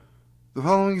The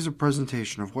following is a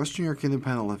presentation of Western New York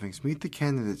Independent Living's Meet the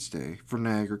Candidates Day for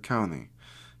Niagara County,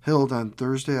 held on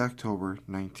Thursday, October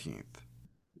 19th.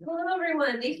 Hello,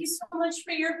 everyone. Thank you so much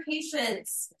for your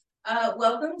patience.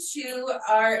 Welcome to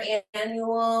our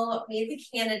annual Meet the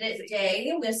Candidate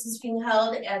Day. This is being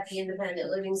held at the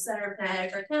Independent Living Center of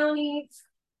Niagara County.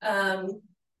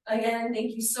 Again,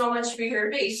 thank you so much for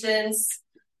your patience.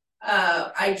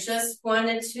 I just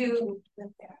wanted to,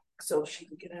 so she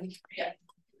can get in. Yeah.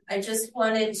 I just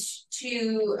wanted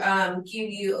to give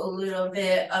you a little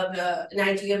bit of an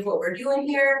idea of what we're doing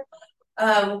here.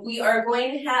 We are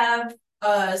going to have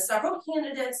several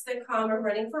candidates that come are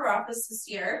running for office this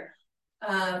year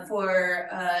for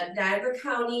Niagara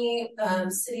County,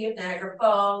 City of Niagara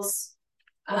Falls.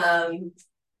 And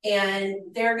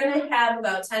they're going to have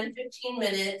about 10 to 15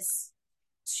 minutes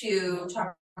to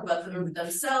talk about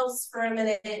themselves for a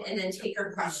minute and then take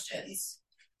your questions.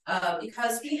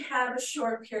 Because we have a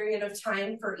short period of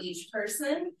time for each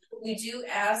person, we do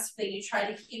ask that you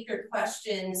try to keep your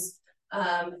questions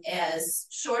as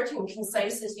short and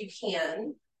concise as you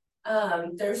can.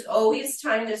 There's always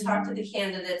time to talk to the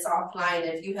candidates offline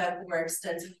if you have more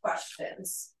extensive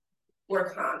questions or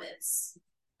comments.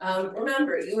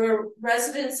 Remember, you are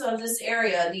residents of this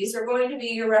area. These are going to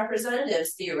be your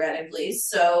representatives theoretically,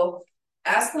 so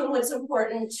ask them what's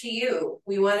important to you.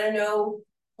 We want to know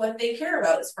what they care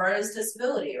about as far as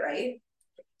disability, right?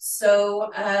 So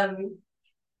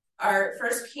our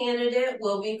first candidate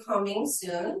will be coming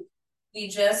soon. We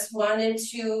just wanted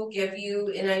to give you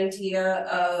an idea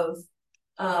of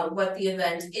what the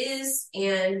event is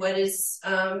and what is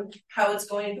how it's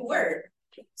going to work.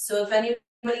 So if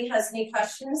anybody has any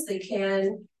questions, they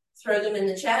can throw them in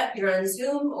the chat if you're on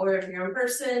Zoom, or if you're in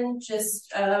person,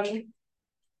 just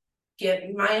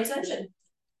give my attention.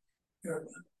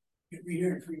 Be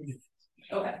here in 3 minutes.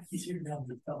 Okay. He's here now.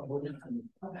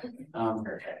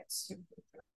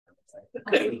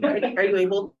 Perfect. Are you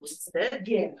able to sit?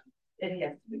 Yeah.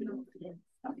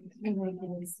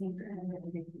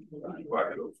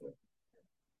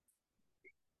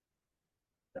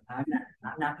 I'm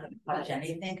not going to touch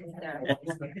anything.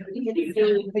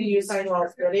 Can you sign while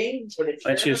sitting? Why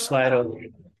don't you slide over?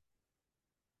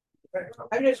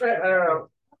 I'm just right. I don't know.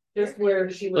 Just where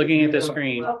she was Looking at the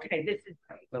screen. Okay, this is.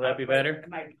 Will that be better?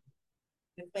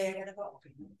 This way I gotta go.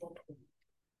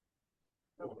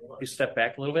 You step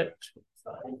back a little bit.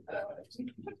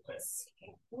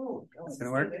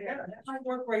 Gonna work? Yeah.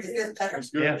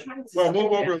 Well,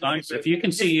 move over. As long as, if you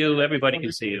can see you, everybody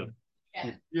can see you.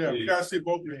 Yeah, you gotta see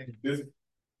both of them. This,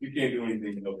 you can't do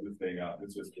anything to help this thing out.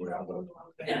 It's just the way I look.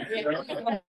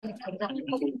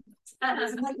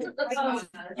 I've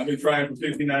been trying for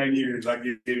 59 years. I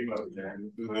gave up,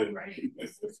 man.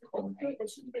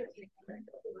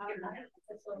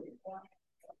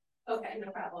 Okay,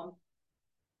 no problem.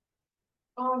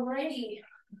 Alrighty,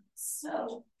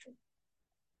 so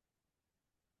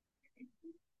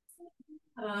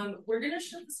we're going to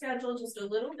shift the schedule just a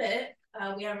little bit.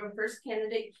 We have our first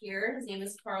candidate here. His name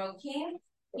is Carl King.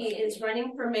 He is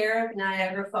running for mayor of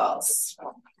Niagara Falls.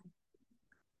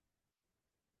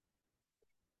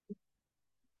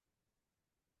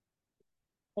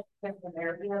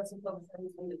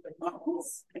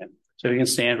 So you can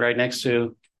stand right next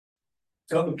to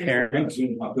Karen.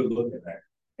 I'm good looking at that.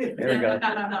 There we go.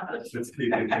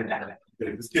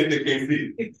 Let's get the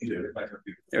KC.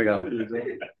 There we go.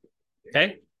 Okay.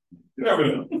 You never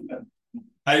know.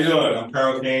 How you doing? I'm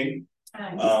Carl Kane.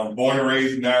 Born and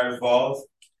raised in Niagara Falls.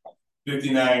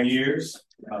 59 years.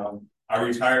 I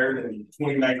retired in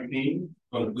 2019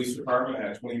 from the police department. I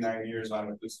had 29 years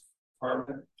on the police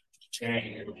department.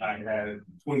 And I had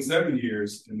 27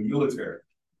 years in the military.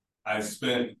 I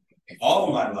spent all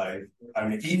of my life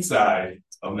on the east side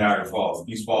of Niagara Falls,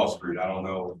 East Fall Street. I don't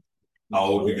know how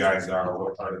old you guys are or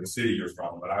what part of the city you're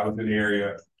from, but I was in the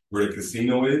area where the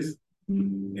casino is,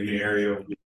 in the area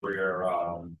where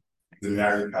the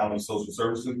Niagara County Social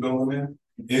Services Building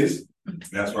is.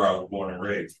 That's where I was born and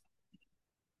raised.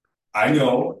 I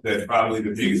know that probably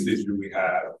the biggest issue we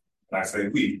have, and I say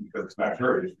we because it's not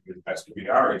your issue, it has to be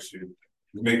our issue,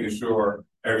 is making sure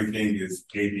everything is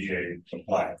ADA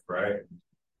compliant, right?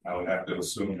 I would have to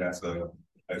assume that's a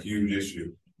huge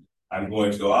issue. I'm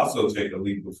going to also take a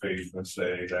leap of faith and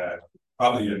say that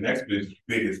probably the next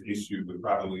biggest issue would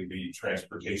probably be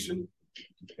transportation,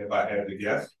 if I had to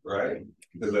guess, right?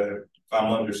 Because if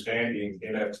I'm understanding,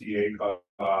 NFTA cut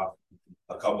off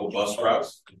a couple bus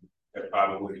routes, that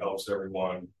probably helps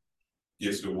everyone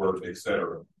get to work, et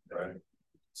cetera, right?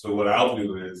 So what I'll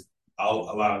do is I'll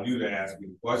allow you to ask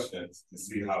me questions to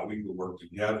see how we can work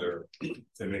together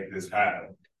to make this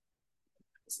happen.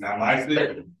 It's not my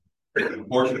city.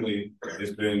 Unfortunately,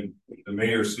 it's been the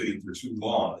mayor's city for too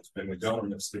long. It's been the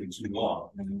government's city too long.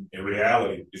 In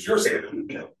reality, it's your city.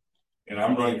 And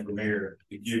I'm running for mayor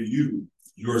to give you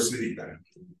your city back,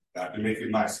 not to make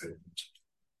it my city.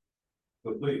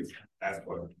 So please, ask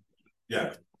for it.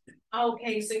 Yeah.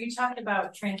 Okay, so you talked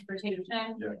about transportation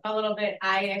a little bit.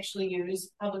 I actually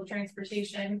use public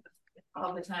transportation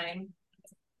all the time.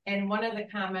 And one of the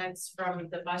comments from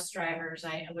the bus drivers,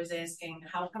 I was asking,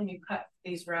 how come you cut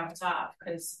these routes off?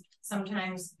 Because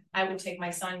sometimes I would take my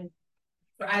son,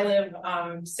 I live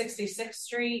 66th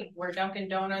Street, where Dunkin'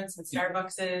 Donuts and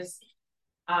Starbucks is.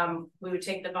 We would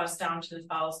take the bus down to the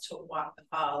falls to walk the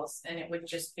falls, and it would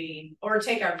just be, or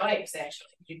take our bikes actually.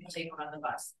 You can take them on the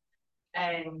bus.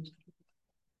 And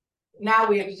now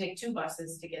we have to take 2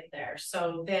 buses to get there.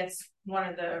 So that's one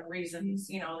of the reasons,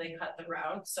 you know, they cut the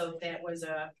route. So that was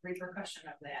a repercussion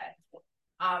of that.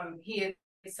 He had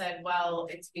said, well,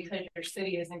 it's because your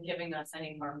city isn't giving us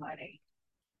any more money,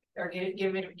 or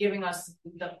giving us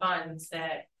the funds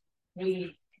that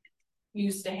we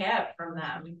used to have from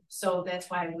them. So that's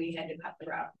why we had to cut the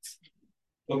routes.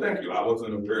 Well, thank you. I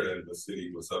wasn't aware that the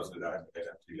city was subsidizing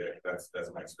FTA. That's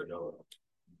nice to know.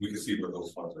 We can see where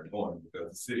those funds are going, because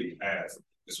the city has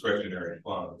discretionary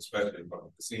funds, especially from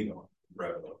the casino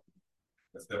revenue.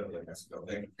 That's definitely a nice to know.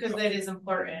 Thank you. Because that is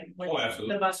important with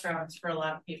absolutely. the bus routes for a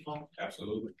lot of people.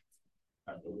 Absolutely.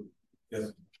 Absolutely.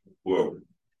 Yes. Well,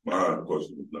 my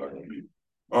question is not going to be.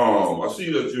 I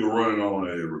see that you're running on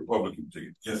a Republican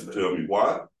ticket. Yes, sir. Tell me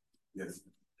why. Yes.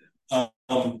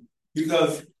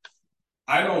 Because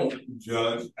I don't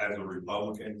judge as a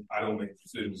Republican. I don't make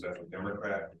decisions as a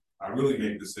Democrat. I really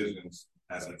make decisions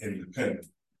as an independent.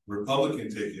 Republican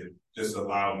ticket just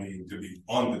allowed me to be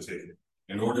on the ticket.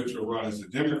 In order to run as a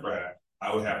Democrat,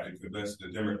 I would have to convince the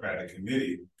Democratic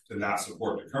committee to not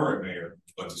support the current mayor,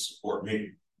 but to support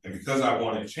me. And because I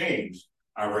wanted change,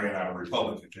 I ran on a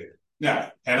Republican ticket.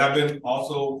 Now, had I been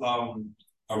also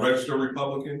a registered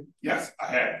Republican? Yes, I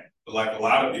had. But like a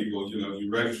lot of people, you know,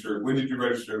 you register. When did you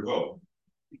register to vote?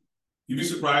 You'd be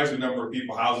surprised the number of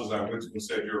people, houses I went to and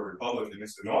said, you're a Republican. They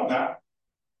said, no, I'm not.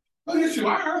 Oh, yes, you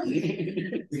are.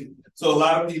 So a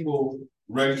lot of people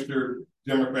registered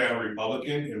Democrat or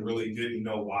Republican and really didn't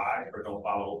know why or don't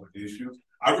follow up with the issues.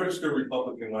 I registered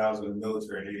Republican when I was in the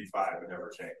military in '85 and never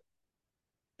changed.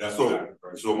 That's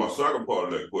so my second part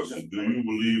of that question, do you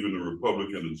believe in the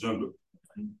Republican agenda?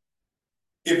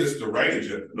 If it's the right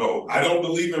agenda. No, I don't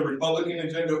believe in Republican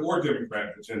agenda or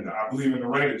Democratic agenda. I believe in the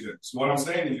right agenda. So what I'm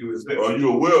saying to you is that— Are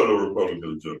you aware of the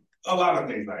Republican agenda? A lot of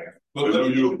things I am. But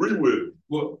do you agree with it?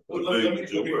 Well, let me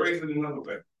phrase it another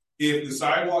way. If the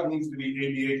sidewalk needs to be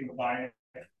ADA compliant,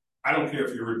 I don't care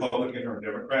if you're Republican or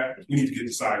Democrat, we need to get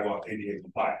the sidewalk ADA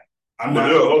compliant. But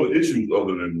there are other issues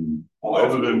other than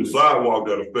the sidewalk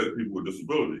that affect people with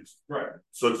disabilities. Right.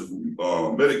 Such as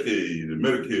Medicaid and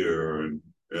Medicare and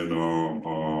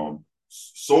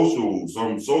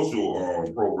some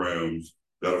social programs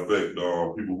that affect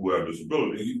people who have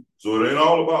disabilities. So it ain't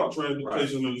all about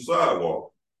transportation and the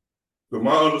sidewalk. To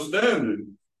my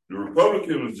understanding, the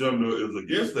Republican agenda is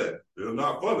against that. They're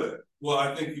not for that. Well,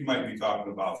 I think you might be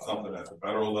talking about something at the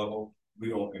federal level. We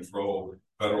don't control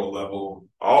federal level.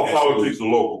 All politics are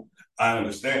local. I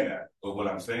understand that. But what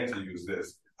I'm saying to you is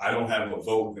this. I don't have a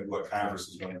vote in what Congress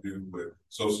is going to do with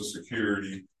Social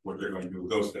Security, what they're going to do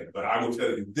with those things. But I will tell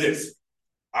you this.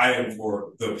 I am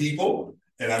for the people,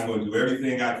 and I'm going to do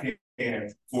everything I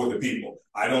can for the people.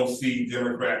 I don't see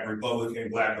Democrat, Republican,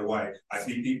 black or white. I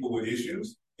see people with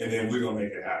issues, and then we're going to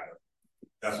make it happen.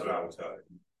 That's what I will tell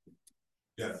you.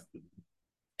 Yes.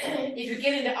 If you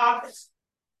get into office,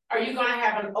 are you going to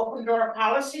have an open door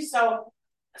policy so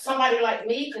somebody like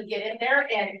me could get in there?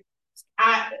 And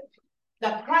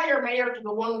the prior mayor to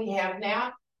the one we have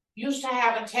now used to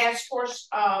have a task force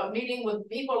meeting with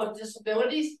people with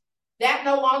disabilities. That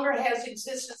no longer has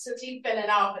existed since he's been in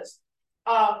office.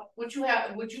 Would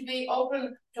you be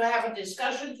open to have a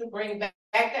discussion to bring back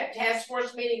that task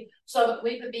force meeting so that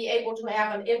we could be able to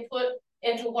have an input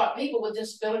into what people with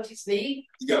disabilities need?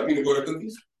 You got peanut butter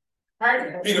cookies?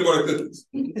 Pardon? Peanut butter cookies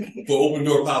for open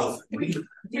door policy.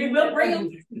 We will bring them.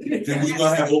 Then we're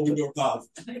gonna have open door policy.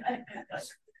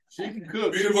 She can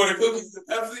cook. Peanut butter cookies and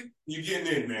Pepsi, you're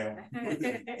getting in, man.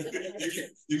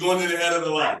 You're going to the head of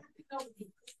the line.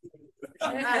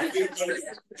 But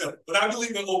I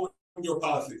believe in open door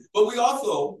policy. But we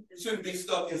also shouldn't be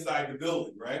stuck inside the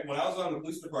building, right? When I was on the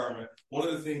police department, one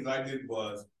of the things I did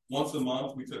was once a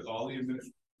month, we took all the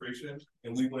administration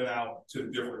and we went out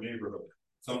to different neighborhoods.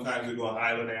 Sometimes we go on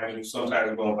Island Avenue,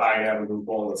 sometimes we go on Pine Avenue,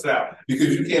 going south,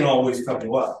 because you can't always come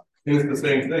to us. And it's the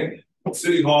same thing.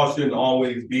 City Hall shouldn't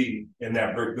always be in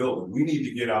that brick building. We need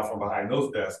to get out from behind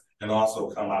those desks and also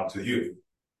come out to you.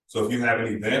 So if you have an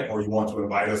event or you want to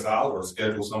invite us out or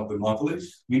schedule something monthly,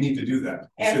 we need to do that.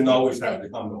 You shouldn't always have to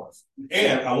come to us.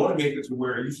 And I want to make it to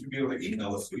where you should be able to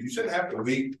email us. So you shouldn't have to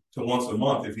wait till once a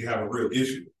month if you have a real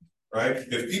issue, right?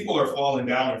 If people are falling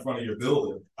down in front of your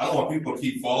building, I don't want people to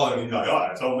keep falling and you're like, oh,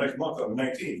 until next month on the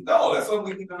 19th. No, that's something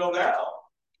we need to know now.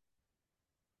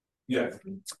 Yeah.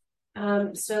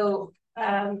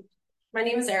 My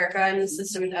name is Erica. I'm the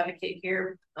systems advocate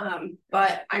here,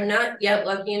 but I'm not yet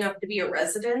lucky enough to be a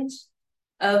resident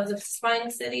of the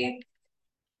Spine City.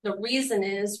 The reason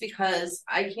is because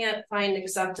I can't find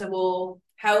acceptable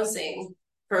housing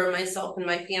for myself and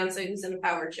my fiance who's in a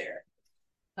power chair.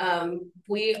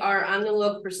 We are on the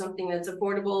look for something that's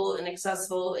affordable and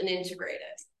accessible and integrated.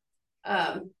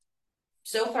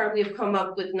 So far, we've come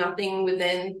up with nothing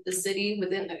within the city,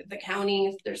 within the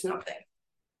county. There's nothing.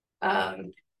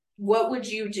 What would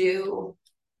you do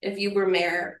if you were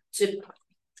mayor to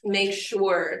make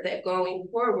sure that going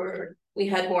forward, we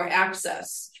had more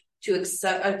access to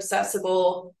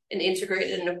accessible and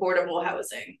integrated and affordable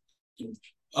housing?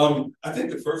 I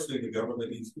think the first thing the government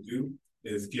needs to do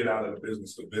is get out of the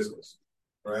business of business,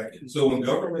 right? So when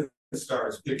government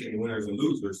starts picking winners and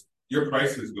losers, your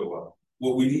prices go up.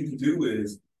 What we need to do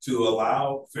is to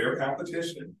allow fair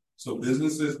competition so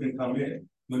businesses can come in.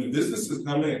 When the businesses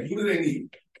come in, who do they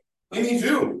need? They need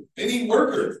you. They need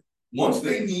workers. Once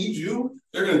they need you,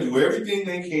 they're going to do everything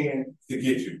they can to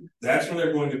get you. That's when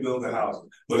they're going to build the housing.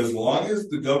 But as long as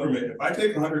the government, if I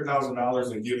take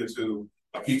 $100,000 and give it to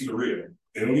a pizzeria,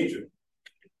 they don't need you,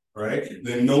 right?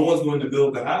 Then no one's going to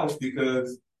build the house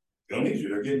because they don't need you.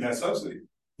 They're getting that subsidy.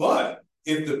 But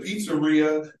if the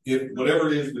pizzeria, if whatever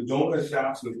it is, the donut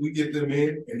shops, if we get them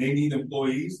in and they need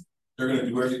employees, they're going to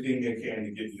do everything they can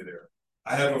to get you there.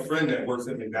 I have a friend that works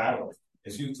at McDonald's,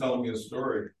 and she was telling me a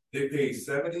story. They paid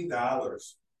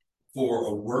 $70 for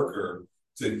a worker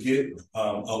to get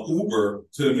an Uber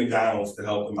to the McDonald's to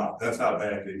help them out. That's how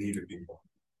bad they needed people.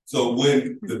 So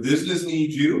when the business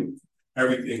needs you,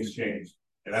 everything's changed.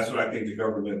 And that's what I think the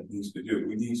government needs to do.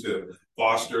 We need to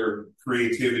foster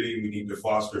creativity. We need to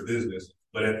foster business.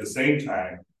 But at the same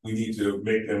time, we need to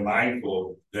make them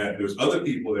mindful that there's other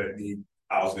people that need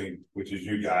housing, which is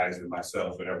you guys and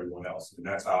myself and everyone else. And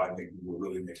that's how I think we will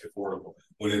really make it affordable.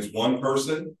 When it's one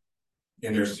person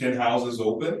and there's 10 houses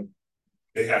open,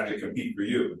 they have to compete for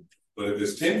you. But if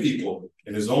there's 10 people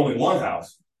and there's only one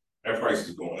house, that price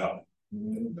is going up.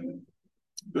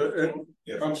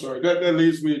 I'm sorry, that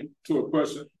leads me to a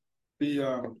question.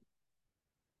 The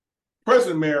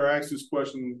President Mayor asked this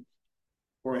question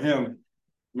for him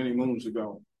many moons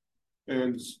ago,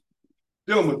 and it's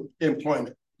dealing with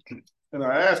employment. And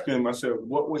I asked him, I said,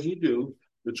 what would he do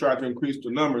to try to increase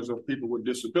the numbers of people with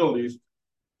disabilities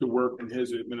to work in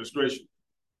his administration?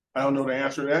 I don't know the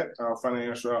answer to that. I'll find the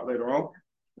answer out later on.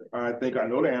 I think I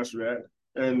know the answer to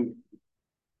that. And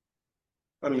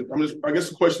I mean, I guess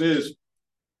the question is,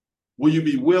 will you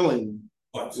be willing,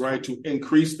 right, to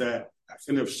increase that?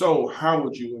 And if so, how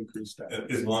would you increase that?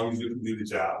 As long as you can do the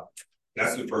job.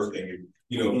 That's the first thing.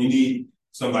 You know, you need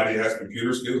somebody that has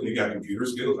computer skills. You got computer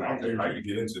skills. I don't care how you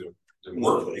get into the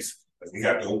workplace. If we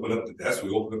have to open up the desk, we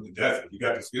open up the desk. If you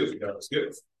got the skills, you got the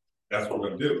skills. That's what we're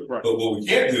going to do. Right. But what we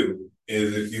can't do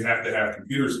is if you have to have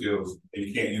computer skills and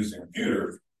you can't use the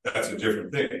computer, that's a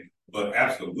different thing. But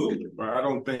absolutely. Right. I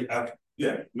don't think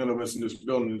none of us in this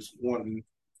building is wanting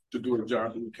to do a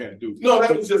job that we can't do. No,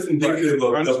 that was just indicative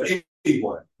of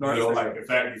anyone. You know, like in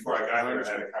fact, before I got here, I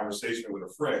had a conversation with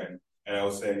a friend, and I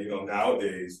was saying, you know,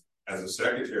 nowadays as a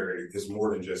secretary, it's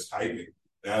more than just typing.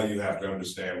 Now you have to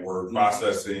understand word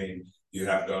processing. You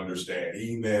have to understand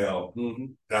email. Mm-hmm.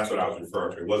 That's what I was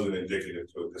referring to. It wasn't indicative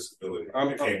to a disability.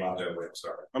 It came out that way. I'm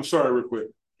sorry. I'm sorry, real quick.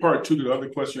 Part two to the other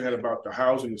question you had about the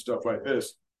housing and stuff like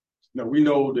this. Now, we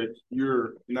know that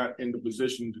you're not in the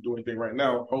position to do anything right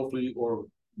now, hopefully, or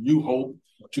you hope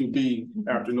to be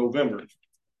after November.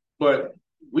 But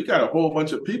we got a whole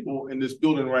bunch of people in this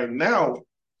building right now,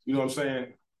 you know what I'm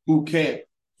saying, who can't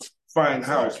find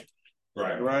housing.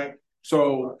 Right.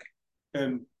 So,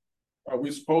 and are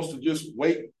we supposed to just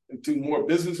wait until more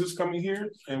businesses come in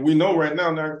here? And we know right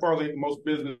now, Niagara Falls ain't the most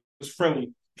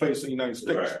business-friendly place in the United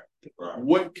States. Right.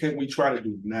 What can we try to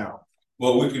do now?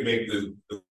 Well, we can make the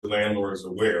landlords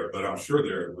aware, but I'm sure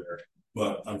they're aware.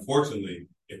 But unfortunately,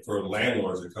 for the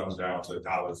landlords, it comes down to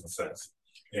dollars and cents.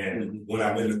 And when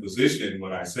I'm in a position,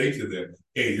 when I say to them,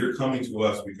 hey, you're coming to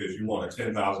us because you want a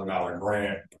 $10,000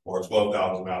 grant or a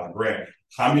 $12,000 grant,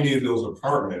 how many of those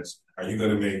apartments are you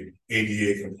going to make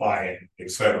ADA compliant,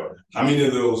 et cetera? How many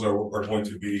of those are going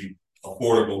to be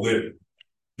affordable living?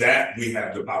 That we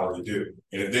have the power to do.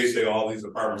 And if they say all these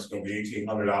apartments are going to be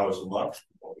 $1,800 a month,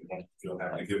 well, we don't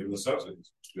have to give them the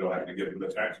subsidies. We don't have to give them the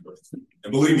tax breaks.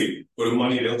 And believe me, for the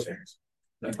money, they'll change.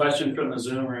 The question from the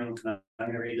Zoom room, I'm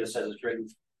going to read this as it's written.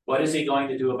 What is he going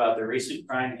to do about the recent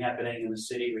crime happening in the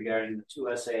city regarding the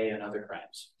 2SA and other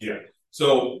crimes? Yeah.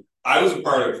 So I was a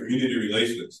part of community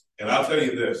relations, and I'll tell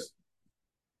you this,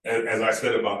 as I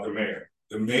said about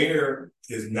the mayor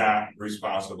is not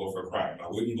responsible for crime. I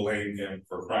wouldn't blame him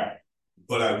for crime,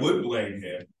 but I would blame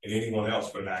him and anyone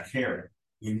else for not caring.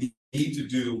 We need to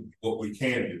do what we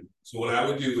can do. So what I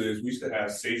would do is we used to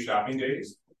have safe shopping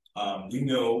days. We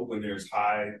know when there's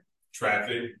high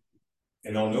traffic,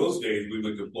 and on those days, we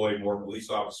would deploy more police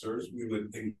officers. We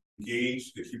would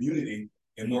engage the community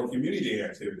in more community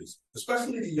activities,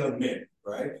 especially the young men,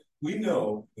 right? We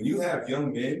know when you have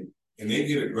young men and they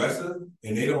get aggressive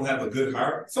and they don't have a good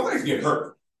heart, somebody's getting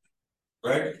hurt,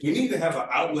 right? We need to have an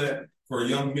outlet for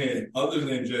young men other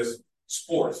than just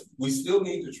sports. We still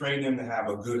need to train them to have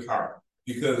a good heart,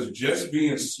 because just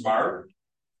being smart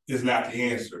is not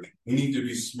the answer. We need to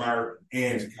be smart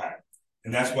and kind.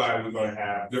 And that's why we're going to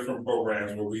have different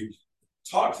programs where we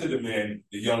talk to the men,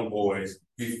 the young boys,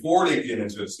 before they get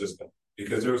into the system.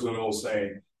 Because there's an old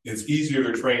saying, it's easier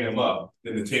to train them up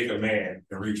than to take a man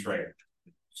and retrain.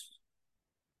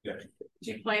 Yeah.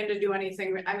 Do you plan to do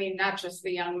anything? I mean, not just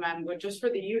the young men, but just for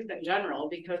the youth in general,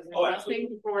 because there's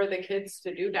nothing for the kids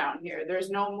to do down here. There's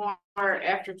no more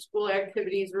after school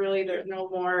activities, really. There's no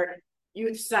more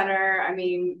youth center. I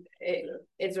mean,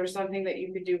 is there something that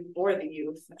you could do for the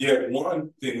youth? Yeah,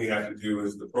 one thing we have to do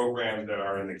is the programs that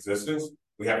are in existence,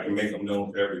 we have to make them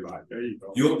known to everybody. There you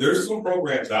go. There's some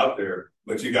programs out there,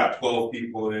 but you got 12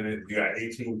 people in it, you got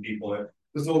 18 people in it,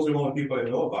 because those are the only people that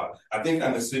know about it. I think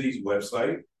on the city's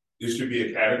website, there should be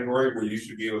a category where you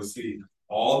should be able to see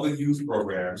all the youth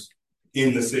programs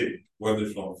in the city, whether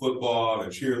it's from football to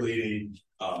cheerleading,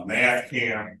 math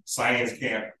camp, science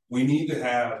camp. We need to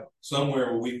have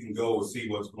somewhere where we can go and see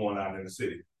what's going on in the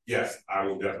city. Yes, I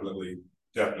will definitely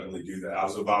do that. I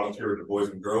was a volunteer at the Boys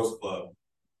and Girls Club,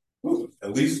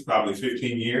 at least probably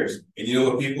 15 years. And you know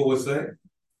what people would say?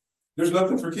 There's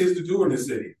nothing for kids to do in this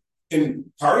city.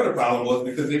 And part of the problem was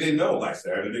because they didn't know, like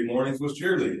Saturday mornings was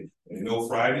cheerleading. They didn't know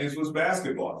Fridays was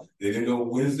basketball. They didn't know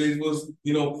Wednesdays was,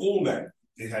 pool night.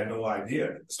 They had no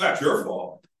idea. It's not your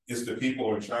fault. It's the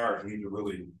people in charge who need to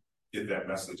really get that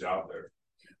message out there.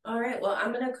 All right, well,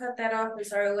 I'm going to cut that off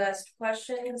as our last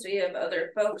question because we have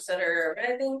other folks that are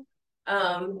arriving.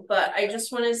 But I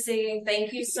just want to say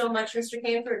thank you so much, Mr.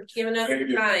 Kane, for giving us your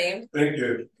time. Thank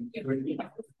you.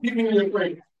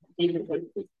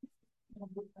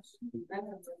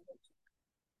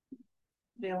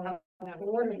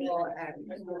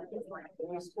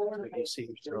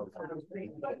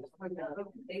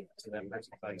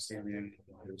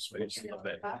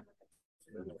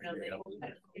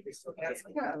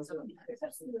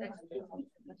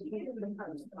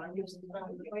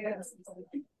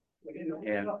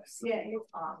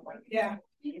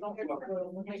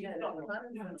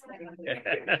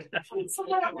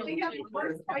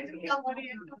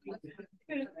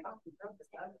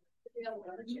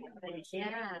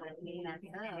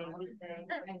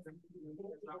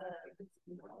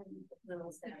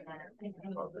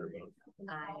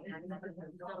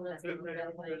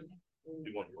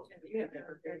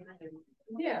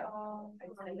 Yeah.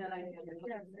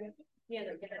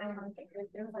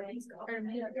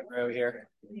 Over here.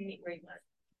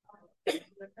 All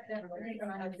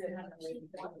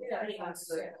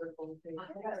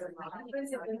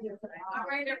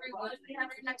right, everyone, we have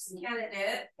our next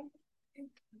candidate.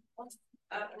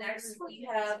 Up next, we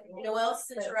have Noelle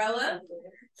Cinderella.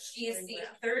 She is the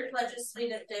 3rd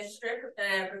Legislative District of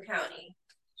Niagara County.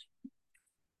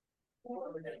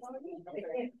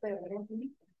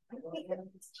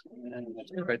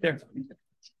 Right there.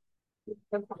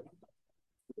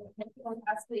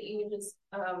 Ask that you just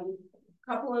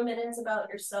couple of minutes about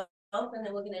yourself, and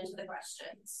then we'll get into the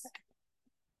questions.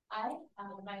 Hi,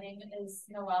 my name is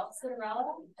Noelle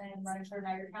Cinderella, and I'm running for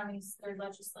Niagara County's 3rd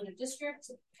Legislative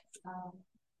District.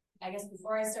 I guess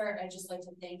before I start, I'd just like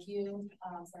to thank you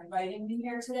for inviting me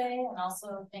here today, and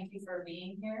also thank you for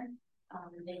being here.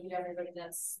 And thank you to everybody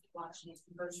that's watching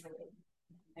virtually.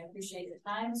 I appreciate the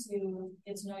time to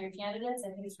get to know your candidates. I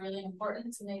think it's really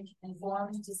important to make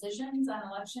informed decisions on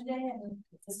election day, and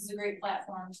this is a great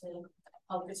platform to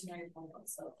help get to know your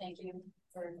candidates. So thank you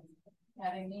for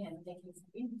having me, and thank you for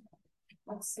being here.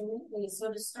 Absolutely.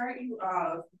 So to start you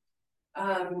off,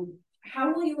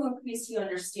 how will you increase your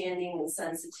understanding and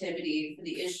sensitivity for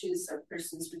the issues of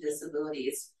persons with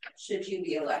disabilities should you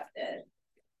be elected?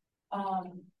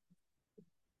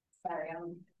 Sorry,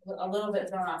 I'm a little bit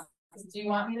thrown off. Do you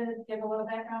want me to give a little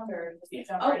background or just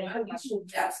jump Oh, right into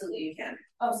it? absolutely you can.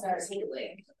 Oh, sorry.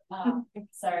 Absolutely.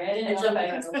 Sorry, I didn't know jumped if I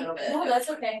ahead a little bit. No, that's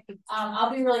okay.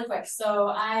 I'll be really quick. So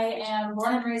I am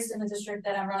born and raised in the district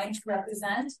that I'm running to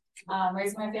represent.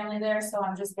 Raised my family there, so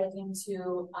I'm just looking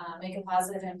to make a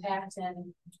positive impact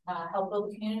and help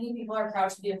build a community people are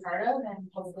proud to be a part of and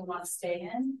hopefully want to stay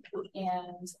in.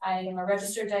 And I am a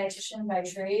registered dietitian by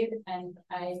trade, and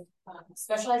I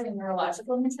specialize in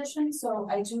neurological nutrition. So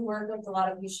I do work with a lot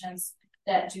of patients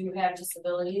that do have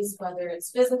disabilities, whether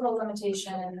it's physical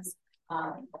limitations,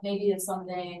 maybe it's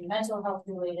something mental health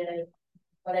related,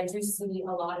 but I do see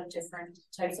a lot of different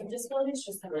types of disabilities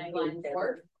just in my line of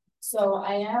work. So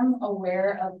I am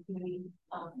aware of the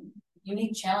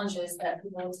unique challenges that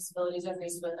people with disabilities are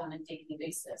faced with on a daily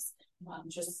basis.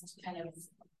 Just kind of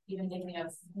even thinking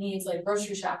of needs like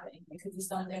grocery shopping. It could be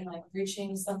something like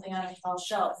reaching something on a tall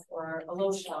shelf or a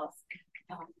low shelf.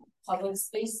 Public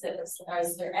spaces,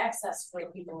 is there access for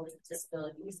people with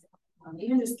disabilities?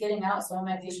 Even just getting out, some of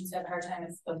my patients have a hard time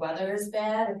if the weather is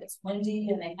bad, if it's windy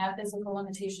and they have physical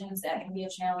limitations, that can be a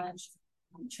challenge.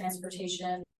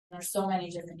 Transportation, there's so many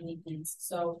different needs.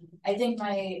 So I think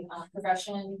my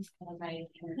profession and my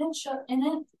internship in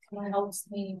it kind of helps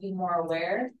me be more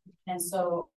aware. And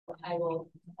so I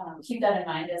will keep that in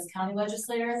mind as county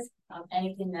legislator.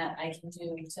 Anything that I can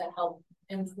do to help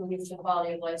improve the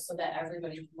quality of life so that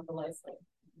everybody can live a life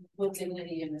with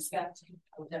dignity and respect, I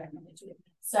would definitely do it.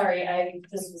 Sorry, I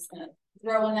just was gonna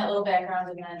throw in that little background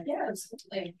and then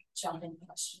like jump in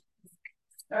question.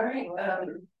 All right.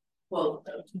 Well,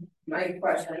 my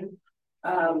question,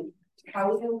 how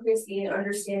would you increase the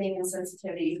understanding and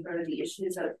sensitivity for the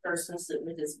issues of persons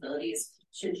with disabilities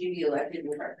should you be elected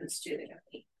in reference to the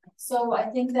county? So I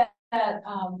think that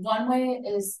one way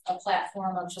is a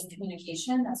platform of just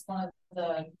communication. That's one of the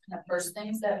kind of first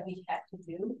things that we have to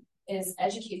do is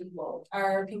educate people.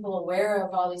 Are people aware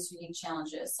of all these unique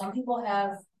challenges? Some people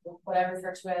have what I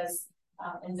refer to as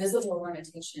invisible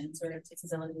limitations or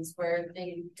disabilities where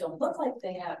they don't look like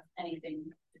they have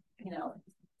anything,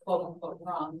 quote unquote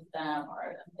wrong with them,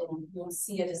 or they don't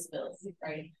see a disability,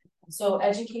 right? So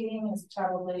educating is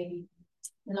probably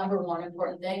the number one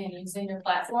important thing, and using your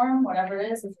platform, whatever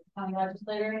it is, if you're a county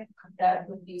legislator, that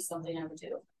would be something I would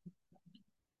do.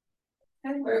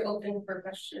 And we're open for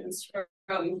questions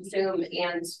from Zoom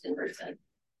and in person.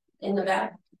 In the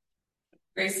back,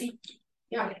 Gracie.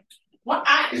 Yeah. Well,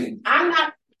 I'm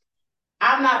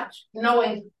not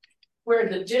knowing where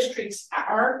the districts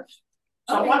are.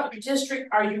 So okay. What district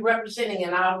are you representing?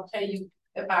 And I'll tell you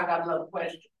if I got another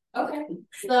question. Okay.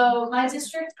 So my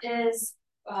district is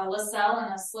LaSalle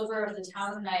and a sliver of the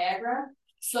town of Niagara.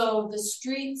 So the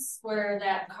streets where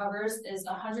that covers is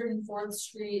 104th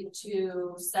Street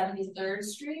to 73rd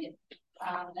Street.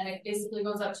 And it basically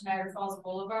goes up to Niagara Falls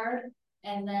Boulevard.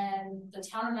 And then the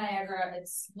town of Niagara,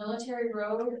 it's Military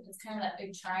Road. It's kind of that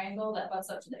big triangle that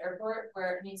butts up to the airport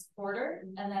where it meets Porter,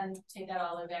 and then take that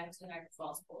all the way back to Niagara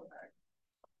Falls Boulevard.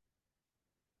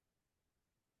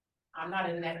 I'm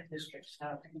not in that district,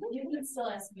 so You can still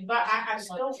ask me. But I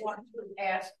still want to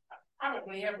ask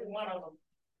probably every one of them.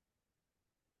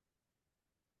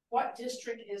 What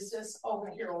district is this over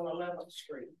here on 11th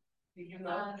Street? Do you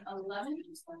know?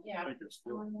 11th? Yeah. I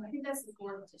think that's the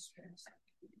 4th district.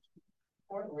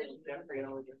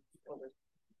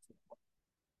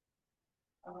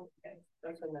 Okay.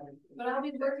 That's another. But I'll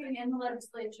be working in the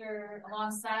legislature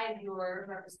alongside your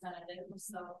representative,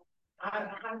 so.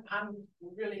 I'm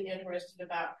really interested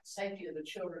about safety of the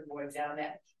children going down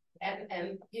that,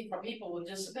 and for people with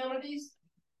disabilities,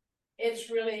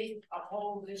 it's really a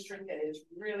whole district that is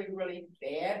really, really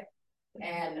bad,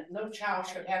 and no child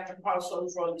should have to cross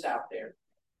those roads out there,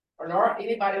 or nor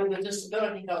anybody with a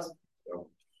disability, because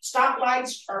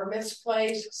stoplights are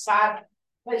misplaced,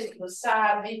 places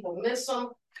beside people miss them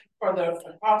for the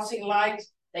crossing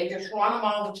lights. They just run them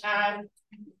all the time.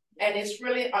 And it's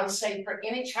really unsafe for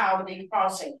any child to be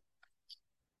crossing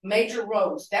major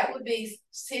roads. That would be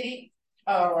city,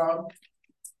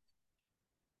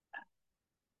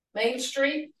 Main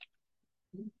Street,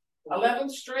 11th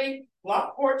Street,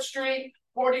 Lockport Street,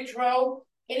 Portage Road.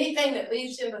 Anything that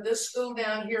leads into this school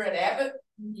down here at Abbott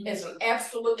is an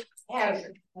absolute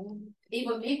hazard.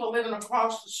 Even people living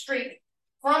across the street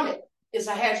from it is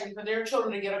a hazard for their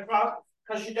children to get across,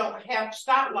 because you don't have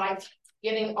stoplights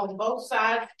getting on both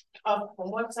sides from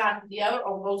one side to the other,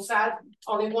 on both sides,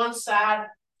 only one side.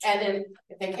 And then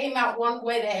if they came out one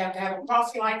way, they have to have a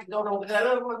crossing light to go over that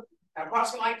other one, a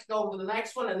crossing light to go over the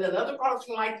next one, and then another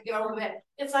crossing light to get over that.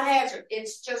 It's a hazard.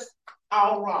 It's just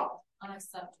all wrong.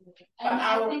 Unacceptable. But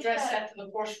I will address that to the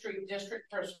 4th Street District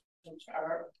person.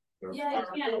 Yeah,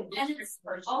 you can, and it's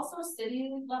also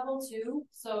city level too,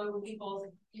 so it would be both,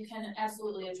 you can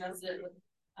absolutely address it with.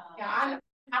 Yeah,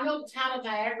 I know the town of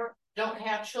Niagara don't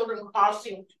have children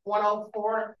crossing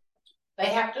 104. They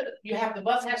have to, the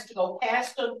bus has to go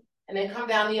past them and then come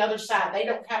down the other side. They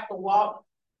don't have to walk.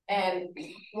 And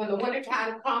when the winter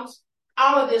time comes,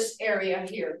 all of this area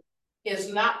here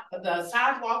is not, the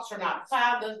sidewalks are not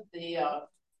plowed,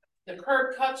 the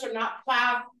curb cuts are not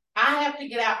plowed. I have to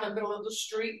get out in the middle of the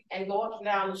street and go up and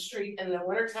down the street in the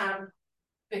wintertime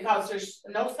because there's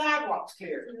no sidewalks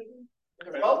here.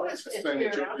 The road is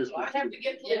clear, so I have to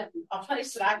get to a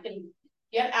place that I can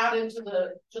get out into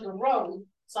the road,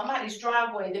 somebody's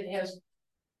driveway that has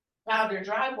plowed their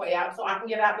driveway out, so I can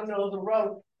get out in the middle of the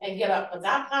road and get up. But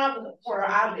that's not where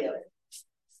I live.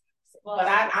 But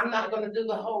I'm not going to do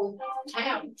the whole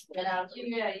town.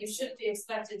 Yeah, you should be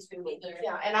expected to either.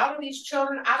 Yeah, and all of these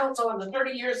children, I don't know in the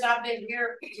 30 years I've been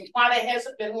here, why there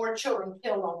hasn't been more children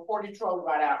killed on Portage Road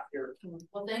right out here.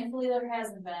 Well, thankfully there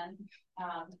hasn't been.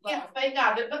 Yeah, thank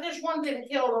God. But there's one thing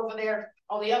killed over there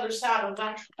on the other side of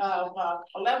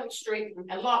 11th Street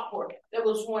and Lockport. There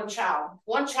was one child.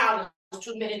 One child is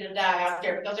too many to die out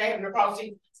there because they're having to cross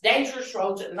these dangerous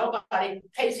roads and nobody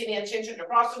pays any attention to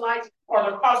crossing lights, or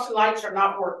the crossing lights are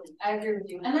not working. I agree with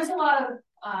you. And there's a lot of,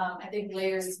 I think,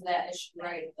 layers to that issue,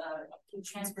 right?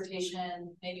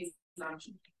 Transportation, maybe from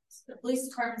the police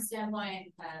department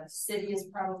standpoint, city is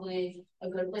probably a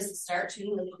good place to start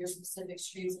too, with your specific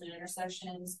streets and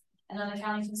intersections. And then the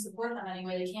county can support them any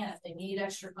way they can. If they need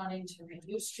extra funding to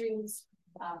redo streets,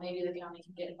 maybe the county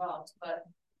can get involved. But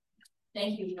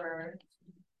thank you for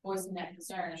voicing that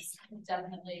concern. It's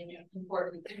definitely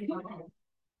important.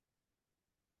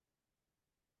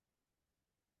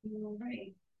 All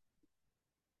right.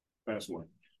 That's one.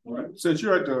 All right. Since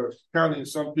you're at the county,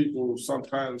 some people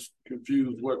sometimes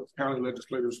confuse what county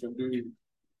legislators can do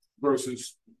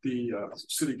versus the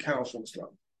city council and stuff.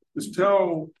 Just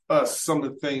tell us some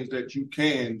of the things that you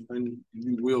can and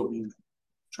you will be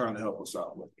trying to help us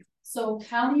out with. So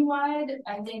countywide,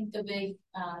 I think the big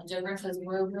difference is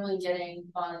we're really getting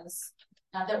funds.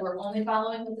 Not that we're only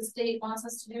following what the state wants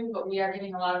us to do, but we are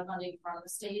getting a lot of funding from the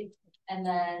state. And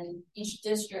then each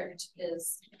district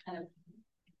is kind of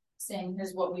saying,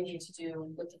 here's what we need to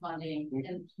do with the funding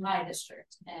in my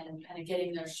district, and kind of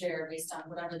getting their share based on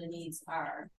whatever the needs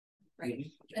are, right?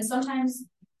 And sometimes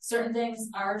certain things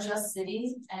are just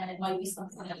city, and it might be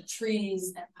something like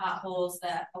trees and potholes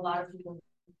that a lot of people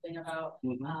complain about,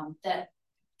 that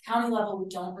county level we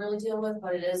don't really deal with,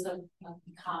 but it is a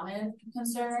common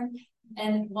concern.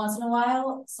 And once in a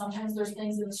while, sometimes there's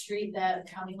things in the street that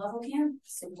county level can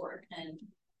support and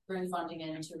bring funding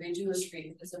in to redo a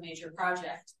street if it's a major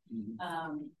project.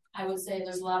 I would say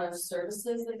there's a lot of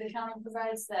services that the county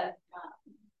provides that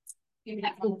people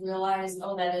don't realize,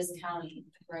 oh, that is county,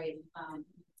 right?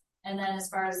 And then as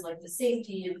far as like the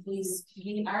safety and police,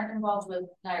 we aren't involved with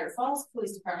Niagara Falls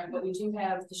Police Department, but we do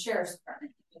have the Sheriff's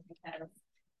Department. We can kind of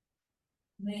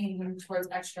lean towards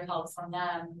extra help from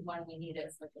them when we need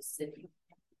it for the city.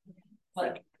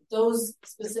 But those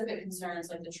specific concerns,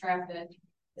 like the traffic,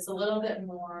 is a little bit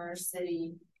more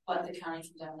city, but the county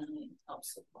can definitely help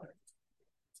support.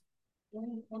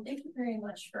 Well, thank you very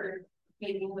much for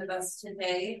meeting with us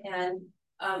today. And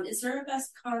is there a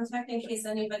best contact in case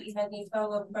anybody had any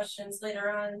follow-up questions later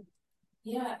on?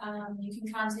 Yeah, you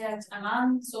can contact, I'm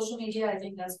on social media. I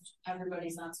think that's,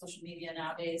 everybody's on social media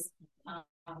nowadays.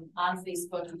 On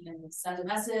Facebook, you can send a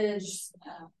message.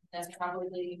 That's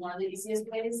probably one of the easiest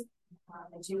ways.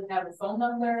 I do have a phone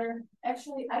number.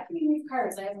 Actually, I can use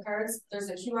cards. I have cards. There's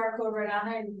a QR code right on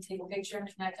there. You can take a picture and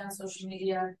connect on social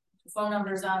media. The phone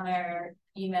number's on there,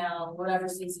 email,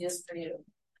 whatever's easiest for you.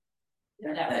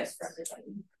 Yeah, that works for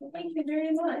everybody. Well, thank you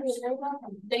very much. You're very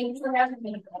welcome. Thank you for having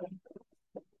me.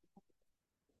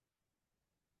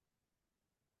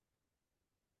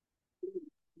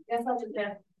 Guess I'll do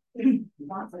that.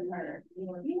 Not for her. You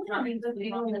want me to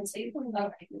be on the table?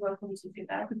 Okay, you're welcome to do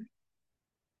that.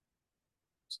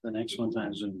 The next one's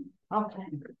on Zoom. Okay.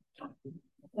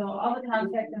 So all the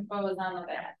contact info is on the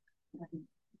back.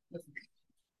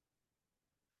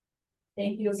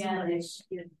 Thank you again.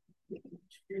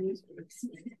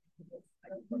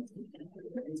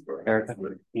 Erica,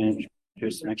 and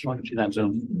here's the next one. She's on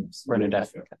Zoom.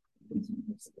 Bernadette.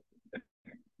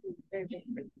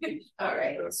 All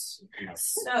right.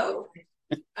 So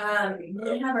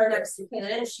we have our next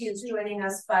candidate. She is joining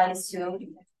us by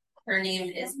Zoom. Her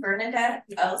name is Bernadette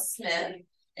L. Smith,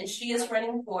 and she is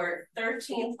running for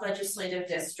 13th Legislative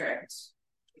District.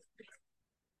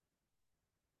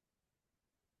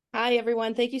 Hi,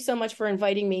 everyone. Thank you so much for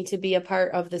inviting me to be a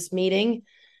part of this meeting.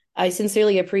 I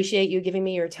sincerely appreciate you giving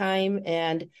me your time,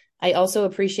 and I also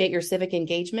appreciate your civic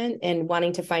engagement and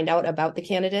wanting to find out about the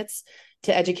candidates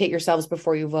to educate yourselves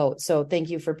before you vote. So thank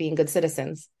you for being good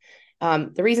citizens.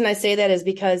 The reason I say that is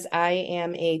because I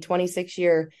am a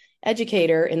 26-year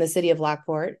educator in the city of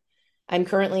Lockport. I'm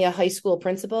currently a high school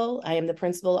principal. I am the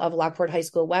principal of Lockport High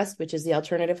School West, which is the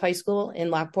alternative high school in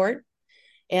Lockport.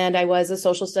 And I was a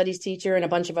social studies teacher and a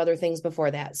bunch of other things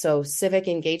before that. So civic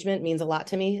engagement means a lot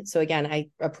to me. So again, I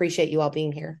appreciate you all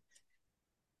being here.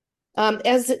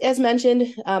 As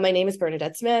mentioned, my name is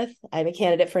Bernadette Smith. I'm a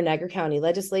candidate for Niagara County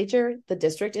Legislature. The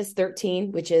district is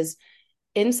 13, which is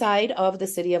inside of the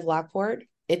city of Lockport.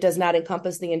 It does not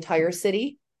encompass the entire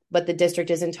city, but the district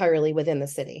is entirely within the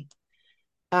city.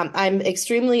 I'm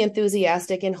extremely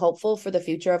enthusiastic and hopeful for the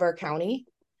future of our county.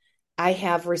 I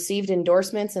have received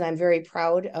endorsements, and I'm very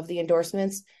proud of the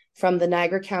endorsements from the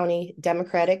Niagara County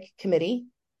Democratic Committee,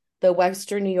 the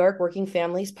Western New York Working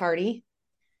Families Party,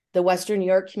 the Western New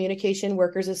York Communication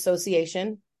Workers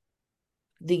Association,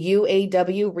 the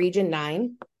UAW Region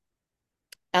 9,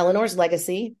 Eleanor's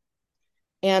Legacy,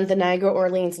 and the Niagara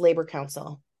Orleans Labor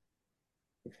Council.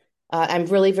 I'm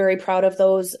really very proud of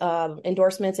those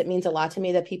endorsements. It means a lot to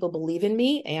me that people believe in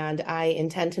me, and I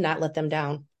intend to not let them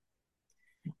down.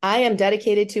 I am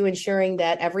dedicated to ensuring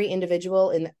that every individual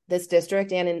in this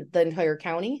district and in the entire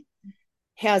county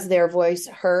has their voice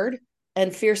heard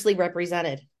and fiercely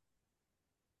represented.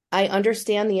 I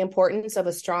understand the importance of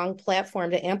a strong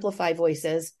platform to amplify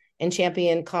voices and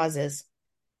champion causes.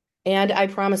 And I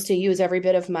promise to use every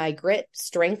bit of my grit,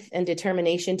 strength, and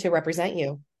determination to represent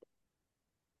you.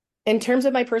 In terms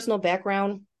of my personal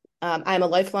background, I'm a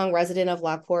lifelong resident of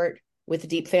Lockport with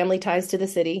deep family ties to the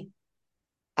city.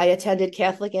 I attended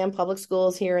Catholic and public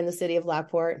schools here in the city of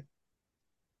Lockport.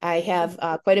 I have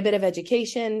quite a bit of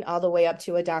education, all the way up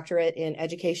to a doctorate in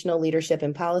educational leadership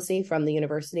and policy from the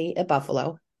University at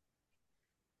Buffalo.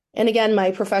 And again,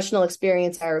 my professional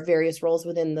experience are various roles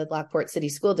within the Lockport City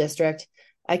School District.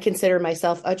 I consider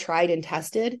myself a tried and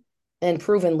tested and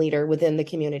proven leader within the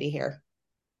community here.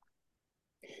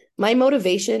 My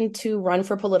motivation to run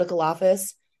for political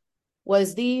office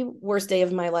was the worst day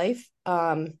of my life.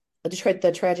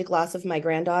 The tragic loss of my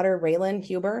granddaughter, Raylan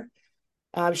Huber.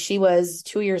 She was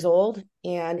 2 years old,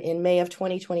 and in May of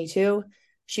 2022,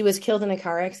 she was killed in a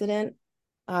car accident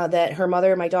that her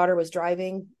mother, my daughter, was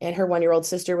driving, and her 1-year-old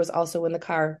sister was also in the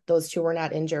car. Those two were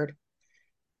not injured.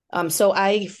 So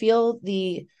I feel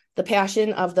the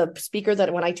passion of the speaker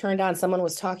that when I turned on, someone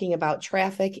was talking about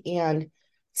traffic and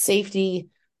safety,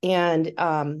 and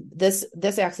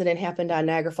this accident happened on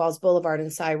Niagara Falls Boulevard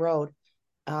and Cy Road.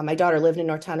 My daughter lived in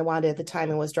North Tonawanda at the time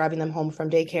and was driving them home from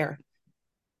daycare.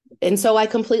 And so I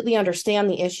completely understand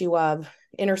the issue of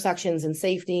intersections and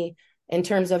safety in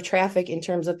terms of traffic, in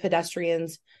terms of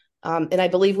pedestrians. And I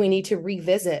believe we need to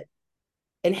revisit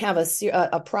and have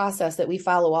a process that we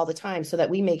follow all the time so that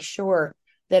we make sure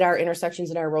that our intersections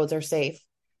and our roads are safe.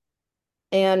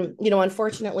 And,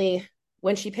 unfortunately,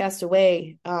 when she passed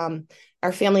away,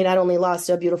 our family not only lost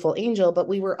a beautiful angel, but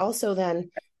we were also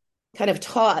then kind of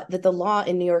taught that the law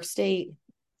in New York State,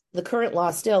 the current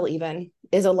law still even,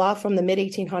 is a law from the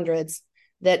mid-1800s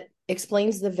that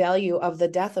explains the value of the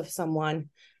death of someone,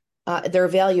 their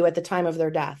value at the time of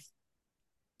their death.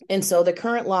 And so the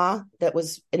current law that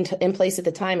was in place at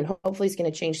the time, and hopefully it's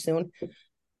going to change soon,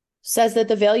 says that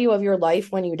the value of your life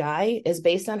when you die is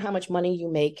based on how much money you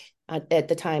make at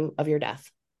the time of your death.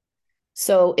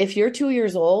 So if you're 2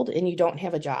 years old and you don't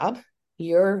have a job,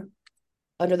 you're,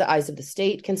 under the eyes of the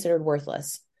state, considered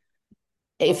worthless.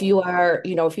 If you are,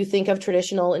 if you think of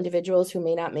traditional individuals who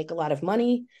may not make a lot of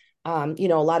money, a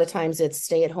lot of times it's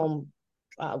stay-at-home,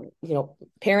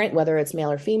 parent, whether it's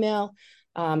male or female.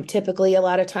 Typically, a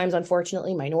lot of times,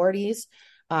 unfortunately, minorities,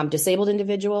 disabled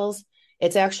individuals.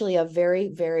 It's actually a very,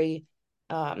 very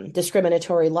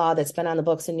discriminatory law that's been on the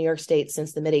books in New York State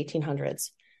since the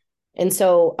mid-1800s. And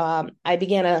so I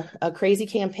began a crazy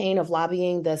campaign of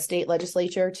lobbying the state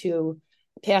legislature to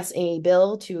pass a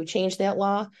bill to change that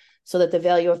law so that the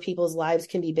value of people's lives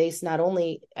can be based not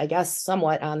only, I guess,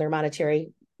 somewhat on their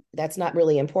monetary, that's not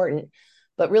really important,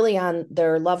 but really on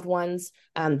their loved ones,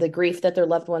 the grief that their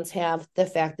loved ones have, the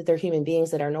fact that they're human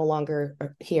beings that are no longer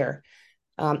here.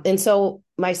 And so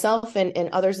myself and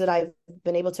others that I've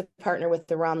been able to partner with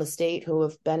around the state who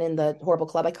have been in the horrible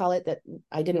club, I call it, that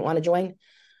I didn't want to join,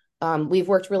 we've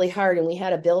worked really hard, and we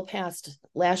had a bill passed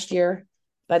last year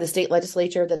by the state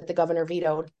legislature that the governor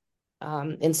vetoed.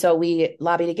 And so we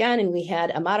lobbied again, and we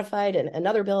had a modified and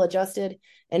another bill adjusted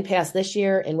and passed this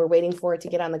year, and we're waiting for it to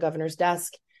get on the governor's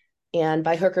desk. And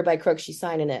by hook or by crook, she's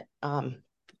signing it.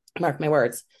 Mark my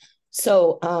words.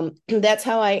 So that's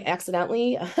how I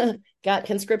accidentally got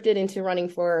conscripted into running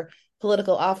for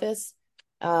political office.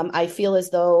 I feel as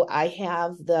though I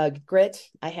have the grit,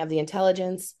 I have the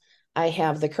intelligence, I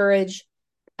have the courage,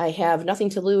 I have nothing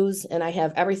to lose, and I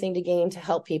have everything to gain to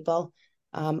help people.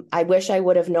 I wish I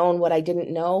would have known what I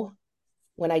didn't know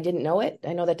when I didn't know it.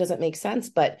 I know that doesn't make sense,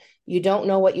 but you don't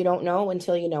know what you don't know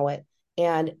until you know it.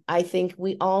 And I think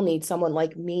we all need someone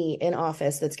like me in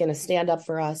office that's going to stand up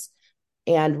for us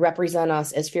and represent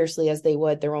us as fiercely as they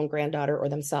would their own granddaughter or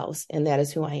themselves. And that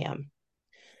is who I am.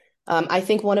 I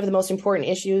think one of the most important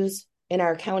issues in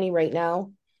our county right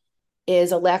now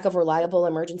is a lack of reliable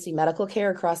emergency medical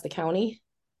care across the county.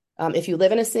 If you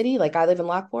live in a city, like I live in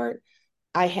Lockport,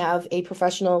 I have a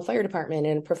professional fire department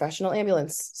and a professional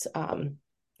ambulance.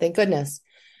 Thank goodness.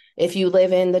 If you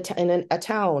live in a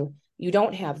town, you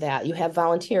don't have that. You have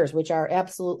volunteers, which are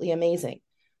absolutely amazing.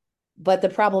 But the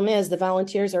problem is the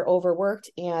volunteers are overworked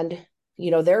and,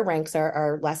 their ranks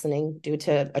are lessening due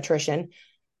to attrition.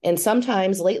 And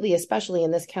sometimes lately, especially in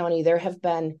this county, there have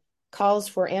been calls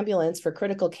for ambulance for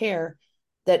critical care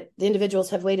that the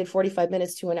individuals have waited 45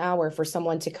 minutes to an hour for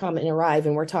someone to come and arrive.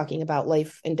 And we're talking about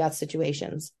life and death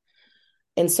situations.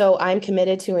 And so I'm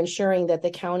committed to ensuring that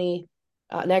the county,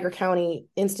 Niagara County,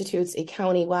 institutes a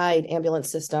county-wide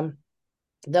ambulance system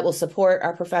that will support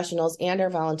our professionals and our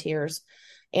volunteers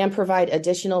and provide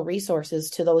additional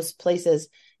resources to those places,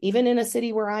 even in a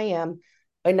city where I am,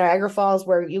 in Niagara Falls,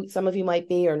 where some of you might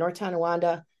be, or North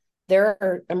Tonawanda. There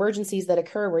are emergencies that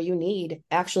occur where you need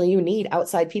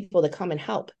outside people to come and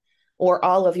help, or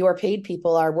all of your paid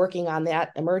people are working on that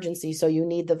emergency. So you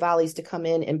need the volleys to come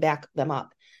in and back them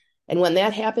up. And when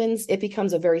that happens, it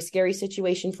becomes a very scary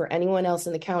situation for anyone else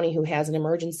in the county who has an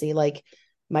emergency, like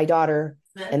my daughter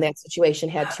in that situation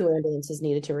had 2 ambulances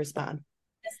needed to respond.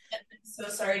 So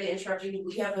sorry to interrupt you.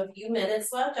 We have a few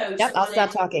minutes left. I'll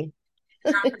stop talking.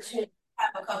 An opportunity to have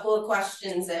a couple of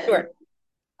questions in. Sure.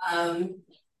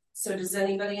 So does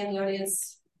anybody in the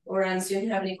audience or on Zoom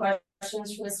have any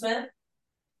questions for Ms. Smith?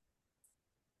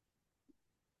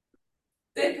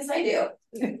 Good, because I do.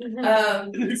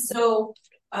 So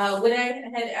what I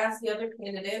had asked the other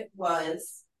candidate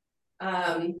was,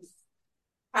 how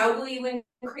will you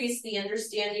increase the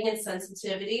understanding and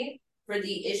sensitivity for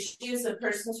the issues of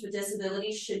persons with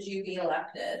disabilities should you be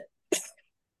elected?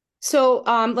 So,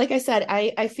 like I said,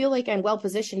 I feel like I'm well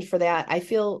positioned for that. I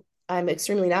feel I'm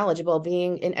extremely knowledgeable,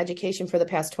 being in education for the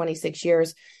past 26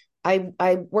 years. I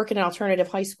work in an alternative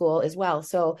high school as well.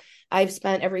 So I've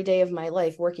spent every day of my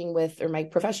life my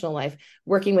professional life,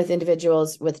 working with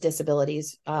individuals with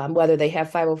disabilities, whether they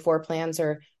have 504 plans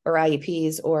or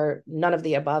IEPs or none of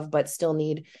the above, but still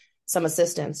need some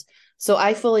assistance. So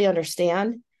I fully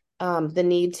understand the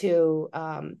need to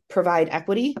provide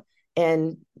equity.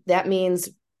 And that means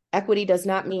equity does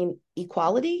not mean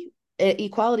equality.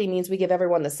 Equality means we give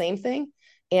everyone the same thing.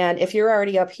 And if you're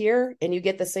already up here and you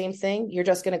get the same thing, you're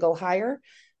just going to go higher.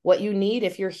 What you need,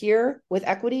 if you're here with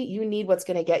equity, you need what's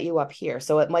going to get you up here.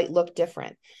 So it might look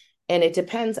different. And it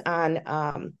depends on,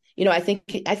 I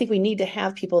think we need to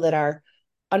have people that are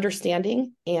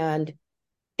understanding and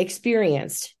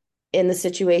experienced in the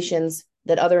situations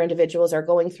that other individuals are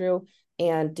going through,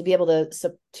 and to be able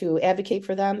to advocate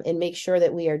for them and make sure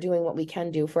that we are doing what we can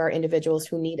do for our individuals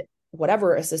who need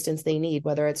whatever assistance they need,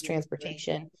 whether it's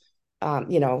transportation,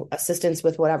 assistance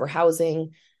with whatever,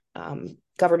 housing,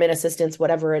 government assistance,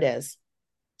 whatever it is.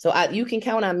 So you can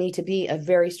count on me to be a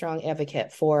very strong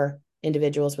advocate for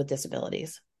individuals with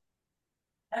disabilities.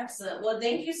 Excellent. Well,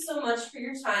 thank you so much for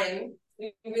your time.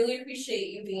 We really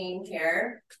appreciate you being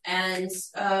here. And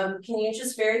can you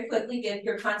just very quickly give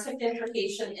your contact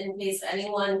information in case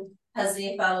anyone has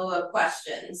any follow-up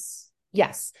questions?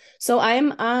 Yes. So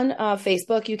I'm on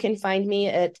Facebook. You can find me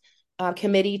at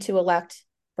Committee to Elect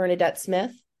Bernadette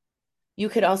Smith. You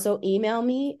could also email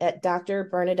me at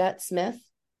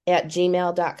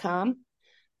drbernadettesmith@gmail.com.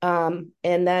 And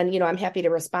then, I'm happy to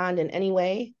respond in any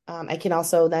way. I can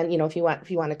also then, if you want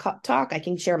to talk, I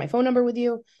can share my phone number with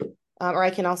you. Or I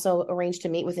can also arrange to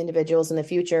meet with individuals in the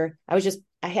future. I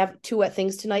have 2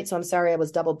 things tonight, so I'm sorry I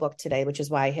was double booked today, which is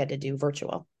why I had to do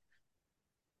virtual.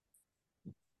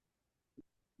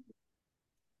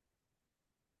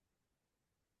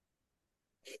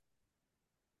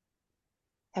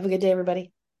 Have a good day,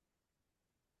 everybody.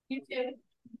 You too.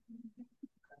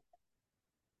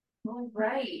 All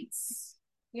right.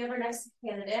 We have our next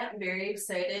candidate. I'm very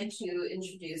excited to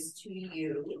introduce to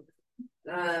you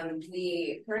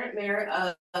the current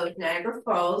mayor of Niagara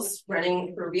Falls,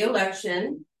 running for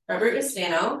re-election, Robert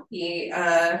Mastano. He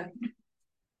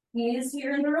is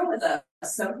here in the room with us.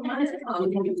 So come on in.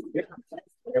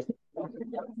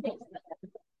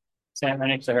 Stand right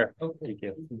next to her. Oh, Thank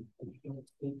you.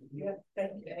 Yeah,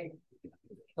 thank you.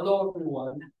 Hello,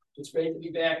 everyone. It's great to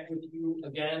be back with you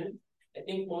again. I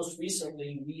think most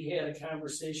recently we had a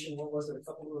conversation, what was it, a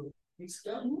couple of weeks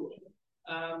ago?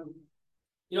 I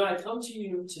come to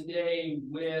you today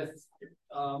with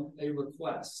a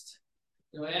request.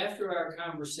 After our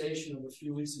conversation of a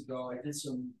few weeks ago, I did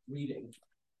some reading.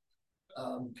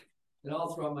 And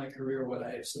all throughout my career,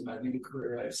 my legal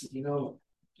career, I've said,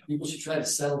 people should try to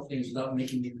settle things without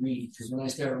making me read. Because when I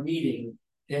start reading,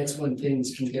 that's when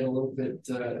things can get a little bit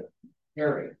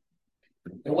hairy.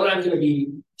 And what I'm going to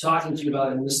be talking to you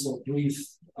about in this little brief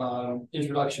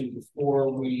introduction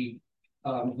before we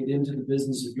get into the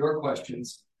business of your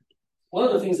questions, one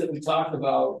of the things that we talked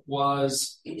about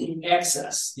was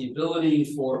access, the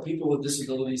ability for people with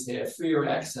disabilities to have freer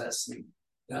access, and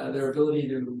their ability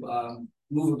to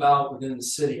move about within the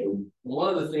city. And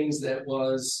one of the things that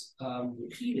was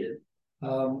repeated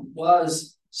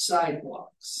was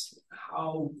sidewalks.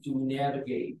 How do we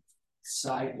navigate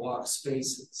sidewalk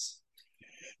spaces?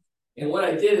 And what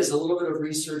I did is a little bit of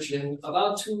research, and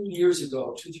about 3 years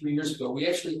ago, we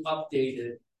actually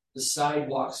updated the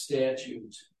sidewalk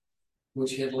statute,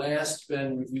 which had last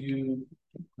been reviewed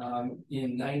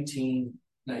in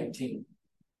 1919.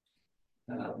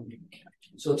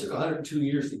 So it took 102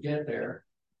 years to get there,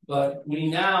 but we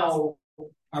now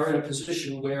are in a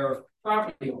position where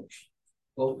property owners,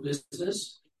 both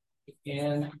business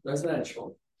and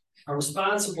residential, are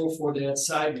responsible for that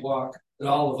sidewalk that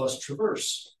all of us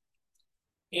traverse.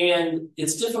 And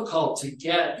it's difficult to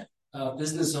get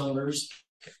business owners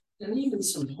and even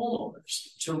some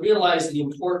homeowners to realize the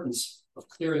importance of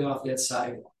clearing off that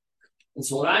sidewalk. And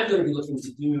so what I'm going to be looking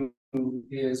to do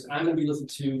is I'm going to be looking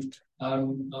to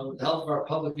the help of our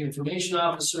public information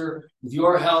officer, with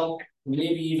your help,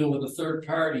 maybe even with a third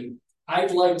party.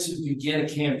 I'd like to begin a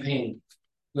campaign.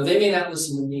 Now, they may not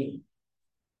listen to me.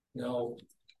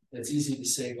 It's easy to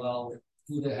say, well,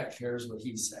 who the heck cares what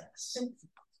he says?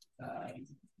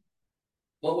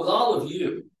 But with all of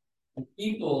you,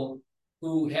 people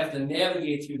who have to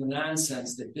navigate through the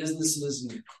nonsense that businesses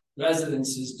and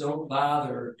residences don't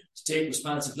bother to take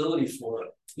responsibility for,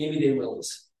 maybe they will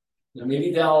listen.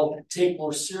 Maybe they'll take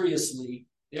more seriously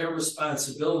their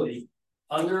responsibility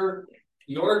under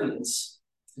the ordinance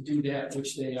to do that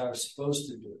which they are supposed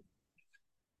to do.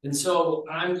 And so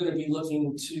I'm going to be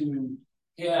looking to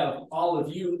have all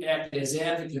of you act as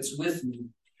advocates with me,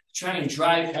 try and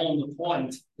drive home the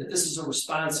point that this is a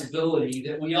responsibility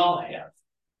that we all have,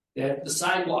 that the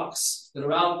sidewalks that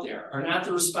are out there are not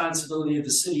the responsibility of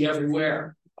the city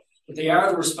everywhere, but they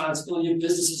are the responsibility of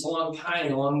businesses along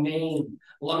Pine, along Main,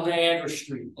 along Niagara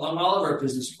Street, along all of our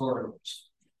business corridors.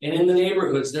 And in the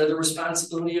neighborhoods, they're the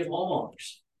responsibility of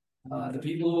homeowners. The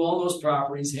people who own those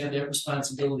properties have that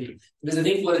responsibility. Because I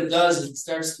think what it does is it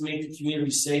starts to make the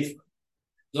community safer.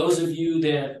 Those of you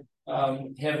that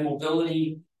have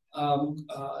mobility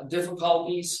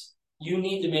difficulties, you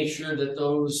need to make sure that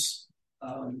those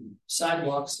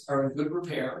sidewalks are in good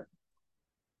repair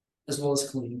as well as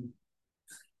clean.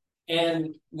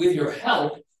 And with your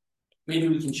help, maybe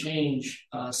we can change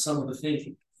some of the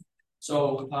thinking.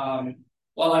 So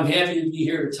while I'm happy to be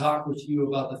here to talk with you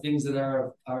about the things that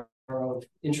are of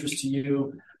interest to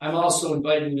you, I'm also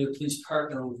inviting you to please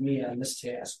partner with me on this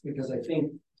task, because I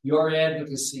think your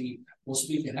advocacy will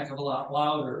speak a heck of a lot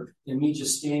louder than me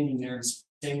just standing there and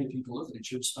saying to people, look at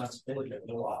your responsibility of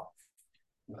the law.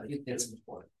 I think that's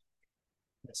important.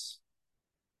 Yes.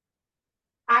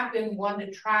 I've been one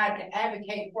to try to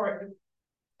advocate for it.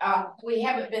 We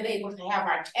haven't been able to have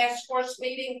our task force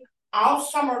meeting all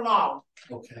summer long.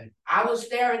 Okay. I was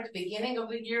there at the beginning of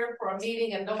the year for a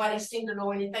meeting, and nobody seemed to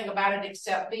know anything about it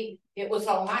except me. It was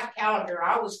on my calendar.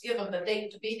 I was given the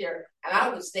date to be there, and I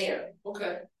was there.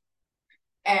 Okay.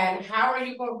 And how are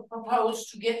you going to propose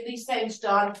to get these things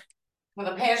done? For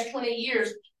the past 20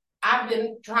 years, I've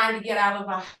been trying to get out of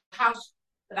a house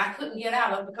that I couldn't get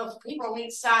out of because people on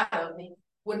each side of me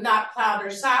would not plow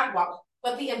their sidewalks.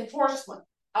 But the enforcement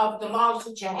of the laws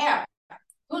that you have,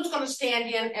 who's going to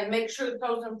stand in and make sure that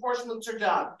those enforcements are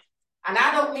done? And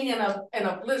I don't mean in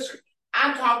a blizzard.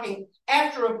 I'm talking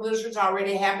after a blizzard's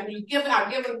already happened.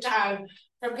 I've given time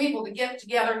for people to get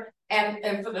together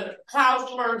and for the plows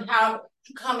to learn how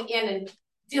to come in and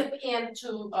dip in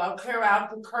to clear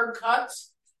out the curb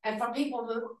cuts, and for people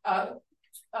to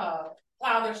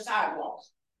plow their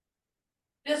sidewalks.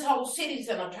 This whole city's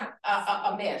in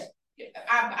a mess.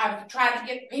 I've tried to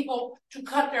get people to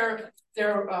cut their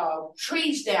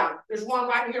trees down. There's one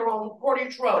right here on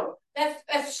Portage Road.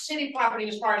 That's city property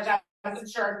as far as I'm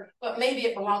concerned, but maybe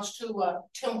it belongs to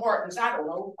Tim Hortons. I don't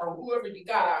know, or whoever you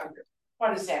got out here.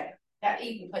 What is that? that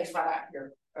eating place right out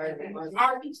here, or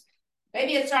Arby's.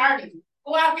 Maybe it's Arby's.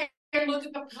 Go out there and look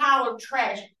at the pile of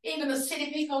trash. Even the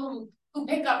city people who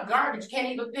pick up garbage can't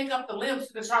even pick up the limbs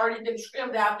that's already been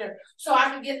trimmed out there. So I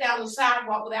can get down the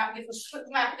sidewalk without getting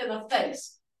slapped in the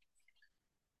face.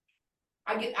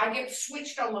 I get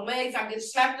switched on the legs. I get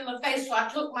slapped in the face. So I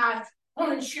took my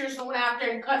pruning shears and went out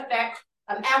there and cut back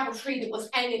an apple tree that was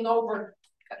hanging over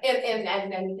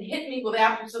and hit me with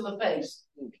apples in the face.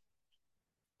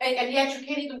 And yet you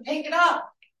can't even pick it up.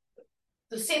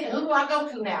 The city, who do I go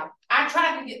to now? I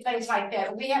tried to get things like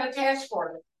that. We had a task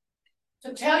force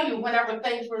to tell you whenever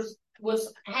things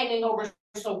was hanging over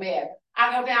so bad.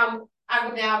 I go down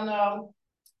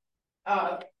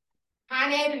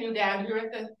Pine Avenue down here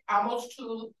at almost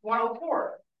to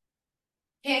 104.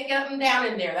 Can't get them down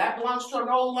in there. That belongs to an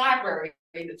old library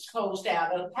that's closed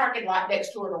down, a parking lot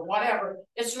next to it or whatever.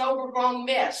 It's an overgrown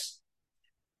mess.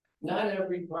 Not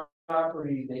every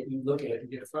property that you look at, you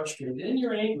get frustrated, and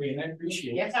you're angry, and I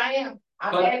appreciate it. Yes, I am.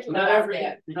 But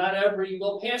not every,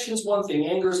 well, passion's one thing,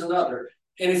 anger's another.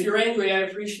 And if you're angry, I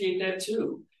appreciate that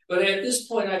too. But at this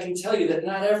point, I can tell you that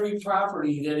not every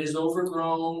property that is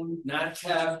overgrown, not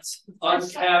kept,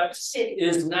 unkept,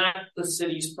 is not the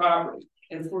city's property.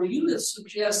 And for you to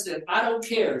suggest that I don't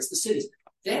care, it's the city's,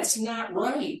 that's not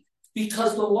right,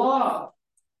 because the law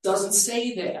doesn't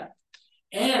say that.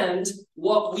 And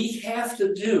what we have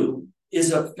to do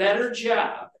is a better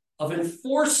job of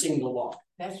enforcing the law.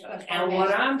 And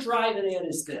what I'm driving at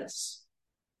is this.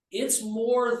 It's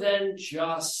more than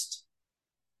just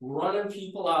running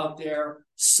people out there,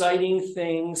 citing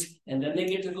things, and then they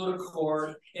get to go to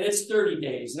court, and it's 30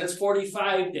 days, and it's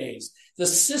 45 days. The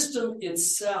system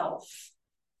itself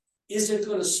isn't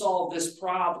going to solve this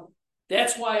problem.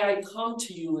 That's why I come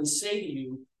to you and say to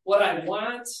you, what I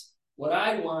want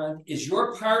is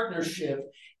your partnership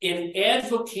in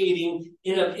advocating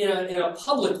in a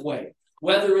public way,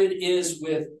 whether it is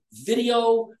with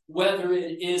video, whether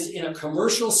it is in a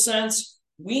commercial sense.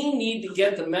 We need to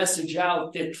get the message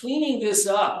out that cleaning this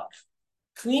up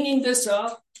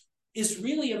is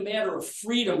really a matter of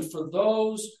freedom for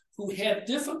those who have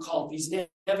difficulties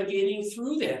navigating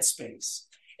through that space.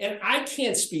 And I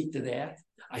can't speak to that.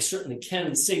 I certainly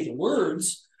can say the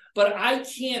words, but I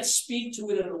can't speak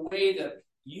to it in a way that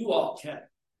you all can,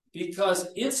 because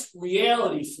it's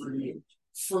reality for you.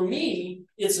 For me,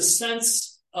 it's a sense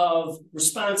of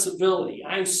responsibility.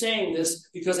 I'm saying this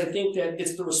because I think that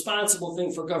it's the responsible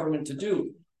thing for government to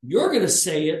do. You're going to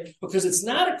say it because it's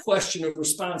not a question of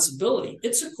responsibility.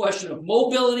 It's a question of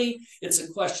mobility. It's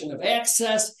a question of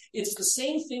access. It's the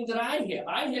same thing that I have.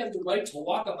 I have the right to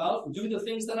walk about and do the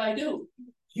things that I do.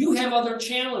 You have other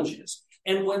challenges.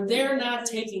 And when they're not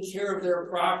taking care of their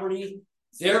property,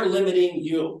 they're limiting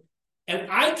you.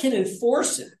 And I can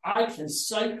enforce it. I can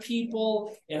cite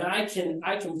people, and I can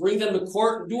bring them to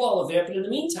court and do all of that. But in the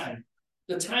meantime,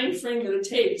 the time frame that it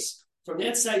takes from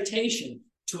that citation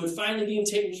to it finally being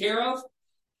taken care of,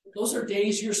 those are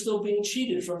days you're still being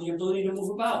cheated from the ability to move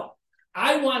about.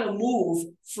 I want to move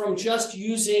from just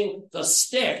using the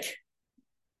stick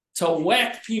to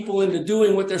whack people into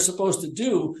doing what they're supposed to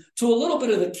do to a little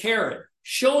bit of the carrot,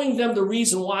 showing them the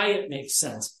reason why it makes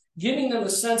sense, giving them a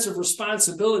sense of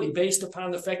responsibility based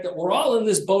upon the fact that we're all in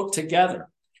this boat together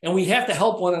and we have to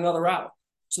help one another out.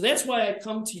 So that's why I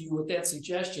come to you with that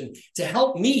suggestion, to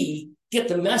help me get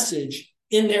the message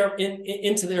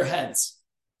into their heads.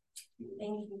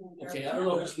 Thank you. Okay, I don't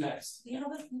know who's next. We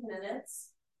have a few minutes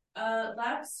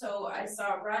left, so I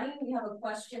saw Ronnie. We have a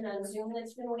question on Zoom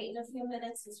that's been waiting a few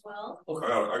minutes as well.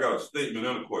 Okay, I got a statement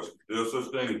and a question. There's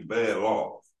such thing as bad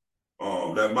laws.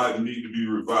 That might need to be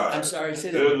revised. I'm sorry,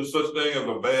 say that. There's such thing as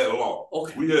a bad law.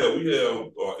 Okay. We have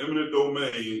eminent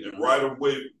domain and right of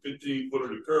way 15 foot of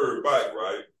the curb back,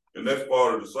 right? And that's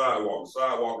part of the sidewalk. The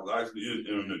sidewalk is actually in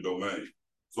eminent domain.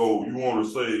 So you want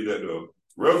to say that the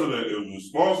resident is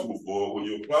responsible for when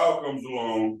your plow comes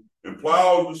along and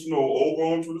plows the snow over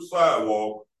onto the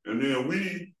sidewalk, and then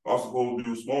we are supposed to be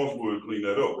responsible to clean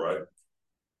that up, right?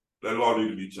 That law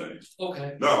needs to be changed.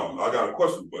 Okay. Now, I got a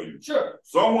question for you. Sure.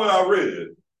 Somewhere I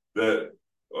read that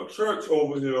a church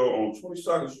over here on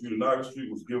 22nd Street and Niagara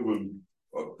Street was given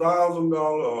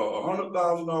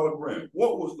 $100,000 grant.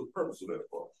 What was the purpose of that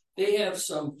for? They have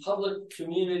some public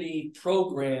community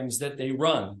programs that they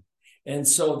run. And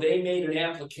so they made an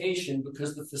application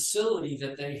because the facility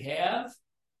that they have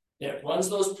that runs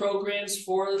those programs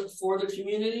for the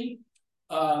community,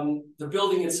 the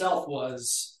building itself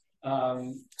was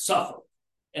suffered.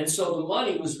 And so the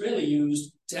money was really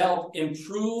used to help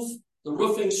improve the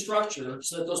roofing structure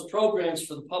so that those programs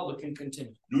for the public can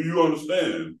continue. Do you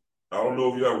understand I don't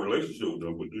know if you have a relationship with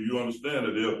them, but do you understand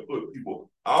that they'll put people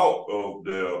out of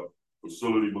their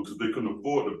facility because they couldn't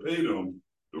afford to pay them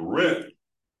the rent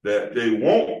that they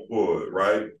want for it,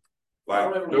 right?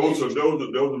 Like there was a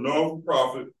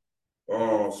non-profit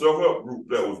self-help group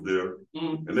that was there,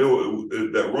 and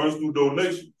that runs through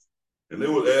donations, and they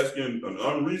were asking an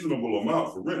unreasonable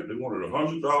amount for rent. They wanted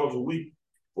 $100 a week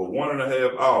for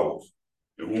 1.5 hours.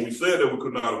 And when we said that we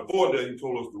could not afford that, he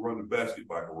told us to run the basket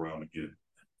back around again.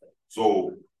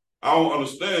 So I don't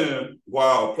understand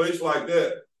why a place like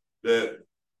that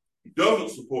doesn't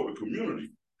support the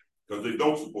community, because they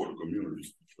don't support the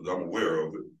community, because I'm aware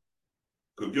of it,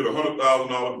 could get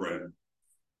 $100,000 grant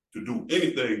to do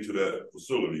anything to that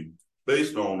facility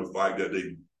based on the fact that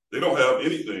they don't have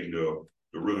anything to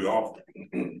really offer.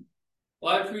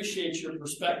 Well, I appreciate your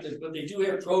perspective, but they do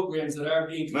have programs that are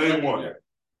being name one. There.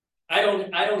 I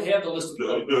don't have the list of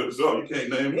programs. So you can't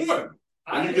name one.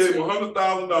 And you gave them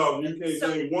 $100,000, you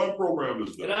can't name one program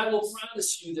that's done. And I will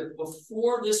promise you that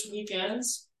before this week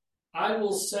ends, I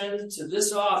will send to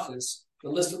this office the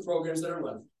list of programs that are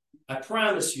running. I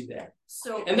promise you that.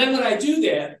 So, and then when I do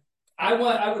that, I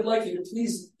would like you to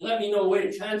please let me know a way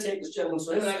to contact this gentleman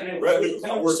so him and I can have a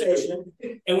conversation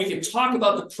and we can talk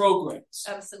about the programs.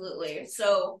 Absolutely.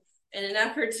 So in an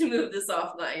effort to move this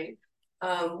offline,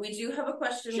 we do have a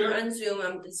question on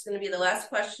Zoom. It's going to be the last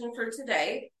question for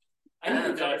today. I need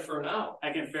to got it for an hour.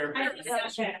 I can verify.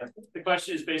 The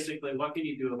question is basically, what can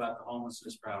you do about the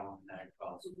homelessness problem in Niagara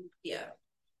Falls? Yeah.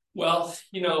 Well,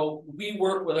 we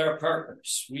work with our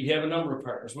partners. We have a number of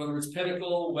partners, whether it's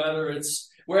Pinnacle,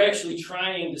 we're actually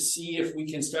trying to see if we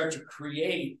can start to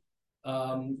create.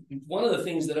 One of the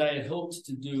things that I had hoped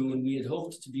to do, and we had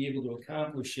hoped to be able to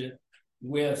accomplish it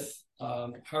with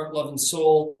Heart, Love, and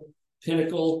Soul,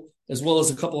 Pinnacle, as well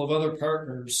as a couple of other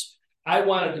partners. I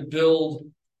wanted to build,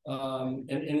 and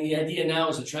the idea now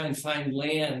is to try and find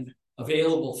land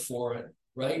available for it,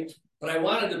 right? But I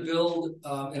wanted to build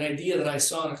an idea that I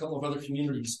saw in a couple of other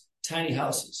communities, tiny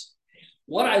houses.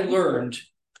 What I learned,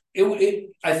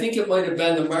 I think it might have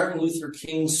been the Martin Luther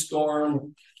King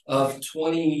storm of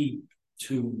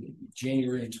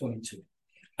January of 22.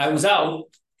 I was out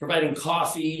providing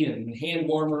coffee and hand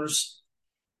warmers,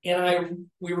 and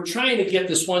we were trying to get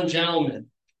this one gentleman,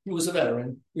 who was a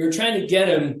veteran, we were trying to get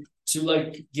him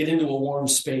to get into a warm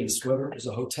space, whether it was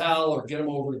a hotel or get him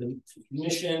over to the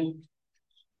mission.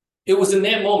 It was in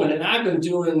that moment, and I've been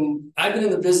in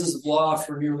the business of law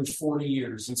for nearly 40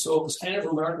 years. And so it was kind of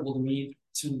remarkable to me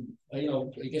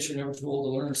I guess you're never too old to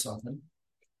learn something.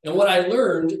 And what I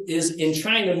learned is in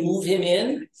trying to move him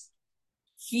in,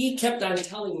 he kept on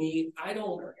telling me, I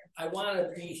want to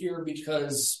be here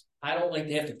because I don't like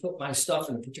to have to put my stuff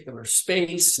in a particular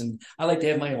space, and I like to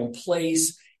have my own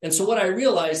place. And so what I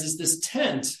realized is this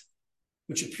tent,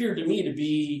 which appeared to me to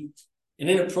be an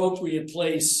inappropriate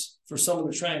place for someone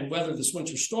to try and weather this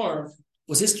winter storm,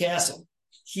 was his castle.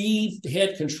 He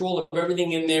had control of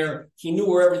everything in there. He knew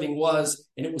where everything was,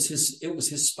 and it was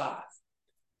his spot.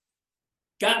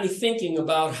 Got me thinking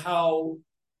about how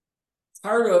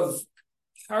part of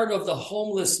the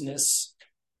homelessness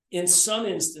in some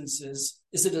instances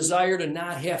is a desire to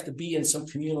not have to be in some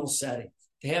communal setting,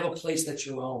 to have a place that's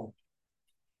your own.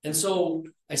 And so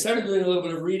I started doing a little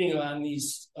bit of reading on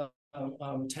these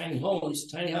tiny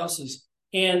houses,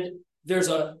 and there's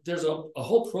a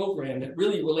whole program that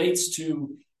really relates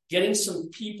to getting some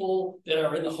people that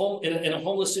are in a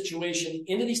homeless situation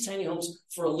into these tiny homes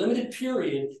for a limited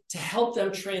period to help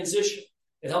them transition.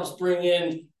 It helps bring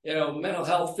in mental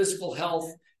health, physical health,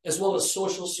 as well as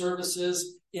social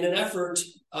services in an effort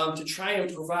to try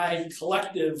and provide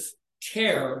collective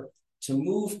care to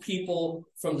move people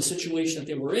from the situation that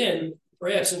they were in,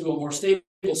 perhaps into a more stable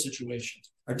situation.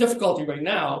 Our difficulty right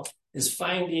now is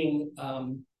finding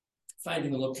a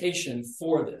location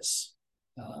for this.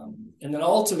 And then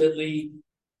ultimately,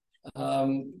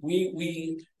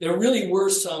 there really were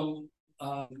some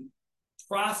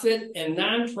profit and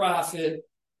nonprofit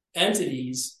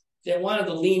entities that wanted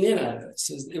to lean in on this.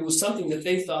 It was something that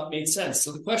they thought made sense.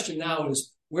 So the question now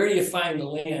is, where do you find the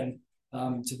land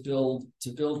to build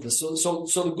this? So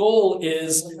the goal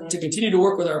is to continue to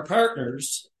work with our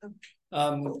partners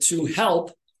to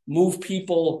help move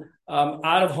people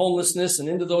out of homelessness and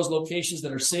into those locations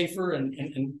that are safer and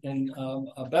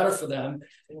better for them.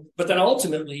 But then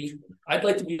ultimately, I'd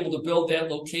like to be able to build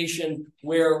that location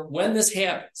where, when this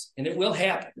happens, and it will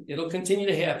happen, it'll continue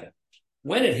to happen,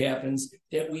 when it happens,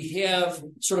 that we have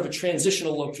sort of a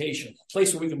transitional location, a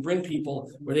place where we can bring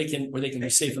people where they can be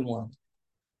safe and warm.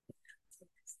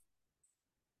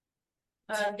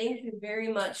 Thank you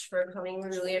very much for coming. We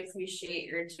really appreciate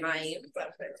your time.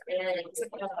 And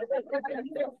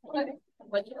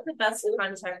what's the best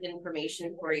contact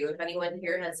information for you if anyone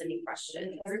here has any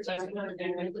questions?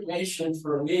 Information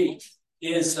for me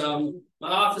is my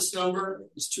office number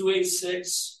is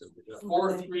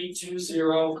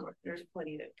 286-4320. There's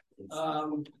plenty to.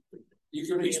 You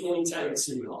can reach me anytime at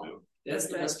City Hall. That's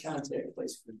the best contact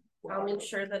place for me. I'll make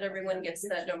sure that everyone gets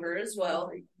that number as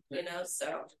well.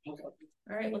 So. Okay.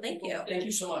 All right. Well, thank you. Thank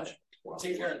you so much.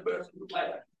 Take care.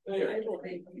 Bye. Thank you,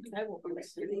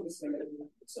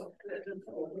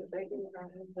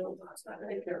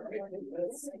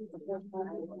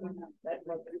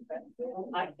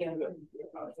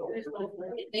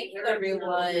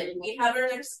 everyone. We have our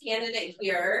next candidate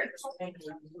here.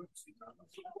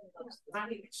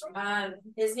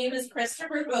 His name is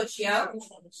Christopher Boccio.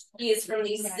 He is from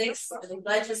the 6th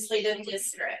Legislative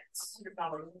District.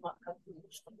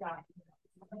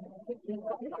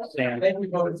 Stand right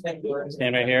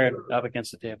here up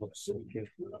against the table.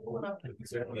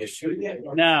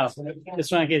 No,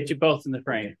 just want to get you both in the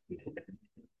frame.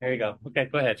 There you go. Okay,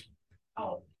 go ahead.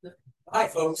 Hi,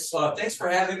 folks. Thanks for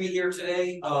having me here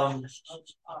today.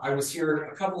 I was here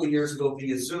a couple of years ago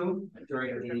via Zoom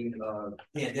during the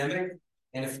pandemic,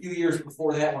 and a few years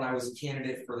before that when I was a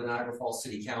candidate for the Niagara Falls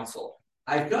City Council.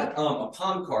 I've got a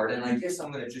palm card, and I guess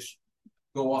I'm going to just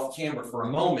go off camera for a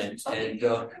moment. And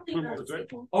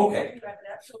okay.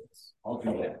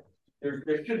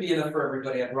 There should be enough for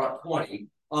everybody. I brought 20.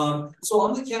 So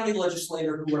I'm the county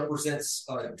legislator who represents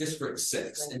District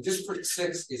 6. And District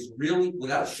 6 is really,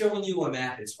 without showing you a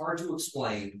map, it's hard to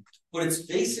explain, but it's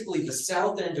basically the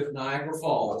south end of Niagara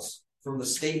Falls from the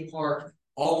state park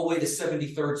all the way to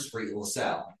 73rd Street in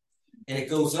LaSalle. And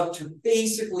it goes up to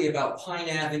basically about Pine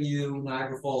Avenue,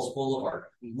 Niagara Falls Boulevard.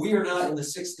 We are not in the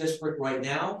 6th district right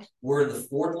now. We're in the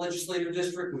 4th legislative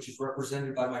district, which is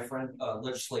represented by my friend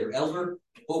legislator Elder,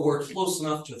 but we're close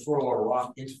enough to throw a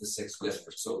rock into the 6th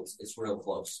district, so it's real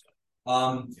close.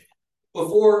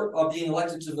 Before being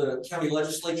elected to the county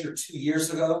legislature 2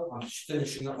 years ago, I'm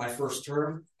finishing up my first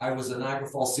term. I was a Niagara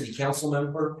Falls City Council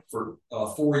member for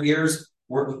 4 years.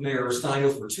 Worked with Mayor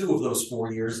Steino for 2 of those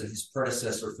 4 years and his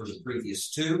predecessor for the previous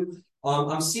 2.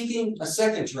 I'm seeking a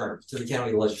second term to the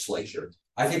county legislature.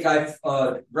 I think I've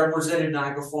represented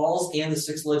Niagara Falls and the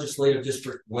 6th legislative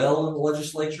district well in the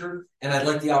legislature, and I'd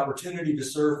like the opportunity to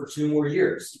serve for 2 more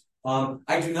years.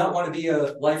 I do not want to be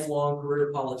a lifelong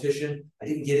career politician. I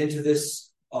didn't get into this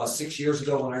 6 years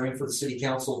ago when I ran for the city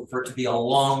council for it to be a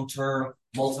long-term,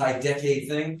 multi-decade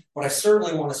thing, but I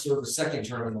certainly want to serve a second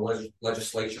term in the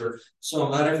legislature. So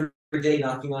I'm not every day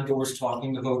knocking on doors,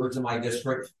 talking to voters in my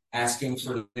district, asking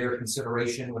for their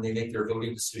consideration when they make their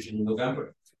voting decision in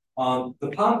November.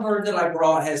 The palm card that I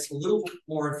brought has a little bit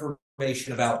more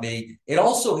information about me. It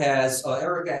also has,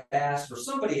 Erica asked, or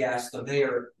somebody asked the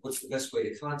mayor, what's the best way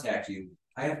to contact you?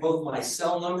 I have both my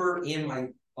cell number and my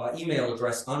email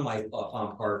address on my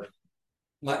palm card.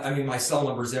 My cell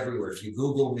number is everywhere. If you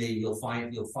Google me, you'll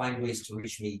find ways to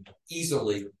reach me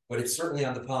easily, but it's certainly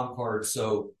on the palm card.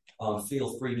 So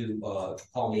feel free to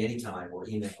call me anytime or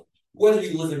email. Whether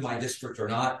you live in my district or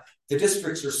not, the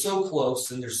districts are so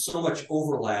close and there's so much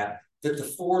overlap that the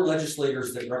 4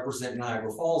 legislators that represent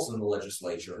Niagara Falls in the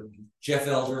legislature, Jeff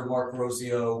Elder, Mark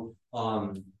Rosio,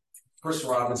 Chris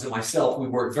Robbins, and myself, we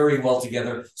work very well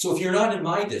together. So if you're not in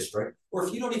my district, or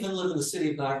if you don't even live in the city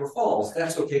of Niagara Falls,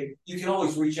 that's okay. You can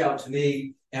always reach out to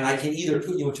me, and I can either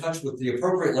put you in touch with the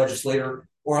appropriate legislator,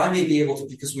 or I may be able to,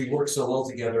 because we work so well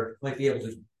together, might be able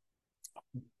to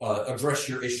address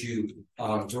your issue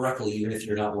directly, even if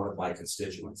you're not one of my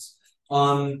constituents.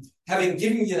 Having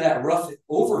given you that rough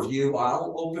overview,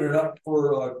 I'll open it up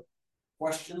for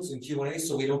questions and Q&A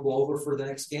so we don't go over for the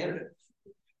next candidate.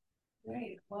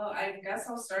 Great. Well, I guess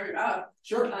I'll start it up.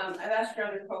 Sure. I've asked your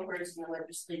other cohorts in the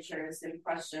legislature the same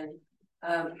question.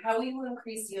 How will you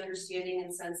increase the understanding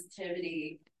and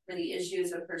sensitivity for the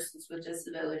issues of persons with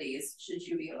disabilities should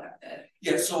you be elected?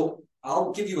 Yeah, so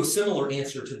I'll give you a similar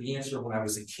answer to the answer when I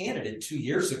was a candidate 2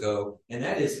 years ago, and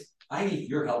that is I need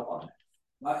your help on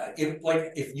that.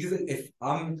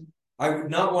 I would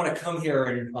not want to come here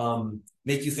and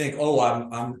make you think, oh,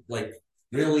 I'm like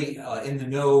really in the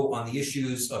know on the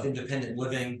issues of independent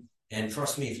living. And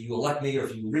trust me, if you elect me or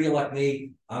if you re-elect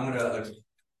me,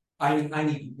 I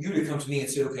need you to come to me and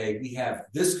say, okay, we have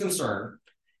this concern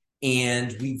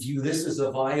and we view this as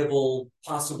a viable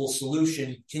possible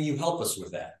solution. Can you help us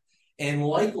with that? And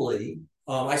likely,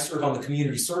 I serve on the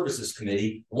Community Services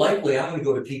Committee. Likely, I'm going to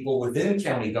go to people within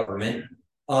county government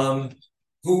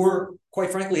who are, quite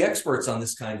frankly, experts on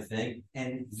this kind of thing.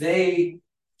 And they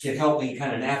can help me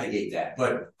kind of navigate that.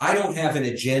 But I don't have an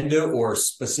agenda or a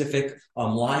specific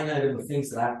line item of things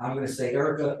that I'm going to say,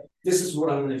 Erica, this is what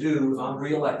I'm going to do if I'm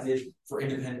reelected for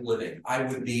independent living. I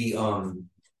would be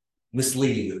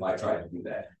misleading if I tried to do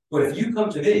that. But if you come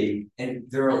to me, and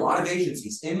there are a lot of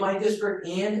agencies in my district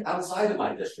and outside of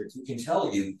my district who can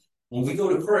tell you, when we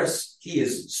go to Chris, he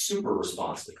is super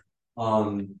responsive.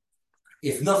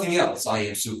 If nothing else, I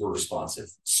am super responsive.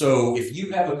 So if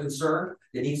you have a concern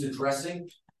that needs addressing,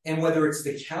 and whether it's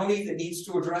the county that needs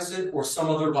to address it or some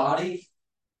other body,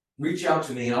 reach out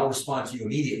to me and I'll respond to you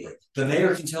immediately. The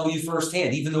mayor can tell you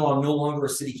firsthand, even though I'm no longer a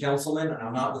city councilman and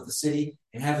I'm not with the city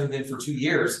and haven't been for 2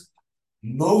 years,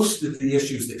 most of the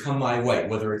issues that come my way,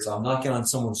 whether it's I'm knocking on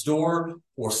someone's door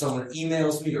or someone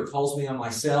emails me or calls me on my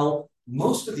cell,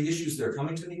 most of the issues they're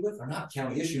coming to me with are not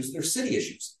county issues, they're city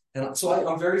issues. And so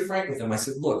I'm very frank with them. I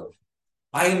said, look,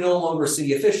 I am no longer a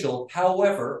city official.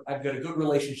 However, I've got a good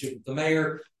relationship with the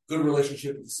mayor, good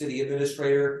relationship with the city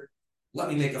administrator. Let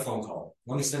me make a phone call.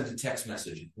 Let me send a text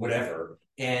message, whatever.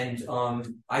 And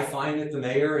I find that the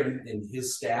mayor and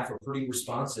his staff are pretty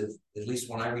responsive, at least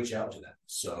when I reach out to them.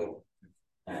 So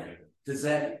does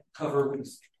that cover what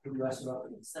you asked about?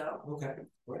 So, okay.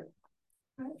 Right.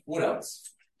 What else?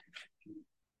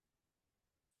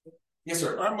 Yes,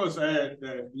 sir. I must add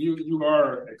that you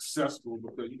are accessible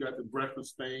because you got the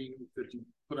breakfast thing that you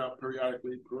put out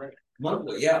periodically, correct?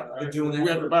 Monthly, yeah. I've been doing that. We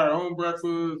have to buy our own breakfast.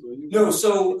 Or no,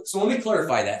 so let me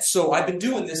clarify that. So I've been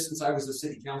doing this since I was a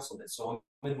city councilman. So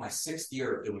I'm in my 6th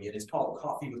year of doing it. It's called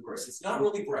Coffee with Chris. It's not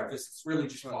really breakfast. It's really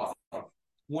just coffee.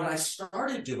 When I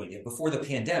started doing it before the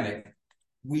pandemic,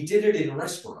 we did it in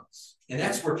restaurants. And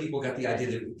that's where people got the idea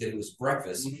that it was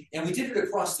breakfast. Mm-hmm. And we did it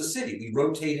across the city. We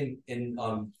rotated in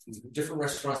different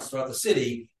restaurants throughout the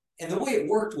city. And the way it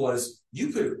worked was you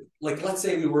could, like, let's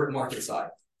say we were at Market Side.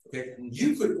 Okay,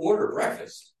 you could order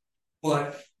breakfast,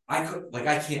 but I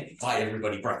can't buy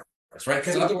everybody breakfast, right?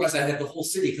 Because otherwise I had the whole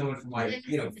city coming for my,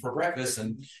 for breakfast,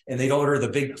 and they'd order the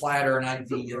big platter, and I'd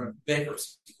be in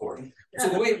bankruptcy court. So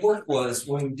the way it worked was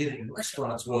when we did it in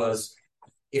restaurants was,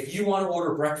 if you want to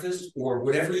order breakfast or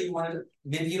whatever you wanted,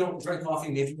 maybe you don't drink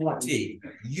coffee, maybe you want tea,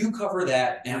 you cover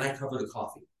that, and I cover the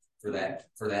coffee for that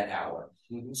hour.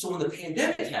 Mm-hmm. So when the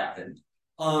pandemic happened,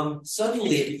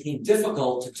 suddenly it became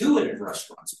difficult to do it in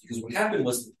restaurants because what happened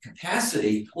was the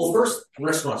capacity. Well, first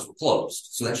restaurants were closed,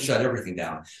 so that shut everything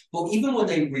down. But even when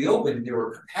they reopened, there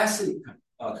were capacity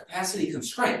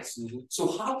constraints. Mm-hmm.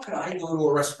 So how could I go to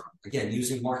a restaurant, again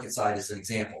using Market Side as an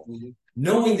example, mm-hmm.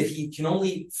 knowing that he can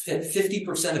only fit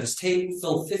 50% of his table,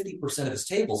 fill 50% of his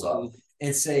tables up, mm-hmm.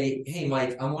 and say, "Hey,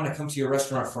 Mike, I want to come to your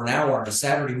restaurant for an hour on a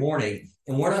Saturday morning,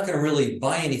 and we're not going to really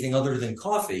buy anything other than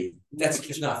coffee." That's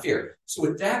just not fair. So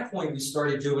at that point, we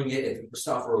started doing it at the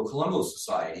Cristoforo Colombo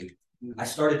Society. I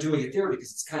started doing it there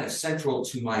because it's kind of central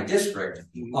to my district.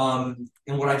 And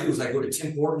what I do is I go to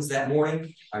Tim Hortons that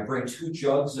morning. I bring 2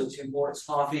 jugs of Tim Hortons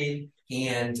coffee,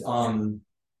 and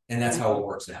that's how it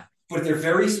works now. But they're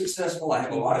very successful. I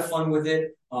have a lot of fun with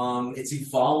it. It's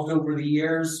evolved over the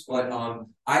years, but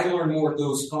I learn more at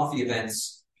those coffee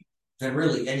events than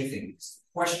really anything.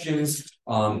 Questions,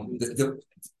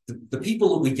 the people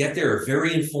that we get there are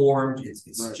very informed.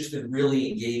 It's right. Just a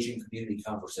really engaging community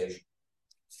conversation.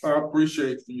 I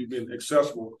appreciate you being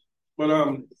accessible, but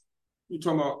you're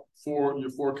talking about your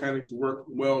 4 counties work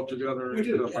well together. We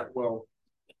do, yeah. Well.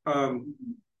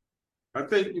 I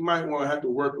think you might want to have to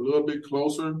work a little bit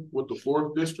closer with the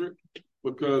 4th district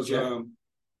because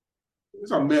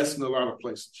it's a mess in a lot of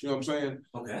places. You know what I'm saying?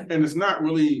 Okay. And it's not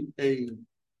really a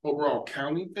overall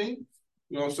county thing.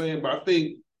 You know what I'm saying? But I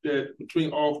think that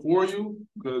between all 4 of you,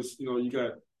 because you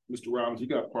got Mr. Robbins, you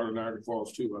got part of Niagara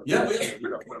Falls too. Right? Yeah,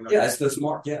 it's the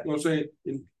smart. Yeah. You know what I'm saying?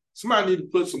 And somebody need to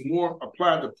put some more,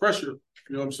 apply the pressure.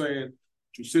 You know what I'm saying,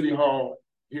 to City Hall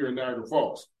here in Niagara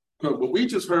Falls. Because what we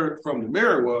just heard from the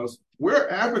mayor was we're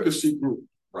an advocacy group.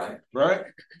 Right. Right.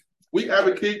 We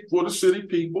advocate for the city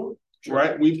people. Sure.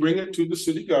 Right. We bring it to the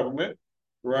city government.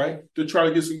 Right. To try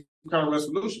to get some kind of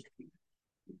resolution.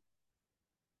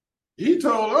 He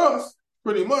told us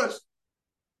pretty much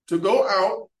to go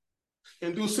out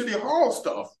and do City Hall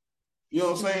stuff. You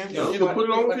know what I'm saying? No, either put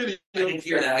it on video. I didn't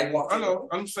hear that. I know.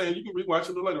 I'm saying you can rewatch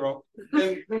it later on.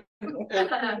 And put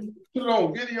it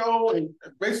on video and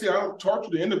basically I'll talk to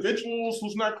the individuals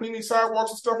who's not cleaning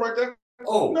sidewalks and stuff like that.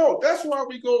 Oh. No, that's why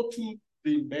we go to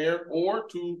the mayor or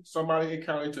to somebody in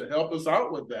county to help us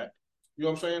out with that. You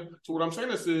know what I'm saying? So what I'm saying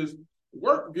is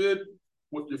work good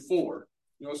with your 4.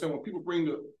 You know what I'm saying? When people bring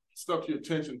the stuff to your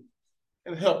attention,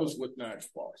 and help us with Niagara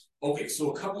Falls. Okay, so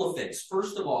a couple of things.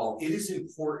 First of all, it is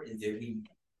important that we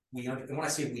and when I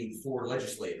say we, for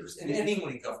legislators and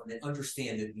anyone in government,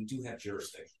 understand that we do have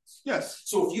jurisdictions. Yes.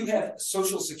 So if you have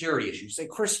social security issues, say,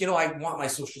 Chris, I want my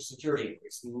social security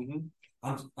increase.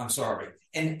 I'm sorry.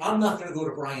 And I'm not going to go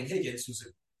to Brian Higgins, who's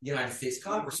a United States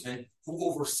congressman who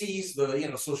oversees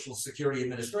the, Social Security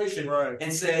Administration,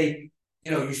 and say,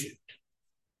 you should,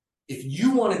 if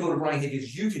you want to go to Brian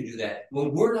Higgins, you can do that.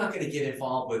 Well, we're not going to get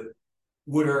involved with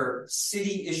what are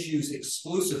city issues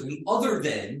exclusively, other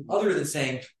than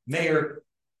saying, Mayor,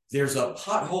 there's a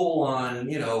pothole on,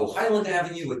 Highland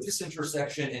Avenue at this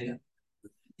intersection, and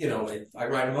if I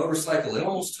ride a motorcycle, it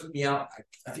almost took me out.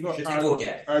 I think we should take a look at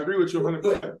it. I agree with you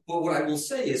 100%. But what I will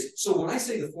say is, so when I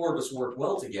say the four of us work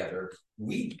well together,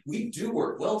 we do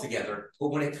work well together. But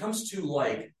when it comes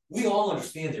to we all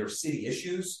understand there are city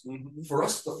issues. For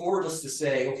us, the four of us to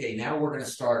say, okay, now we're going to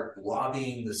start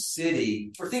lobbying the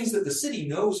city for things that the city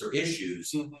knows are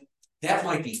issues, that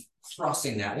might be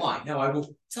crossing that line. Now, I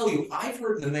will tell you, I've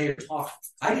heard the mayor talk.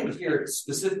 I didn't hear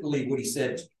specifically what he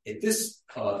said at this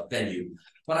venue,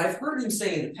 but I've heard him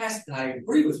say in the past, and I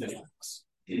agree with him on this.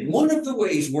 One of the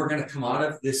ways we're going to come out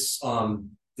of this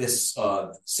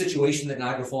situation that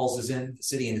Niagara Falls is in, the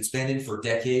city, and it's been in for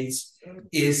decades,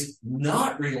 is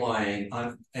not relying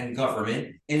on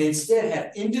government, and instead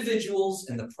have individuals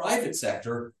in the private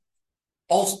sector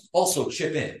also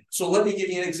chip in. So let me give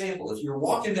you an example. If you're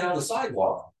walking down the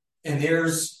sidewalk and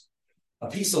there's a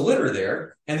piece of litter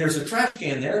there and there's a trash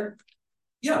can there,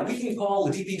 yeah, we can call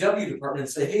the DPW department and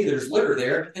say, hey, there's litter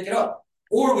there, pick it up.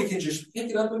 Or we can just pick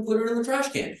it up and put it in the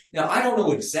trash can. Now, I don't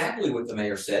know exactly what the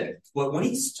mayor said, but when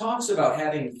he talks about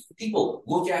having people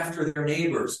look after their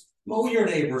neighbors, mow your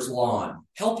neighbor's lawn,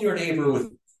 help your neighbor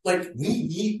with, we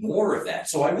need more of that.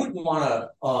 So I wouldn't want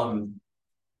to,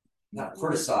 not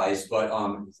criticize,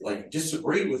 but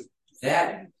disagree with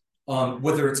that,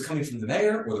 whether it's coming from the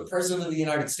mayor or the president of the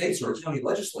United States or a county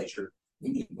legislature. We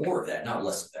need more of that, not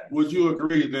less of that. Would you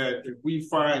agree that if we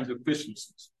find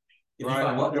deficiencies,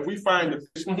 if we find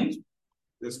deficiencies,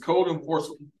 there's code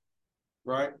enforcement,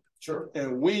 right? Sure.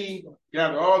 And we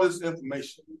gather all this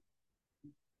information,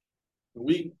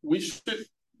 we should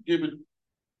give it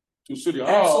to City Hall.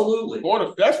 Absolutely.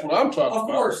 That's what I'm talking about. Of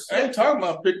course. I ain't talking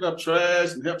about picking up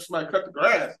trash and help somebody cut the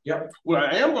grass. Yep. What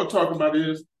I am going to talk about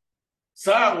is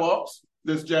sidewalks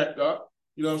that's jacked up.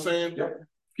 You know what I'm saying? Yep.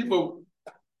 People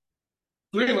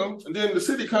clean them, and then the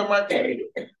city come right there.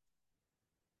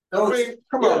 No,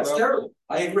 come on, it's terrible.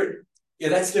 I agree. Yeah,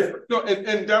 that's different. No,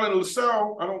 and down in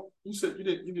LaSalle, you said you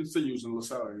didn't say you was in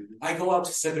LaSalle. I go out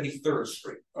to 73rd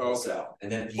Street, LaSalle, and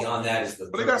then beyond that is the.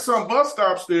 But they got some bus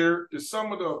stops there. There's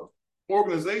some of the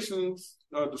organizations,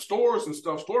 the stores and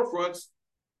stuff, storefronts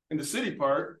in the city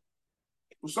part.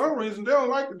 For some reason, they don't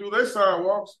like to do their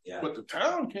sidewalks, but the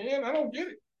town can. I don't get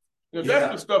it. If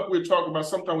that's the stuff we're talking about,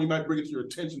 sometimes we might bring it to your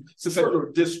attention since that's your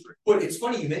district. But it's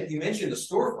funny, you mentioned the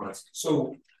storefronts.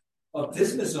 So a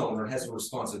business owner has a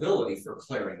responsibility for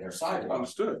clearing their sidewalks.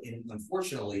 Understood. And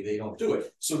unfortunately, they don't do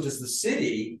it. So does the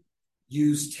city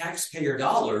use taxpayer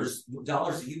dollars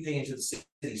that you pay into the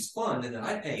city's fund and that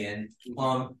I pay in,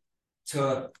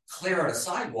 to clear out a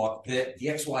sidewalk that the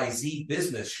XYZ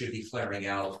business should be clearing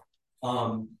out?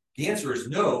 The answer is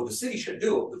no, the city shouldn't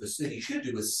do it. What the city should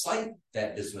do is cite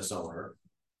that business owner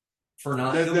for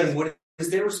not doing what is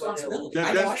their responsibility.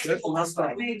 That's what I'm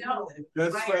saying.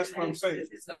 That's what I'm saying.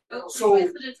 So, one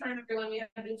voice at a time, everyone. We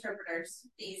have interpreters.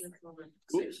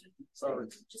 Sorry.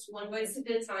 Just one voice at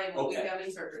a time. We have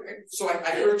interpreters. So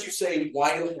I heard you say,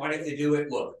 why don't they do it?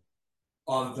 Look,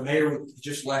 the mayor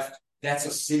just left. That's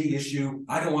a city issue.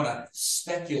 I don't want to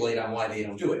speculate on why they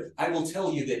don't do it. I will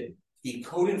tell you that the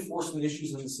code enforcement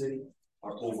issues in the city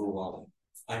are overwhelming.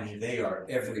 I mean, they are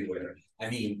everywhere. I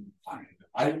mean,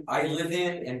 I live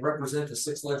in and represent the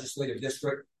 6th legislative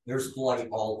district. There's blight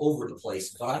all over the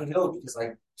place. But I know because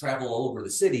I travel all over the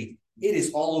city, it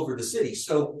is all over the city.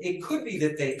 So it could be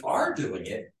that they are doing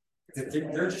it, that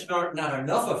there just not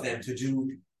enough of them to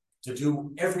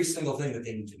do every single thing that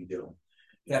they need to be doing.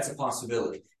 That's a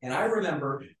possibility. And I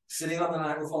remember sitting on the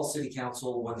Niagara Falls City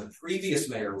Council when the previous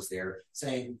mayor was there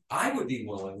saying, I would be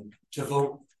willing to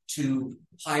vote to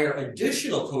hire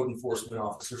additional code enforcement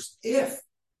officers if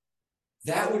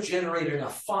that would generate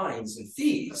enough fines and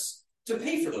fees to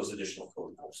pay for those additional code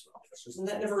enforcement officers. And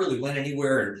that never really went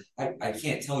anywhere. And I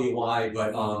can't tell you why,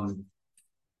 but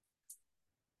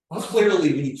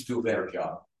clearly we need to do a better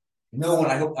job. No,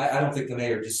 and I don't think the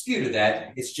mayor disputed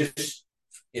that. It's just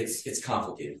it's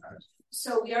complicated.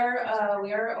 So we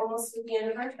are almost at the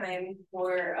end of our time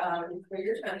for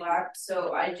your time block.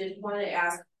 So I just want to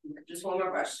ask just one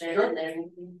more question, and then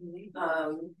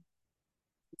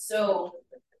so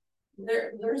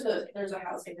There's a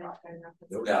housing problem.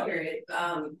 No doubt. Period.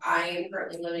 I am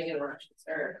currently living in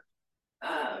Rochester,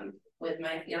 with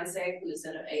my fiance who's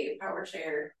in a power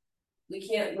chair. We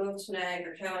can't move to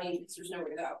Niagara County because there's nowhere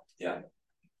to go. Yeah.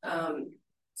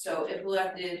 So if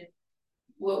elected,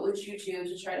 what would you do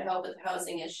to try to help with the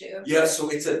housing issue? Yeah, so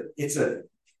it's a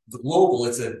global,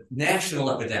 it's a national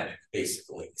epidemic,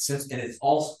 basically. And it's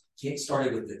all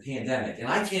started with the pandemic. And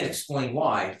I can't explain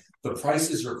why the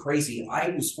prices are crazy. I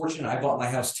was fortunate, I bought my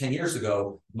house 10 years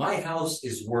ago. My house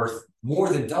is worth more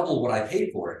than double what I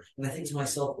paid for it. And I think to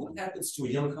myself, what happens to a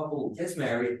young couple who gets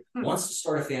married, wants to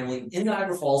start a family in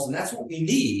Niagara Falls, and that's what we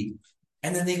need.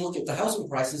 And then they look at the housing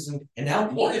prices, and now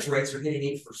mortgage rates are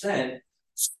hitting 8%.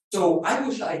 So I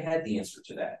wish I had the answer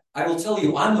to that. I will tell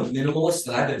you, I'm a minimalist,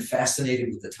 and I've been fascinated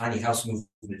with the tiny house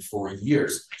movement for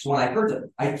years. So when I heard that,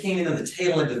 I came in on the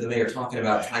tail end of the mayor talking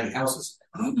about tiny houses.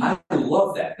 I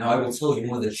love that. Now, I will tell you,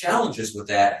 one of the challenges with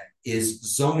that is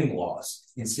zoning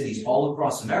laws in cities all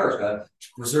across America to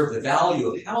preserve the value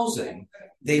of housing.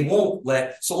 They won't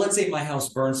let, so let's say my house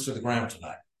burns to the ground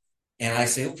tonight. And I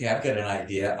say, okay, I've got an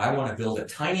idea. I want to build a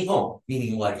tiny home,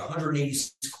 meaning like 180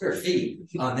 square feet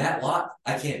on that lot.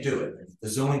 I can't do it. The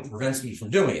zoning prevents me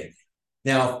from doing it.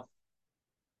 Now,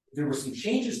 there were some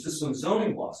changes to some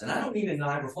zoning laws, and I don't mean in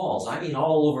Niagara Falls. I mean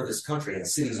all over this country and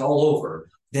cities all over.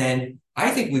 Then I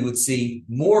think we would see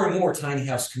more and more tiny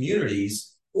house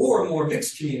communities or more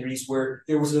mixed communities where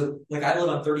there was like I live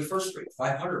on 31st Street,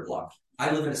 500 block. I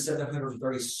live in a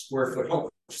 730 square foot home,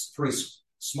 which is a pretty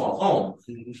small home.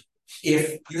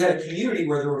 If you had a community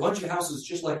where there were a bunch of houses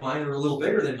just like mine or a little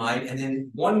bigger than mine, and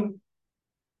then one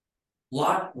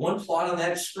plot on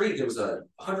that street, there was a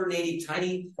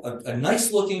 180 a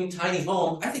nice looking tiny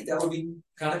home, I think that would be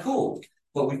kind of cool.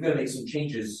 But we've got to make some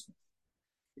changes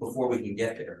before we can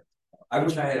get there. I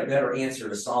wish I had a better answer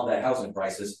to solve that housing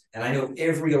crisis. And I know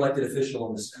every elected official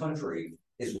in this country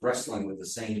is wrestling with the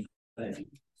same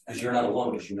thing. Because you're not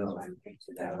alone, as you know.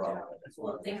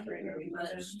 Well, thank you very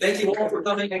much. Thank you all for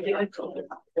coming again. I've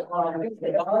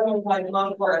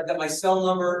got my cell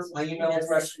number, my email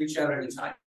address, reach out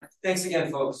anytime. Thanks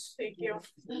again, folks. Thank you.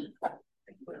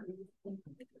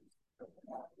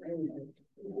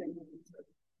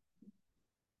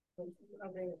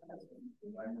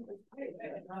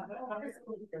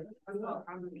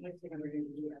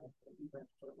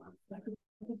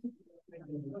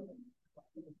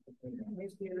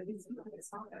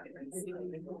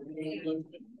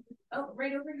 Oh,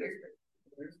 right over here.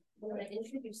 I'm going to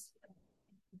introduce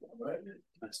you.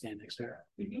 I stand next to her.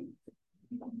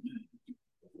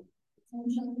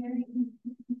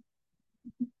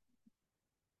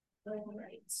 All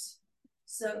right.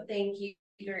 So thank you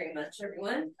very much,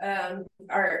 everyone.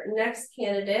 Our next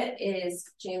candidate is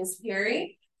James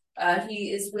Perry.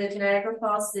 He is with Niagara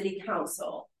Falls City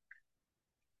Council.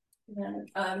 And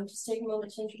just take a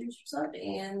moment to introduce yourself,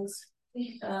 and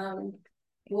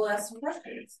we'll ask some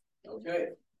questions. Okay.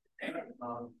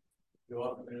 You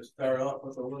want me to start off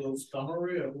with a little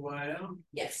summary of who I am?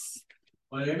 Yes.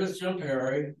 My name is Jim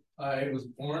Perry. I was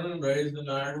born and raised in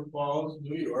Niagara Falls,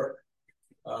 New York.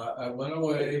 I went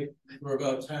away for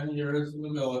about 10 years in the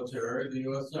military, the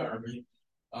U.S. Army.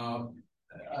 I'm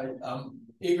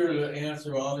eager to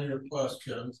answer all of your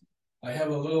questions. I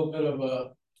have a little bit of a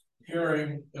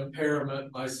hearing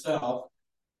impairment myself.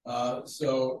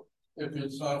 So if you're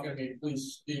talking to me,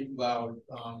 please speak loud.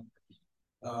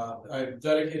 I've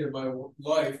dedicated my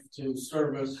life to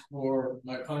service for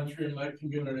my country and my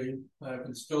community. I've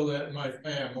instilled that in my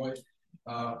family.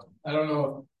 I don't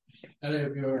know if any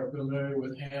of you are familiar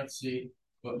with HANSI,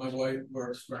 but my wife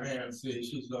works for HANSI.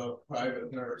 She's a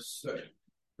private nurse that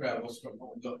travels from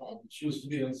home to home. She used to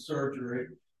be in surgery,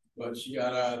 but she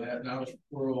got out of that. Now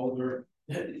we're older,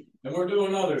 and we're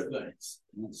doing other things.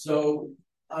 So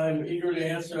I'm eager to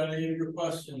answer any of your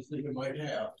questions that you might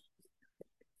have.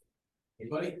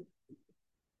 Anybody?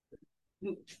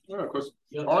 Question.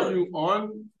 Yes, are you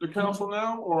on the council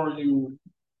now, or are you?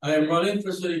 I am running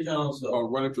for city council. Oh,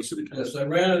 running for city council. Yes, I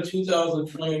ran in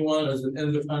 2021 as an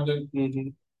independent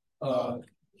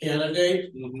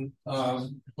candidate.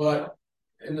 But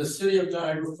in the city of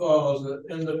Niagara Falls, the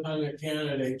independent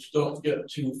candidates don't get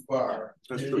too far.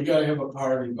 You got to have a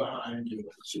party behind you.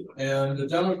 And the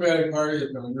Democratic Party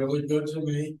has been really good to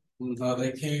me.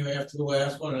 They came after the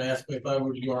last one and asked me if I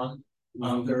would run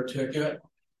on their ticket.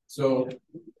 So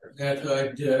that I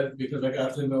did, because I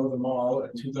got to know them all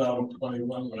in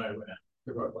 2021 when I ran.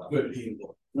 They were good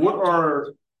people. What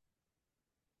are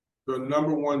the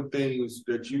number one things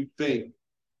that you think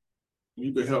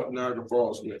you could help Niagara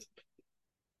Falls with?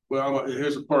 Well,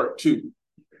 here's a part two,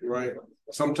 right?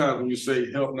 sometimes when you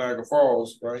say help Niagara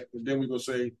Falls, right, and then we're gonna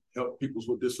say help people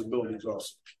with disabilities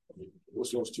also.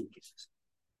 What's those two pieces?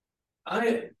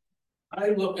 I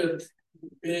look at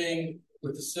being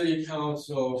with the city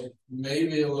council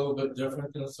maybe a little bit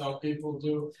different than some people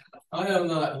do. I am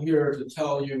not here to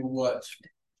tell you what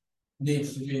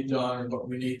needs to be done, what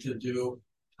we need to do.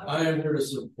 I am here to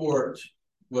support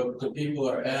what the people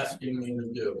are asking me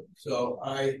to do. So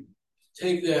I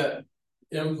take that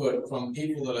input from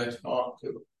people that I talk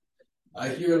to. I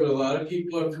hear that a lot of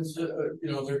people are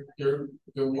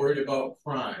they're worried about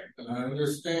crime, and I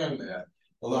understand that.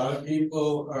 A lot of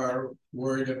people are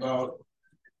worried about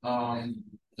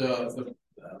the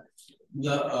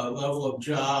level of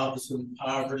jobs and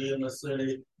poverty in the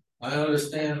city. I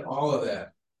understand all of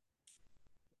that.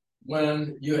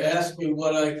 When you ask me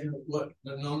what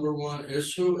the number one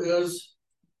issue is,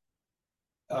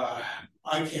 I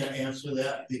can't answer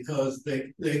that because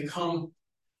they come.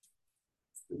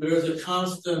 There's a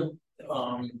constant.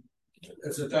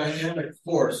 It's a dynamic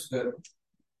force that.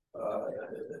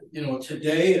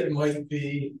 Today it might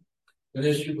be an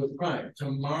issue with crime.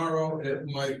 Tomorrow it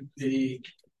might be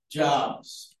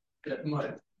jobs.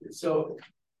 So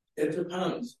it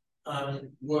depends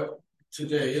on what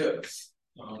today is.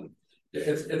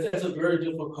 It's a very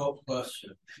difficult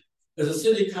question. As a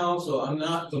city council, I'm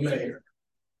not the mayor.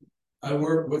 I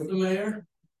work with the mayor,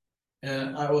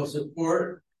 and I will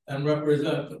support and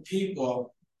represent the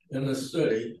people in the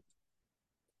city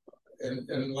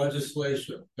in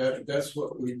legislation. That's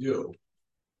what we do.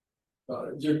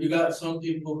 You got some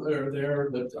people that are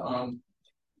there that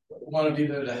want to be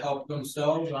there to help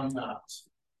themselves. I'm not.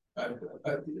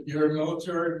 You're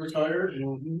military retired?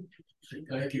 Mm-hmm.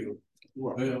 Thank you.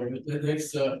 It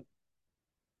takes it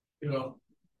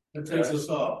takes us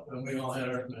all, and we all had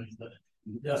our things.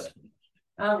 Yes.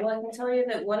 Well, I can tell you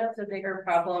that one of the bigger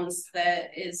problems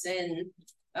that is in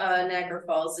Niagara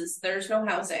Falls is there's no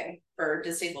housing for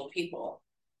disabled people.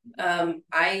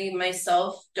 I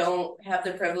myself don't have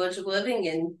the privilege of living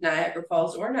in Niagara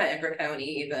Falls or Niagara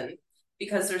County even,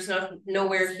 because there's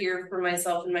nowhere here for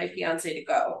myself and my fiance to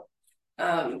go.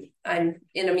 I'm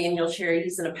in a manual chair,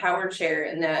 he's in a power chair,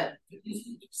 and that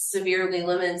severely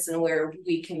limits in where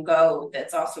we can go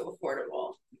that's also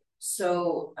affordable.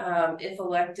 So if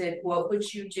elected, what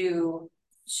would you do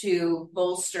to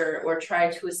bolster or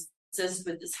try to assist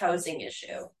with this housing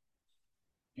issue?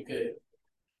 Okay,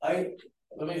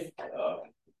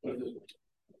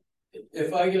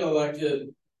 if I get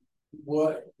elected,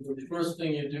 the first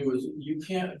thing you do is you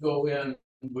can't go in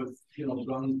with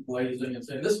guns blazing and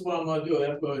say, this is what I'm going to do.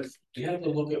 You have to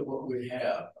look at what we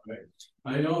have. Right?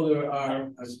 I know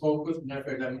I spoke with, I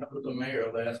met with the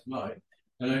mayor last night,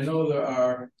 and I know there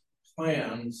are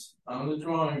plans on the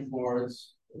drawing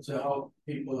boards to help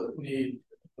people that need,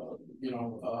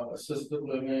 assisted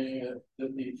living.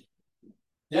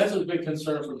 That's a big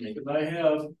concern for me because I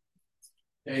have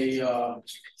an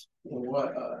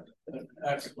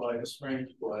ex-wife, a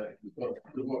strange wife,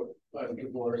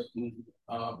 divorced, and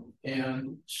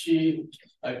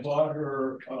I bought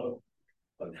her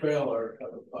a trailer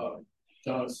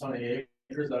down at Sunny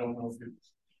Acres. I don't know if it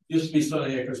used to be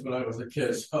Sunny Acres when I was a kid.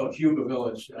 It's called Cuba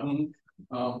Village. And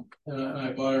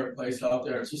I bought her a place out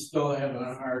there, and she's still having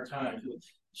a hard time.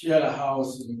 She had a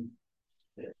house, and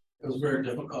it was very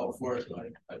difficult for her. So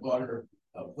I bought her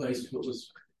a place that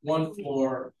was one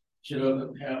floor. She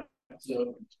doesn't have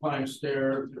to climb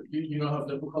stairs. You know how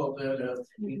difficult that is.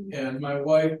 And my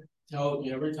wife tells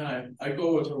me every time I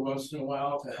go with her once in a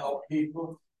while to help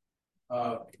people.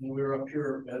 When we were up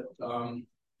here at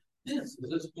is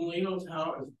this Polino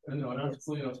Tower? No, not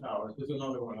Polino Towers. There's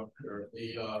another one up here.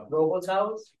 The Robo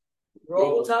Towers.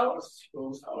 Robo Towers.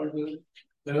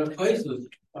 There are places.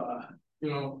 God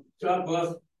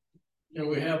bless.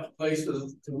 We have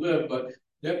places to live, but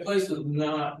that place is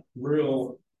not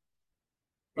real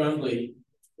friendly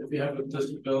if you have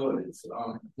disabilities.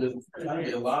 There's got to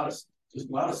be a lot of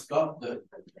stuff that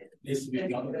needs to be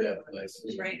done at that place.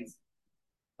 Right.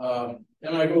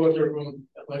 And I go with her from,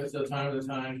 like I said, time to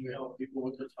time. We help people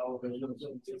with their televisions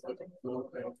and things like that.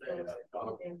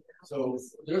 So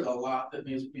there's a lot that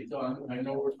needs to be done. I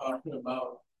know we're talking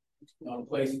about a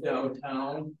place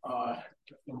downtown,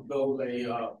 build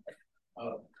a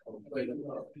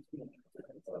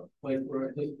place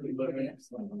where history living.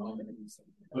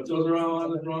 But those are all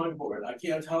on the drawing board. I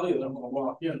can't tell you that I'm going to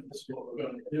walk in. This is what we're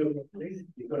going to do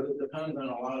because it depends on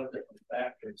a lot of different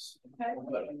factors. Okay.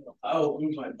 But I'll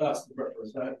do my best to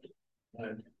represent.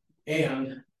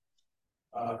 And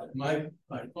my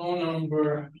phone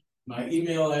number, my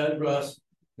email address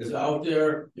is out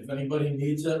there. If anybody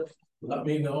needs it, let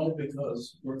me know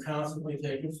because we're constantly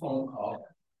taking phone calls.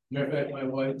 Matter of fact, my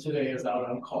wife today is out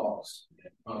on calls.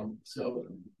 So,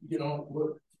 you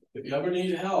know, if you ever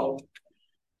need help,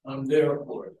 I'm there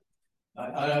for it.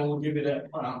 I will give you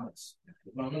that promise.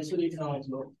 If I'm in city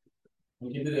council, I'll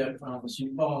give you that promise.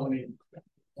 You call me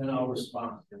and I'll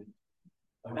respond.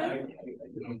 I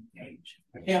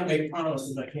can't make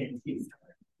promises I can't keep,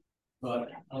 but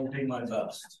I'll do my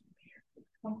best.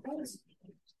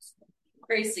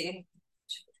 Gracie.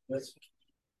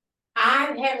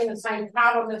 I'm having the same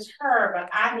problem as her, but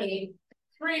I need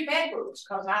 3 bedrooms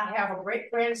because I have a great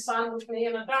grandson with me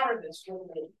and a daughter that's with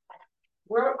me.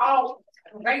 We're all,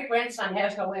 great grandson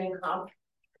has no income.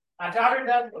 My daughter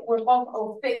does, but we're both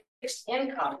on fixed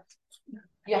income.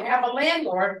 You have a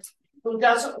landlord who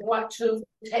doesn't want to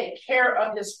take care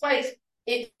of his place.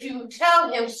 If you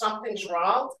tell him something's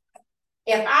wrong,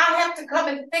 if I have to come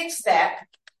and fix that,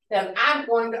 then I'm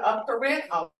going to up the rent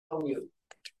on you.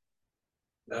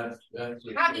 That's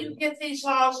How do you get these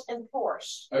laws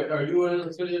enforced? Are you in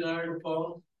the city of Niagara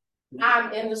Falls?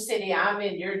 I'm in the city. I'm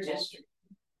in your district.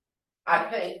 I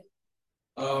think.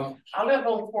 I live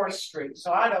on 4th Street,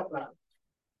 so I don't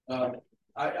know.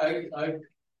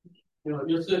 You know,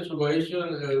 your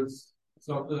situation is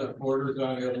something that borders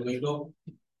on illegal.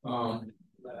 I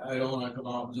don't want to come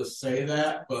out and just say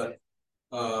that, but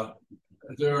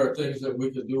there are things that we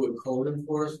could do with code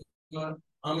enforcement.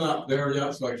 I'm not there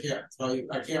yet, so I can't tell you.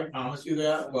 I can't promise you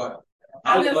that, but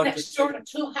I live next door to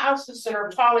 2 houses that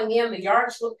are falling in. The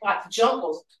yards look like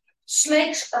jungles.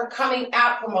 Snakes are coming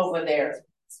out from over there.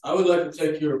 I would like to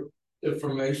take your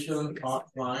information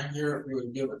offline here if you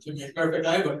would give it to me. Perfect.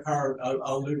 I have a card.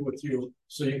 I'll leave with you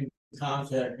so you can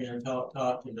contact me and talk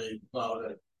to me about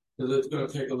it, because it's going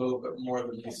to take a little bit more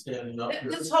than me standing up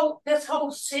here. This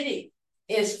whole city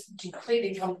is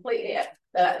depleted completely.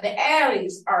 The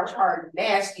alleys are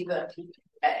nasty.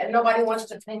 And nobody wants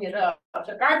to clean it up.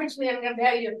 The garbage man, I'm going to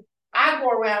tell you, I go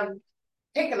around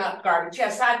picking up garbage.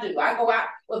 Yes, I do. I go out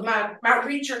with my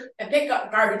reacher and pick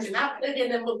up garbage, and I put it in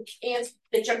them little cans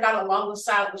that you got along the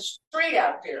side of the street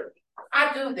out there.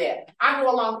 I do that. I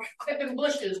go along clipping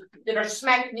bushes that are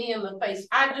smacking me in the face.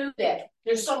 I do that.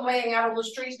 There's some laying out on the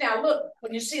streets. Now, look,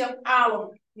 when you see a pile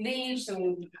of leaves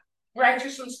and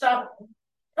branches and stuff,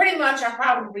 pretty much I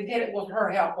probably did it with her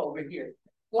help over here.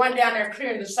 Going down there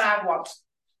clearing the sidewalks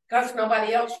because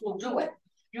nobody else will do it.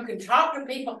 You can talk to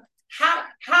people. How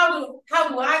do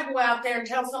I go out there and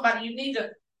tell somebody you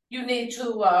need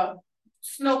to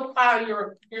snow plow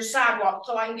your sidewalk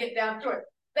so I can get down through it?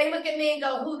 They look at me and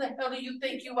go, "Who the hell do you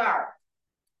think you are?"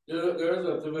 There's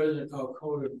a division called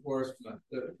code enforcement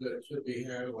that should be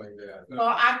handling that. Well,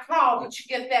 I called, but you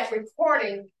get that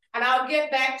reporting, and I'll get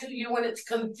back to you when it's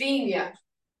convenient.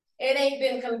 It ain't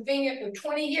been convenient in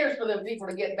 20 years for them people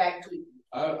to get back to you.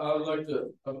 I would like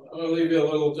to. I'm gonna leave you a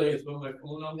little thing with my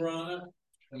phone number on it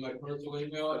and my personal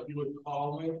email. If you would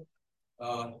call me,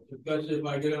 especially if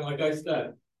I get in, like I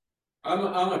said, I'm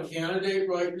a candidate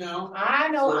right now. I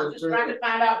know. So I'm just trying to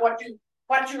find out what you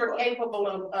are capable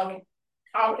of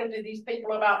talking to these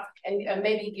people about and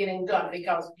maybe getting done,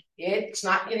 because it's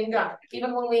not getting done.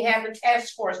 Even when we have the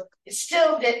task force, it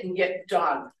still didn't get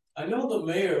done. I know the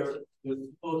mayor is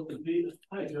supposed to be.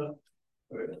 Hi, Joe.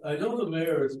 I know the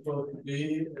mayor is supposed to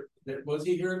be. Was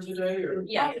he here today? Or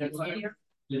Yeah.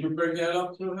 Did you bring that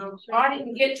up to him? I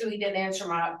didn't get to. He didn't answer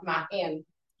my hand.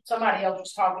 Somebody else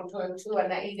was talking to him too,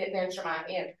 and he didn't answer my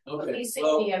hand. Okay. But he's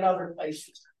seen me in other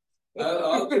places.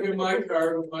 I'll give you my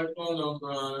card with my phone number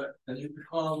on it, and you can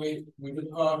call me. We can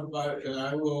talk about it, and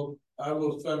I will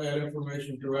send that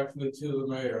information directly to the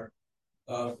mayor,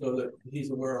 so that he's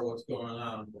aware of what's going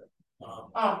on.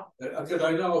 Because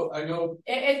I know.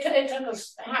 It took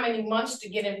us how many months to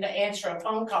get him to answer a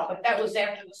phone call, but that was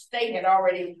after the state had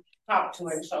already talked to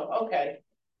him. So okay.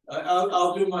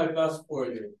 I'll do my best for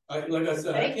you. Like I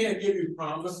said, I can't give you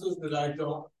promises that I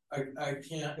don't.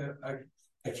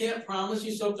 I can't promise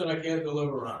you something I can't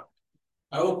deliver on.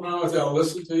 I will promise I'll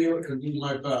listen to you and do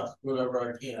my best, whatever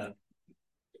I can.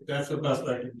 That's the best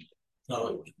I can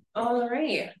tell you. All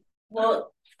right.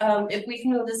 Well, if we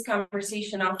can move this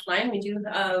conversation offline, we do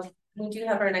have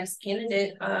our next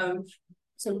candidate.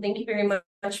 So thank you very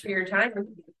much for your time.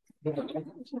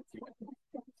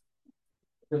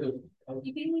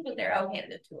 You can leave it there. I'll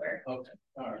hand it to her. Okay.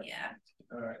 All right. Yeah.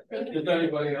 All right. If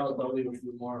anybody else, I'll leave a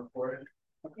few more for it.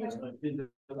 Thanks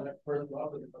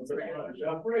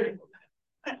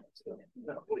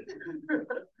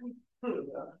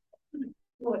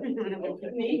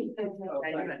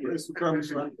for coming,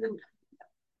 son.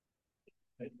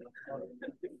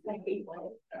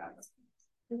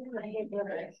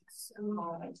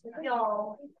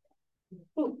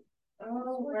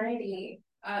 All righty.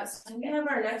 So we have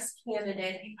our next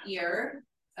candidate here.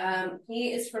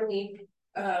 He is from the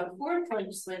 4th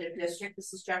Legislative District.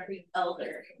 This is Jeffrey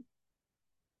Elder.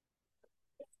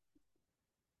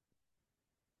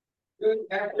 Good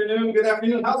afternoon. Good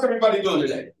afternoon. How's everybody doing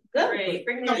today? Good.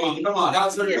 Come on.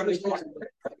 How's everybody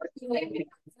doing?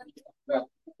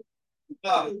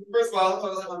 First of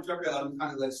all, I'm Jeffrey Elder. I'm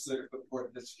kind of legislator for the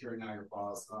 4th District here in Niagara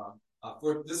Falls.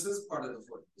 This is part of the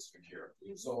 4th District here.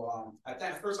 So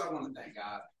first I want to thank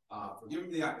God for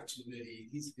giving me the opportunity.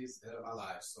 He's the head of my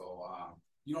life. So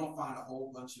you don't find a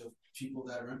whole bunch of people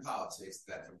that are in politics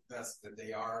that confess that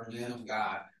they are a man of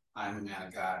God. I'm a man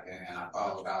of God, and I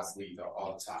follow God's lead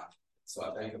all the time. So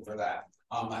I thank him for that.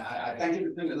 I thank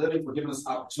Independent Living for giving us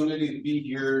an opportunity to be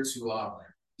here to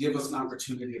give us an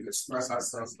opportunity to express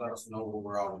ourselves, let us know what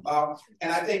we're all about.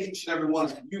 And I thank each and every one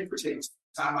of you for taking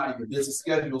time out of your busy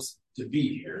schedules to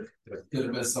be here. It could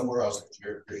have been somewhere else, but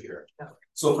you're here.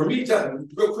 So for me,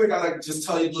 real quick, I'd like to just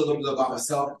tell you a little bit about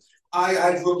myself.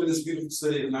 I grew up in this beautiful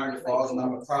city of Niagara Falls, and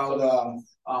I'm a proud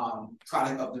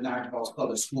product of the Niagara Falls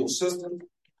public school system.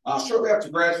 Shortly after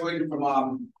graduating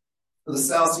from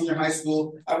LaSalle Senior High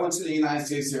School, I went to the United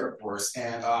States Air Force,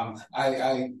 and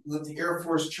the Air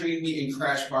Force trained me in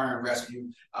crash, fire, and rescue.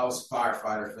 I was a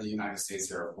firefighter for the United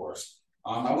States Air Force.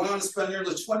 I went on to spend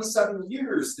nearly 27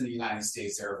 years in the United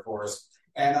States Air Force,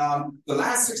 and the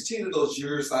last 16 of those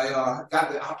years, I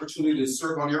got the opportunity to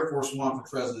serve on Air Force One for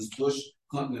Presidents Bush,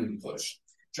 Clinton, and Bush.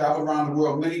 Traveled around the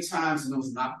world many times, and it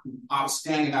was an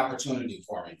outstanding opportunity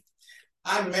for me.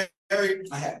 I'm married.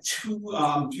 I have two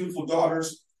beautiful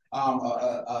daughters,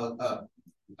 a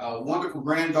wonderful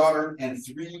granddaughter, and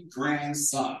 3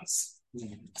 grandsons.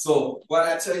 So why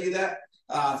did I tell you that?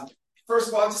 First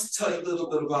of all, I'll just tell you a little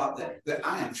bit about that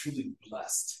I am truly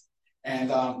blessed. And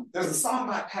there's a song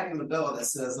by Patti LaBelle that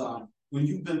says, when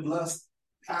you've been blessed,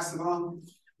 pass it on.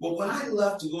 Well, when I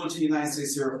left to go into the United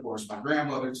States Air Force, my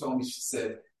grandmother told me, she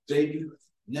said, baby,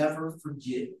 never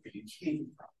forget where you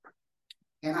came from.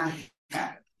 And I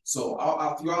had it. So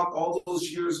throughout all those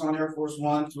years on Air Force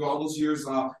One, through all those years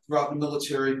throughout the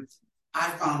military,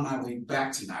 I found my way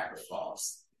back to Niagara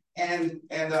Falls. And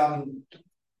I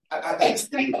just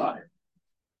think about it.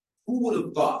 Who would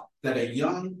have thought that a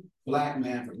young Black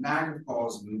man from Niagara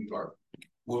Falls, New York,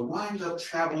 would wind up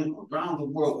traveling around the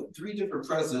world with 3 different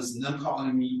presidents and them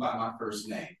calling me by my first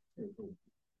name?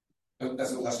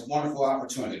 That's a wonderful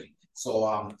opportunity. So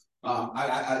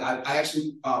I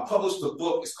actually published a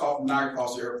book. It's called From Niagara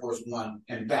Falls to Air Force One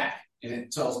and Back, and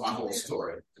it tells my whole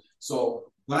story.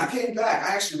 So when I came back,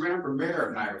 I actually ran for mayor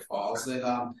of Niagara Falls, and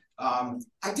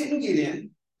I didn't get in,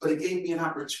 but it gave me an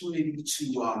opportunity to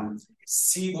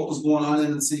see what was going on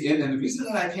in the city. And the reason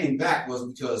that I came back was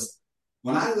because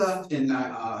when I left in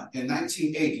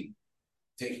 1980,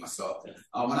 take myself.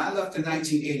 When I left in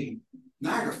 1980,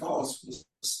 Niagara Falls was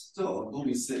still a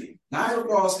booming city. Niagara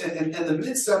Falls, in the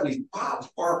mid-70s, Bob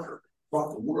Barker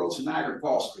brought the world to Niagara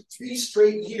Falls for 3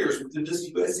 straight years with the Miss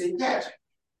USA pageant.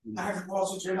 Niagara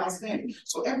Falls was doing outstanding.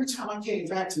 So every time I came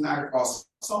back to Niagara Falls,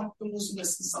 something was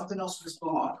missing, something else was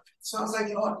going on. So I was like,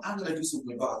 you know what, I'm going to do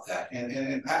something about that.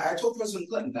 And I told President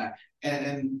Clinton that.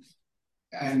 And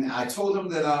I told him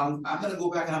that I'm going to go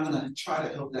back and I'm going to try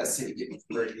to help that city get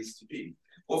where it needs to be.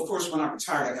 Well, of course, when I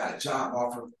retired, I got a job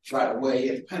offer right away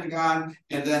at the Pentagon,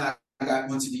 and then I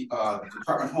went to the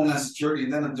Department of Homeland Security,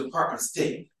 and then the Department of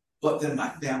State. But then my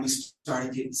family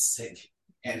started getting sick,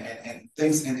 and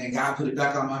things, and God put it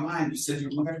back on my mind. You said you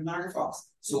were going back to Niagara Falls,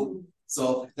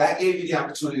 so that gave me the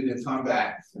opportunity to come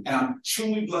back, and I'm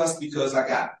truly blessed because I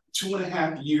got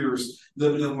 2.5 years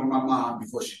living with my mom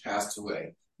before she passed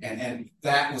away. And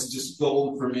that was just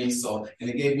gold for me. So, and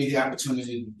it gave me the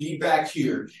opportunity to be back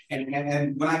here.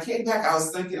 And when I came back, I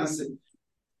was thinking, I said,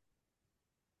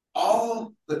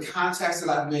 all the contacts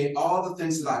that I've made, all the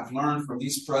things that I've learned from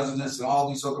these presidents and all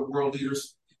these other world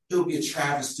leaders, it would be a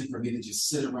travesty for me to just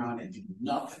sit around and do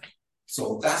nothing.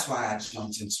 So that's why I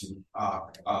jumped into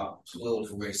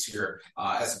political race here.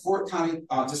 As a Fort County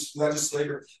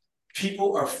legislator,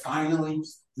 people are finally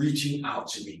reaching out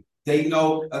to me. They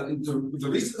know the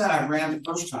reason that I ran the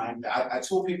first time, I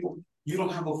told people, you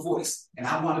don't have a voice, and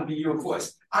I want to be your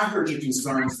voice. I heard your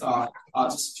concerns just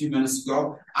a few minutes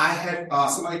ago. I had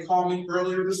somebody call me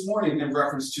earlier this morning in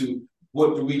reference to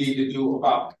what do we need to do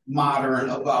about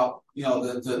modern, about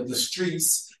the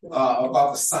streets,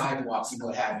 about the sidewalks and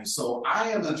what have you. So I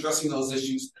am addressing those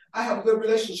issues. I have a good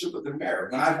relationship with the mayor.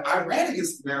 When I ran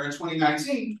against the mayor in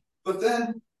 2019, but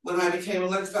then when I became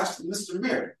elected, I said, Mr.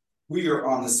 Mayor, we are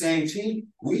on the same team.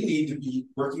 We need to be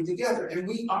working together, and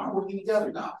we are working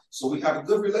together now. So we have a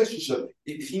good relationship.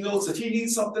 If he knows that he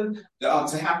needs something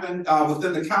to happen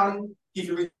within the county, he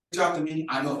can reach out to me.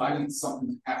 I know if I need something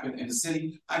to happen in the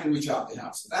city, I can reach out to him.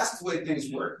 So that's the way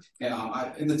things work. And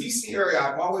in the DC area,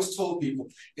 I've always told people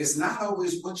it's not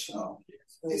always what you know,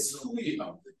 it's who you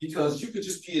know. Because you could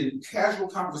just be in casual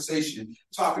conversation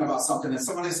talking about something and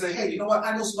somebody say, hey, you know what?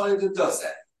 I know somebody that does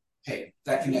that. Hey,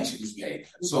 that connection is made.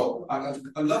 So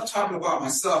enough talking about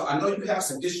myself. I know you have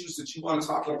some issues that you want to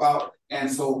talk about.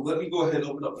 And so let me go ahead and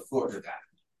open up the floor to that.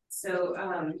 So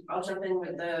I'll jump in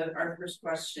with our first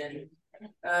question.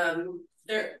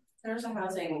 There's a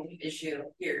housing issue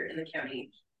here in the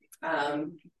county.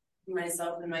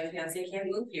 Myself and my fiance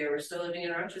can't move here. We're still living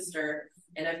in Rochester,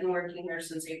 and I've been working here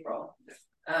since April.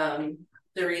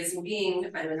 The reason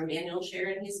being, I'm in a manual chair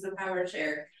and he's in a power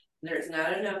chair. There's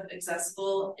not enough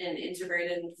accessible and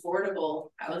integrated and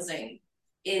affordable housing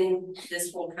in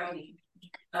this whole county.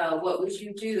 What would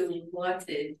you do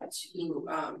elected to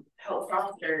help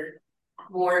foster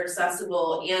more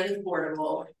accessible and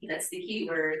affordable, that's the key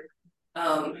word,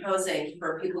 housing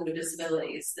for people with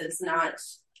disabilities that's not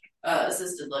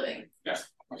assisted living? Yes.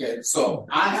 Okay, so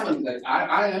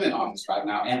I am in office right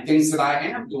now, and things that I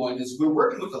am doing is we're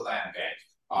working with the land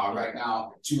bank right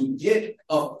now to get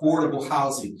affordable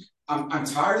housing. I'm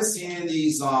tired of seeing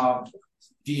these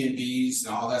B&Bs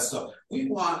and all that stuff. We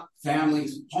want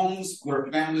homes where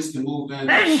families can move in,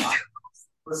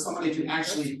 where somebody can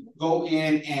actually go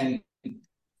in and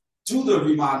do the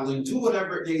remodeling, do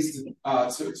whatever it needs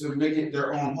to make it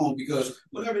their own home. Because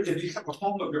if you have a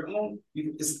home of your own,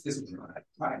 it's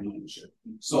pride and ownership.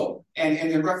 So, and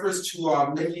in reference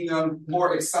to making them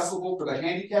more accessible for the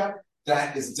handicapped,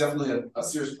 that is definitely a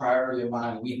serious priority of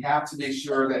mine. We have to make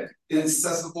sure that it's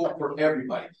accessible for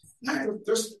everybody.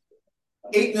 There's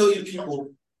 8 million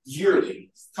people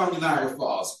yearly come to Niagara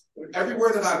Falls.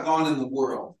 Everywhere that I've gone in the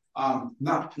world,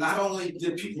 not only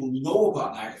did people know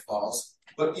about Niagara Falls,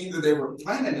 but either they were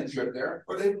planning a trip there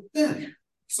or they've been here.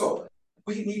 So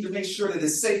we need to make sure that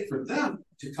it's safe for them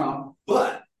to come,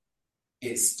 but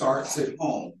it starts at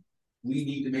home. We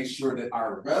need to make sure that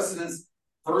our residents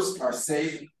first are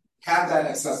safe, have that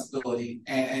accessibility,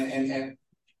 and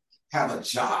have a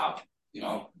job,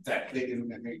 that they can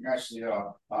actually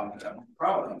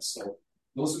proud of them. So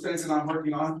those are things that I'm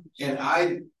working on.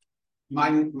 And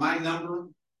my number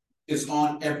is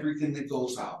on everything that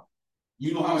goes out.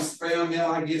 You know how much spam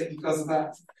mail I get because of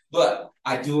that? But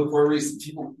I do it for a reason.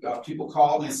 People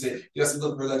call me and say, yes,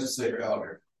 look for legislator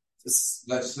Elder. This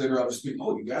legislator Elder speaking,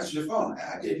 oh, you got your phone.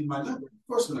 I gave you my number. Of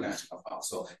course I'm going to ask you my phone.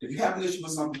 So if you have an issue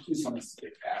with something, please don't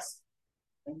hesitate to ask.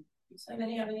 Does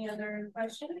anybody have any other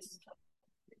questions?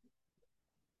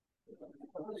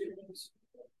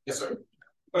 Yes, sir.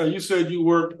 You said you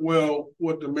work well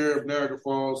with the mayor of Niagara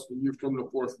Falls, and you're from the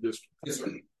 4th district. Yes,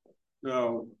 sir.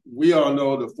 Now, we all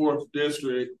know the 4th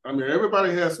district. I mean,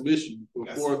 everybody has some issues.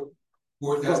 Yes. Your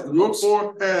 4th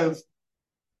has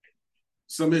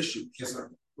some issues. Yes, sir.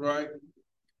 Right?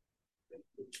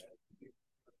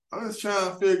 I'm just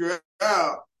trying to figure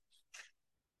out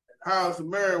how is the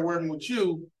mayor working with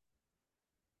you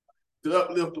to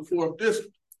uplift the 4th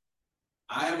district.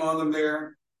 I am on the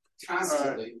mayor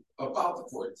constantly about the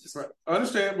 4th district. Right. I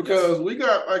understand, because we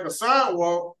got like a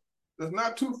sidewalk that's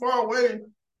not too far away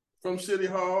from City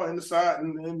Hall and the side,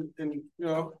 and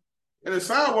the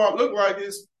sidewalk looked like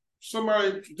it's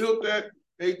somebody built that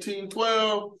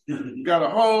 1812, got a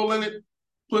hole in it,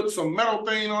 put some metal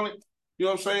thing on it. You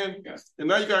know what I'm saying? Yes. And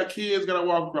now you got kids got to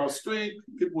walk across the street,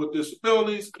 people with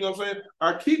disabilities. You know what I'm saying?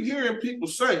 I keep hearing people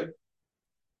say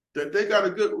that they got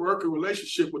a good working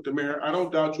relationship with the mayor. I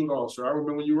don't doubt you at all, sir. I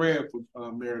remember when you ran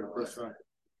for mayor the first time.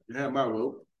 You had my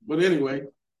vote. But anyway,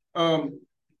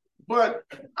 but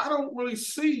I don't really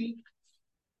see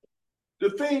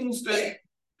the things that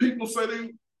people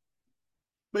say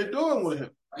they're doing with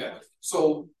him. Yeah.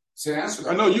 So to answer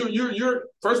that, I know you're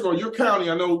first of all, your county.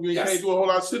 I know we can't do a whole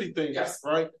lot of city things,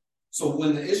 right? So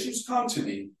when the issues come to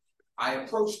me, I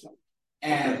approach them.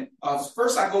 And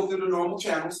first I go through the normal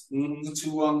channels, the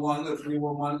 211, the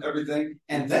 311, everything.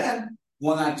 And then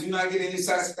when I do not get any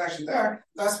satisfaction there,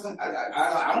 that's when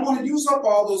I don't want to use up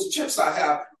all those chips I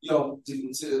have, to go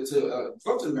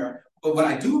to the mayor. But when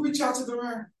I do reach out to the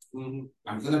mayor,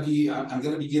 I'm gonna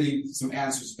be getting some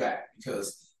answers back,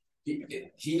 because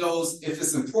he knows if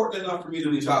it's important enough for me to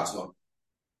reach out to him.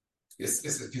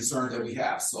 It's a concern that we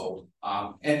have. So,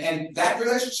 and that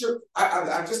relationship,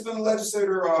 I've just been a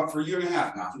legislator for a year and a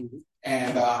half now,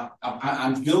 and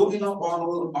I'm building up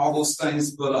all those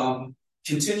things. But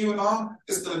continuing on,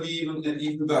 it's going to be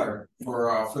even better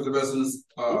for the residents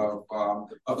of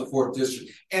the 4th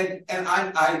district. And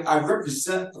I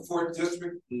represent the 4th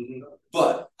district,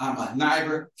 but I'm a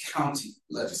Niagara County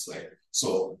legislator.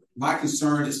 So my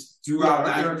concern is throughout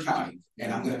Niagara County,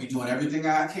 and I'm going to be doing everything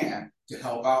I can to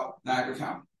help out Niagara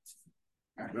County.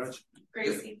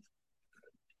 Gracie,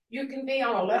 you can be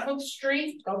on 11th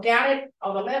Street, go down it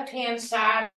on the left-hand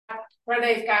side where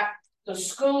they've got the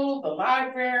school, the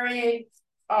library,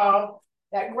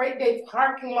 that great big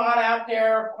parking lot out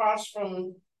there across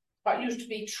from what used to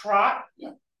be Trot.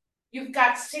 You've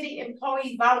got city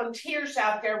employee volunteers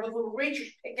out there with little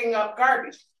reachers picking up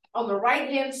garbage. On the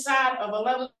right-hand side of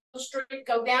 11th Street,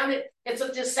 go down it, it's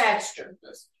a disaster.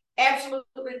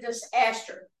 Absolutely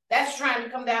disaster. That's trying to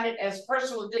come down it as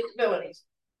personal disabilities.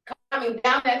 Coming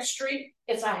down that street,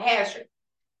 it's a hazard.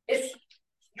 It's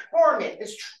torment,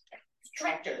 it's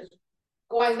tractors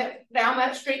going down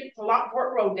that street to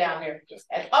Lockport Road down there.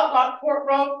 And up Lockport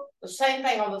Road, the same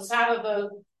thing on the side of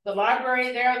the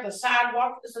library there, the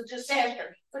sidewalk is a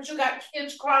disaster. But you got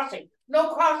kids crossing,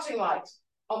 no crossing lights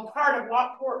on part of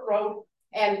Lockport Road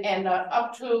and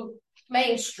up to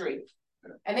Main Street.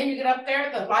 And then you get up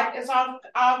there, the light is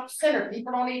off center.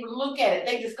 People don't even look at it.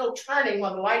 They just go turning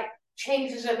when the light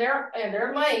changes in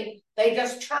their lane. They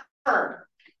just turn.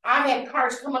 I had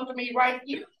cars come up to me right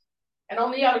here and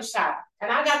on the other side.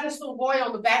 And I got this little boy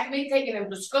on the back of me taking him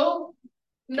to school.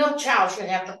 No child should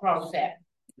have to cross that.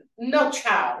 No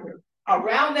child.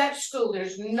 Around that school,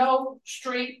 there's no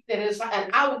street that is,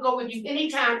 and I will go with you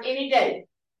anytime, any day,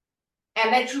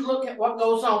 and let you look at what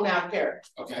goes on out there.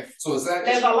 Okay, so is that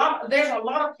there's a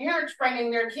lot of parents bringing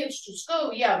their kids to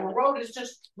school. Yeah, the road is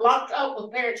just blocked up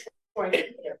with parents going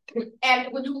there.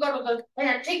 And when you go to the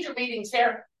parent-teacher meetings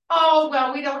there, oh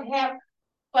well, we don't have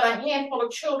but a handful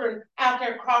of children out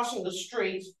there crossing the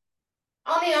streets.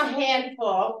 Only a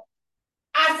handful.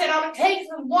 I said, it takes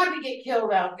one to get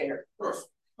killed out there. Okay.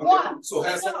 One. So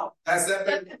has that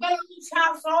been? The Belarus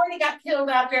house already got killed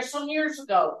out there some years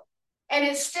ago, and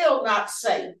it's still not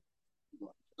safe.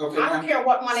 Okay. I don't care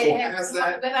what money So they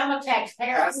have, but I'm a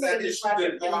taxpayer. Has that issue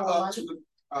been brought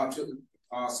up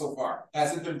so far?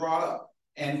 Has it been brought up?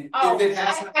 And if it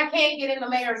has, I can't get in the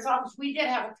mayor's office. We did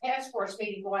have a task force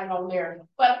meeting going on there,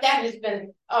 but that has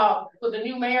been with the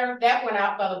new mayor. That went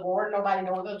out by the board. Nobody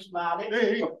knows about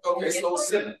it. Okay, so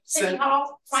City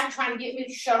Hall trying to get me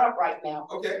to shut up right now.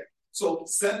 Okay, so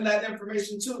send that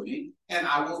information to me, and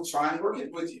I will try and work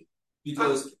it with you.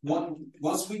 Because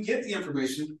once we get the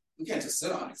information, we can't just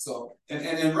sit on it. So, and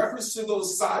in reference to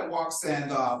those sidewalks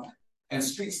and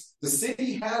streets, the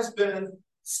city has been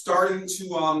starting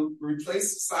to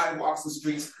replace sidewalks and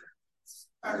streets.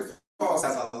 Niagara Falls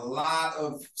has a lot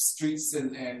of streets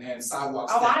and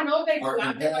sidewalks. Oh, I know they've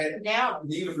got them down.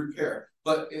 Need of repair,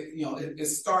 but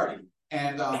it's starting.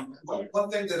 And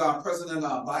one thing that President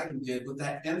Biden did with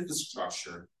that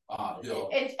infrastructure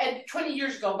bill. And 20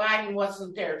 years ago, Biden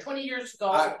wasn't there. 20 years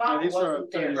ago, Obama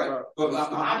wasn't there. Right. But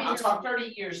I'm talking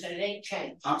 30 years and it ain't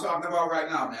changed. I'm talking about right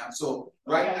now, ma'am. So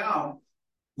right now,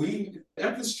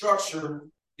 infrastructure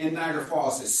in Niagara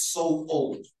Falls is so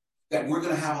old that we're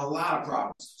going to have a lot of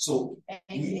problems. So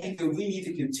we need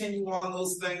to continue on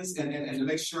those things and to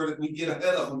make sure that we get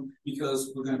ahead of them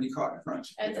because we're going to be caught in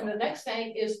crunch. And then the next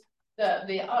thing is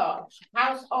the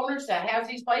house owners that have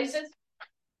these places.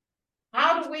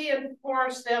 How do we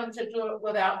enforce them to do it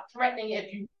without threatening?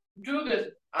 If you do this,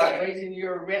 I'm raising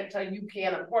your rent till you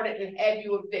can't afford it and have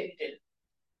you evicted.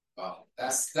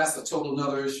 That's a total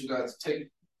another issue that's take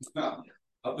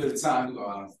a bit of time to go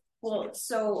on. Well,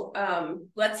 so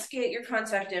let's get your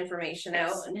contact information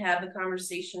out and have the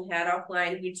conversation had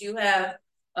offline. We do have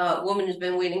a woman who's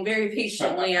been waiting very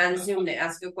patiently on Zoom to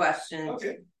ask a question.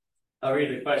 Okay. I'll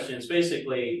read the question. It's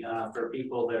basically for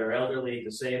people that are elderly,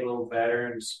 disabled,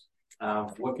 veterans.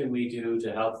 What can we do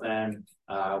to help them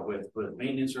with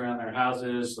maintenance around their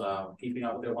houses, keeping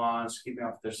up with their lawns, keeping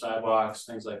up with their sidewalks,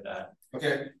 things like that?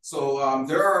 Okay, so I'm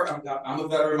a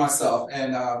veteran myself,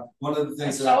 and one of the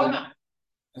things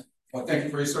well, thank you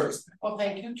for your service. Well,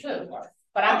 thank you too.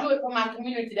 But I do it for my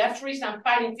community. That's the reason I'm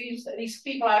fighting these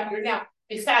people out here now.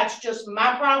 Besides just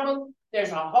my problem,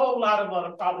 there's a whole lot of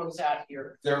other problems out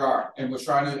here. There are, and we're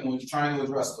trying to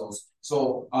address those.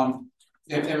 So,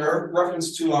 in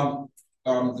reference to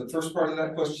the first part of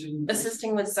that question,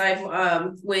 assisting with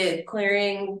with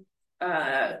clearing.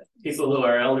 People who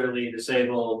are elderly,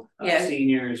 disabled,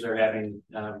 seniors are having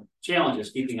challenges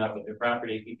keeping up with their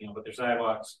property, keeping up with their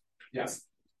sidewalks. Yes.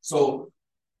 So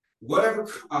whatever,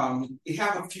 we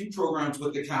have a few programs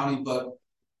with the county, but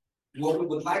what we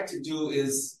would like to do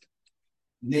is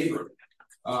neighborhood.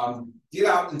 get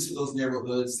out into those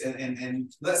neighborhoods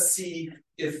and let's see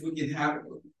if we can have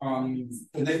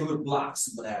the neighborhood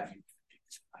blocks, what have you.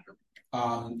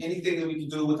 Anything that we can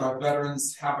do with our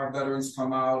veterans, have our veterans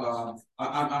come out.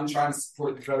 I'm trying to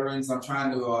support the veterans. I'm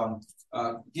trying to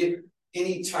get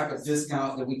any type of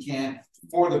discount that we can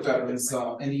for the veterans.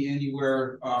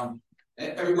 Anywhere,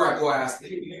 everywhere I go, I ask, hey,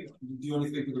 do you do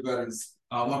anything for the veterans?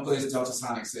 One place, Delta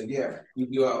Sonic said, yeah, we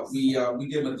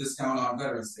give them a discount on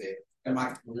Veterans Day. And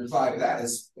my reply to that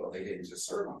is, well, they didn't just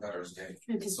serve on Veterans Day.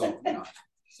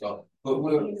 But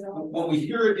when we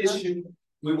hear an issue,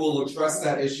 we will address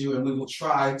that issue and we will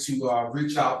try to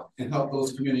reach out and help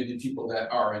those community people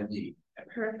that are in need.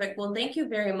 Perfect. Well, thank you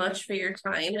very much for your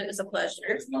time. It was a pleasure.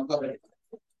 It's my pleasure.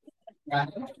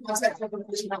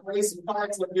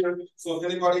 So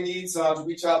if anybody needs to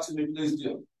reach out to me, please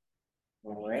do.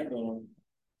 All right.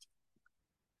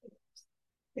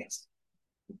 Thanks.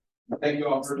 Thank you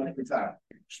all for your time.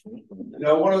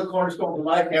 One of the cornerstones of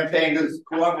my campaign is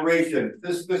cooperation.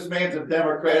 This man's a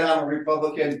Democrat, I'm a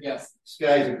Republican. Yes. This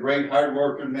guy's a great,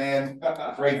 hardworking man,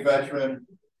 a great veteran.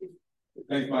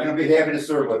 Thanks, Mike. I'm gonna be happy to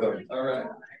serve with him. All right.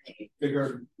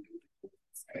 Bigger.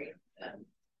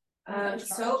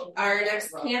 So our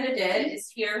next candidate is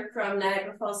here from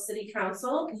Niagara Falls City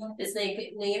Council. His name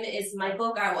is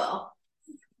Michael Gowell.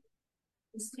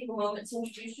 Just take a moment to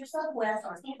introduce yourself. We'll ask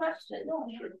some questions.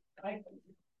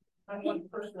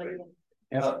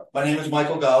 My name is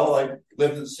Michael Gowell. I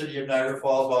lived in the city of Niagara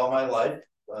Falls all my life.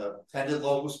 Attended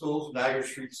local schools, Niagara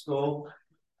Street School,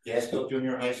 Gaskill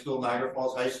Junior High School, Niagara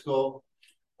Falls High School,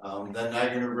 then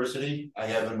Niagara University. I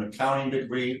have an accounting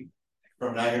degree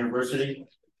from Niagara University.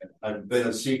 I've been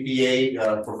a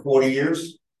CPA for 40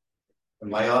 years. And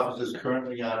my office is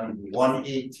currently on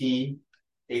 118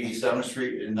 87th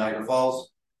Street in Niagara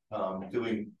Falls,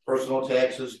 doing personal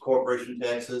taxes, corporation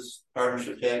taxes,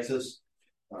 partnership taxes.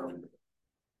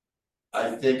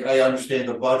 I think I understand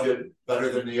the budget better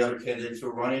than the other candidates who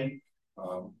are running.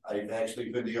 I've actually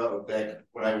been back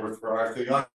when I worked for Arthur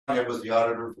Young. I was the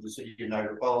auditor for the city of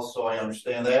Niagara Falls, so I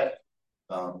understand that.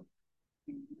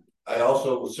 I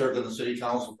also served in the city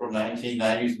council from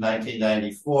 1990 to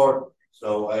 1994,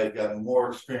 so I've got more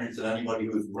experience than anybody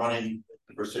who's running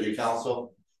for city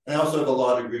council. And I also have a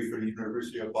law degree from the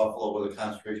University of Buffalo with a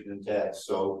concentration in tax.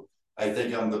 So I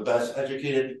think I'm the best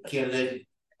educated candidate.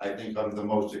 I think I'm the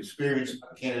most experienced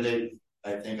candidate.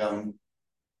 I think I'm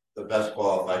the best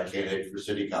qualified candidate for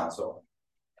city council.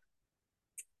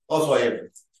 Also, I have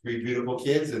 3 beautiful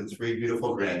kids and 3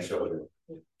 beautiful grandchildren.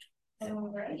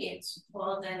 All right.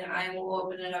 Well, then I will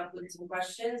open it up with some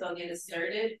questions. I'll get it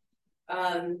started.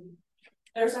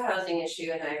 There's a housing issue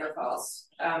in Niagara Falls.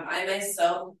 I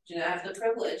myself do not have the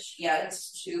privilege yet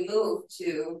to move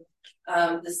to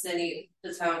the city,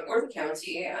 the town, or the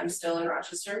county. I'm still in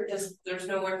Rochester because there's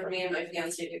nowhere for me and my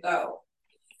fiance to go.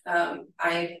 I'm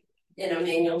in a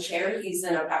manual chair. He's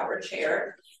in a power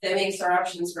chair. That makes our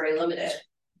options very limited.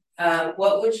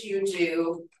 What would you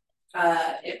do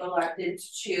if elected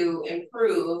to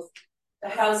improve the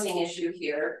housing issue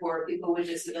here for people with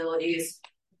disabilities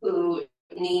who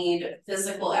need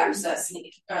physical access,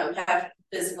 have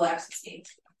physical access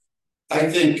needs? I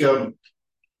think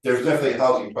there's definitely a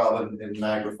housing problem in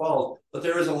Niagara Falls, but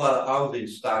there is a lot of housing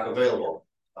stock available.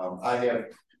 I have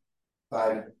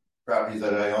 5 properties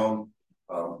that I own.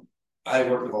 I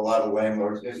work with a lot of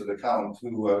landlords as an accountant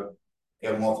who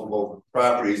have multiple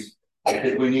properties. I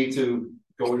think we need to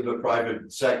go into the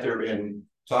private sector and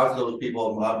talk to those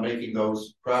people about making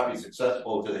those properties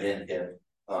accessible to the handicapped.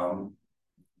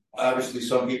 Obviously,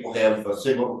 some people have a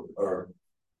single or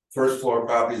first floor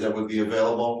properties that would be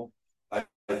available. I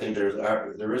think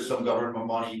there is some government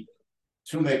money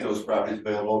to make those properties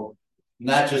available,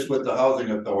 not just with the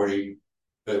housing authority,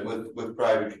 but with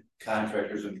private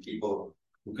contractors and people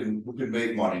who can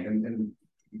make money and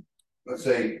let's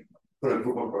say put a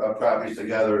group of properties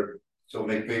together so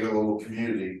make bigger little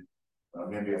community,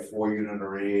 maybe a 4-unit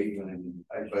or 8-unit.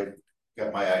 I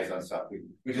got my eyes on something.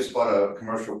 We just bought a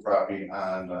commercial property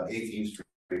on 18th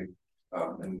Street,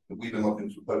 and we've been looking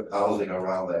to put housing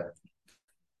around that.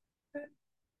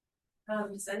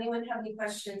 Does anyone have any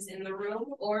questions in the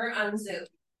room or on Zoom?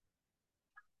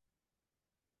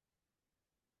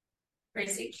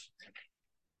 Tracy?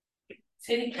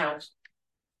 City Council,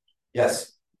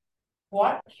 Yes.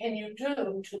 what can you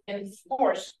do to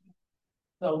enforce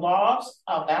the laws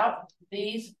about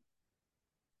these?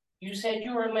 You said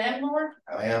you were a landlord?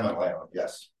 I am a landlord,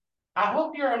 yes. I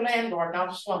hope you're a landlord, not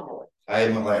a slumlord. I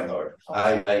am a landlord.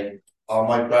 I all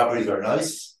my properties are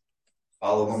nice.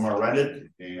 All of them are rented,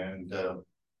 and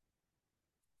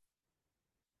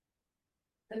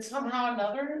And somehow or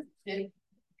another,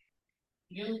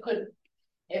 you could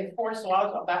enforce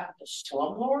laws about the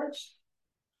slumlords?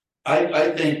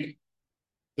 I think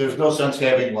there's no sense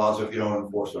having laws if you don't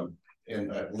enforce them.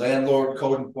 In landlord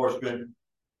code enforcement,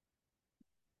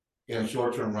 in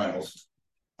short-term rentals.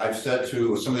 I've said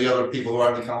to some of the other people who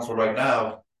are on the council right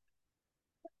now,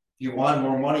 if you want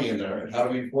more money in there, how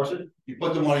do we enforce it? You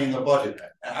put the money in the budget.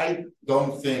 I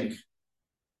don't think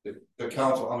the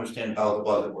council understands how the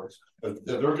budget works. If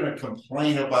they're going to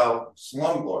complain about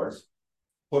slumlords,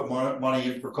 put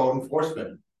money in for code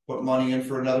enforcement, put money in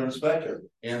for another inspector.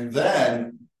 And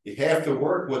then you have to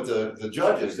work with the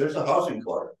judges. There's a housing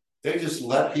court. They just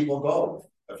let people go.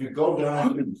 If you go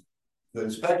down to the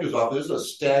inspector's office, there's a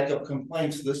stack of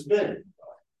complaints this big.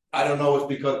 I don't know if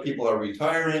it's because people are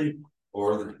retiring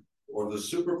or the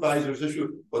supervisor's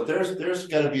issue, but there's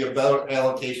got to be a better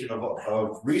allocation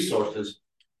of resources,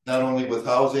 not only with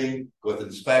housing, with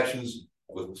inspections,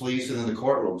 with police, and in the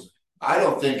courtrooms. I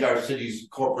don't think our city's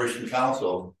corporation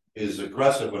council is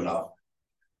aggressive enough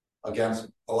against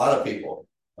a lot of people.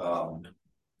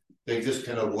 They just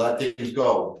kind of let things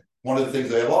go. One of the things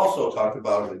they have also talked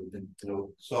about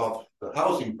to solve the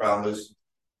housing problem is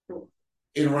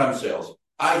in rent sales.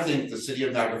 I think the city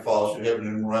of Niagara Falls should have an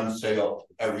in rent sale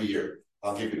every year.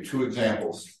 I'll give you two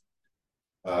examples.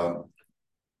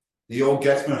 The old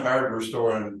Getzman hardware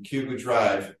store on Cuba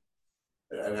Drive,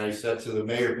 and I said to the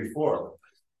mayor before,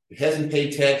 it hasn't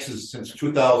paid taxes since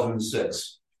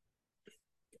 2006.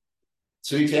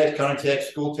 City tax, county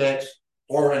tax, school tax,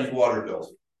 or any water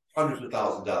bills. Hundreds of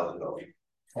thousands of dollars ago.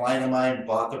 A client of mine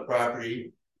bought the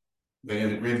property, made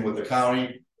an agreement with the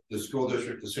county, the school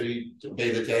district, the city to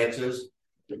pay the taxes,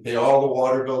 to pay all the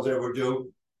water bills that were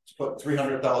due, to put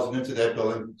 $300,000 into that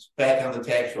building, it's back on the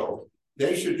tax roll.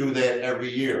 They should do that every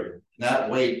year, not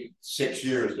wait 6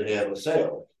 years to have a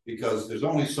sale, because there's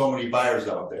only so many buyers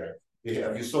out there.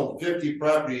 If you sold 50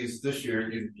 properties this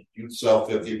year, you'd sell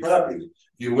 50 properties.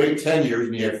 If you wait 10 years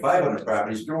and you have 500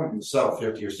 properties, you're going to sell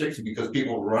 50 or 60 because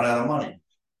people run out of money.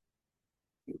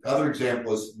 Other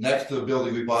example is next to the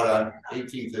building we bought on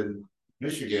 18th in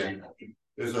Michigan,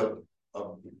 there's a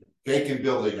vacant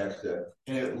building next to it.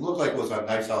 And it looked like it was a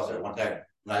nice house at one time.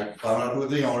 And I found out who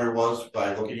the owner was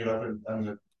by looking it up on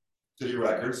the city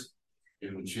records.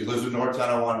 And she lives in North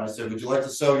Tonawanda. And I said, would you like to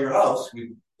sell your house?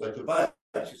 We'd like to buy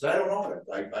it. She said, I don't own it.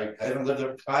 I haven't lived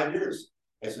there for 5 years.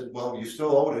 I said, well, you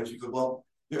still own it. She said, well,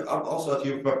 I'll sell it to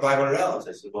you for $500.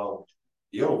 I said, well,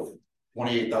 you owe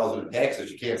 $28,000 in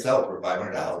taxes. You can't sell it for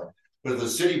 $500. But if the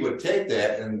city would take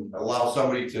that and allow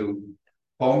somebody to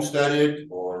homestead it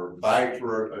or buy it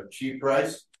for a cheap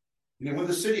price, when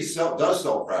the city does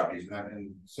sell properties,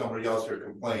 and somebody else here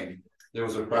complained, there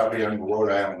was a property on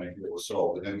Rhode Island that was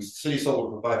sold, and the city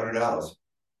sold it for $500.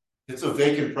 It's a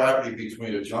vacant property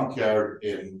between a junkyard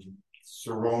and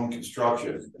Cerrone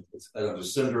Construction. It's a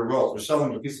cinder road. We're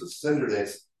selling a piece of cinder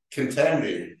that's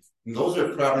contaminated. And those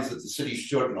are properties that the city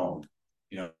shouldn't own.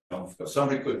 If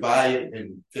somebody could buy it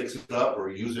and fix it up or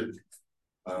use it,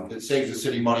 it saves the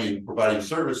city money in providing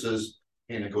services,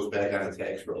 and it goes back on the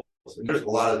tax rolls. And there's a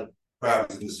lot of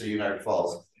properties in the city of Niagara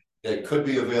Falls that could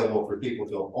be available for people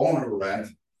to own or rent.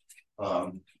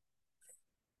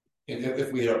 And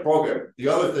if we had a program, the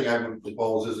other thing I would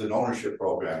propose is an ownership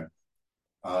program.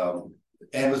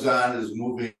 Amazon is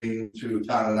moving to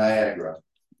town of Niagara.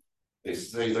 They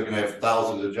say they're going to have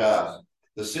thousands of jobs.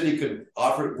 The city could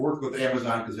work with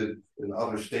Amazon, because in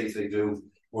other states they do,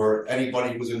 where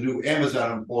anybody who's a new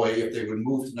Amazon employee, if they would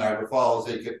move to Niagara Falls,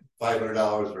 they get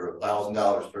 $500 or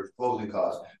 $1,000 for closing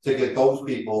costs to get those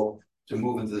people to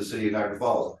move into the city of Niagara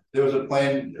Falls. There was a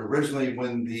plan originally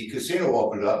when the casino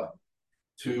opened up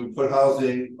to put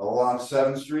housing along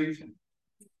 7th Street.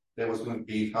 That was going to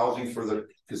be housing for the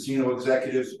casino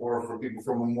executives or for people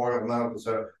from Memorial Medical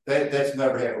Center. That's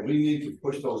never happened. We need to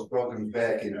push those programs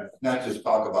back and not just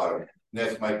talk about it. And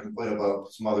that's my complaint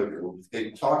about some other groups.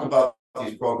 They talk about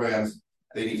these programs,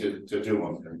 they need to do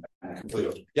them and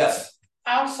complete them. Yes.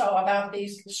 Also about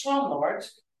these slumlords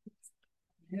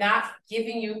not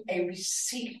giving you a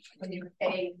receipt when you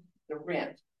pay the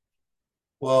rent.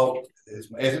 Well,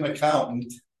 as an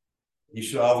accountant, you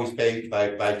should always pay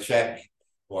by check.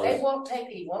 He won't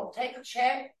take a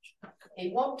check. He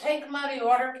won't take a money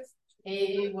order.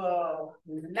 He will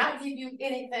not give you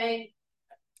anything.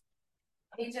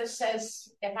 He just says,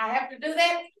 if I have to do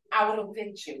that, I will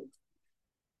evict you.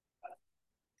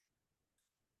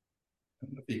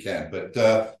 If you can, but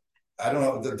I don't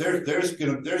know.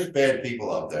 There's bad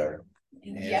people out there.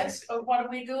 Yes, but what do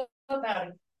we do about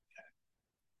it?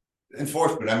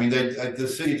 Enforcement. I mean, the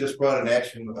city just brought an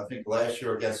action, I think last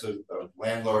year, against a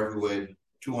landlord who had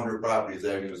 200 properties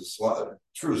there. He was a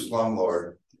true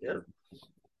slumlord. Yeah.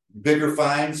 bigger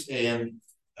fines, and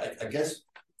I guess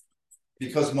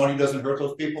because money doesn't hurt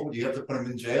those people, you have to put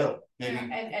them in jail. Maybe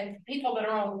And people that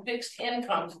are on fixed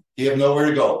incomes you have nowhere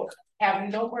to go. have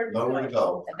nowhere to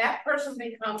go. That person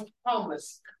becomes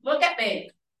homeless. Look at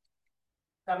me.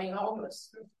 Becoming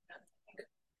homeless.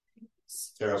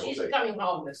 It's a terrible She's thing. becoming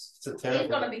homeless. It's a terrible.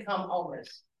 He's gonna become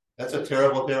homeless. That's a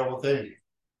terrible, terrible thing.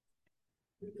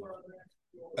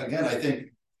 Again, I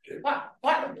think.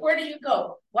 Where do you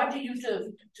go? What do you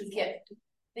do to get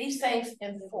these things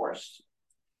enforced?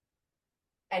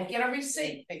 And get a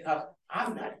receipt, because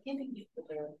I'm not giving you the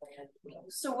plan.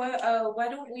 So why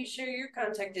don't we share your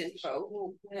contact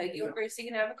info? You and Gracie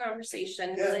can have a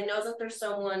conversation, because I know that there's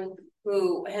someone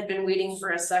who had been waiting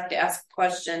for a sec to ask a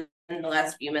question in the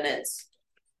last few minutes.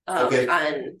 Okay.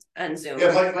 On Zoom.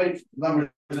 Yeah, my number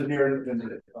is in here,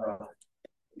 and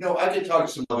I did talk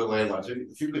to some other landlords.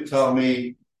 If you could tell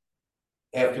me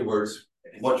afterwards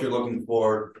what you're looking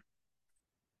for.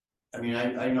 I mean,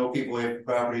 I know people have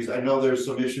properties. I know there's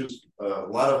some issues. A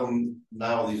lot of them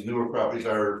now, these newer properties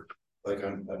are like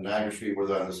on Niagara Street, where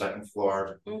they're on the second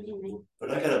floor. Mm-hmm.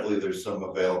 But I gotta believe there's some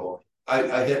available. I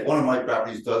had one of my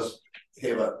properties does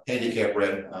have a handicap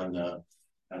rent on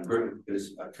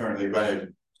is currently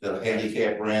rented. The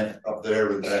handicap rent up there,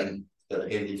 and then the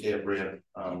handicap rent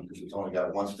because it's only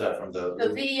got one step from the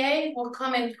VA will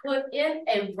come and put in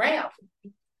a ramp.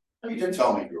 You didn't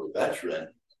tell me you're a veteran.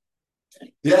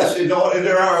 Yes, and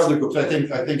there are other groups. I think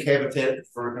Habitat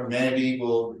for Humanity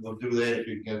will do that if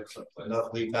you get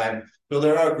enough lead time. So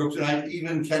there are groups, and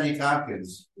even Kenny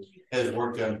Tompkins has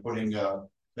worked on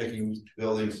making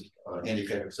buildings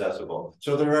handicap accessible.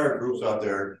 So there are groups out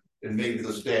there, and maybe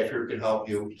the staff here can help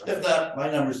you. If not, my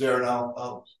number's there, and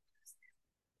I'll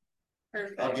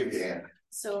give you a hand.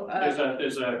 So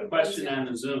there's a question on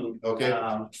the Zoom. Okay.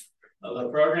 The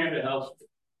program to help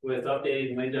with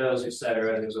updating windows,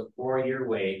 etc. There's a 4-year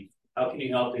wait. How can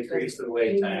you help decrease the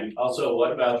wait time? Also,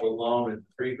 what about the loan with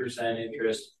 3%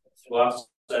 interest to offset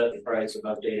the price of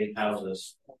updating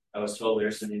houses? I was told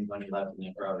there's some money left in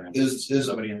the program. Is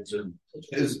somebody in Zoom?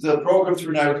 Is the program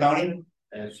through Niagara County?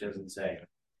 It doesn't say.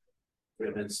 Could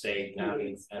have been state,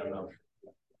 county, I don't know.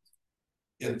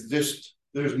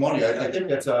 There's money. I think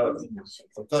that's a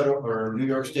federal or New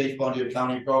York State funded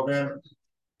county program.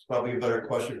 It's probably a better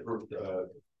question for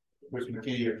Chris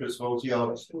McKinney or Chris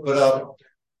Vozio. But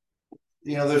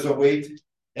there's a wait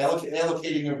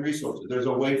allocating of resources. There's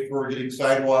a wait for getting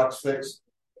sidewalks fixed.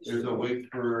 There's a wait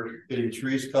for getting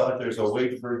trees cut. There's a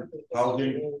wait for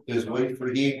housing. There's a wait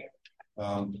for heat.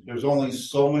 There's only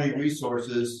so many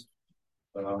resources.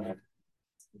 And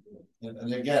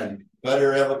again,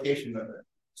 better allocation.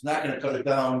 It's not going to cut it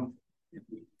down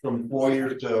from 4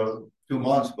 years to 2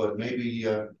 months, but maybe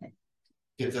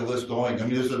get the list going. I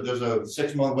mean, there's a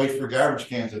 6-month wait for garbage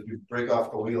cans if you break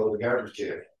off the wheel of the garbage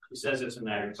can. He says it's in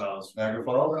Niagara Falls. Niagara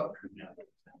Falls? Yeah.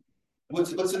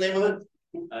 What's the name of it?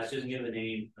 She doesn't give the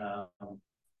name.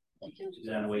 She's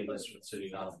on a wait list for the city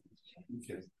hall.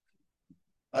 Okay.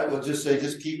 I will just say,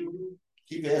 just keep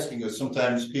asking us.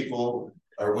 Sometimes people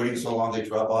are waiting so long they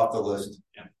drop off the list.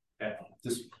 Yeah. Okay.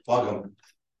 Just bug them.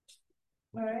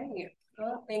 All right.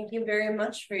 Well, thank you very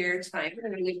much for your time. I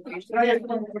really appreciate it.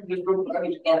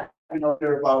 I know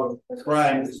they're about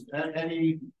crime.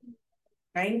 Any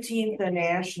 19th and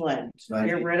Ashland.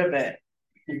 Get rid of it.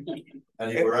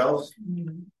 Anywhere else?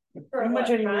 Pretty much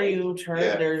anywhere you turn,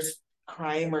 there's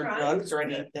crime or drugs or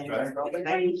anything. It's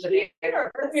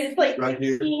like Right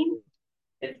here.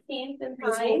 15th and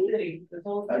Pine.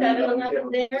 7-Eleven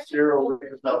there. Zero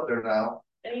is out there now.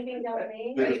 Anything down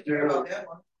Main? There's zero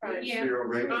Yeah.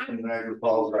 rates in Niagara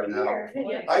Falls right now.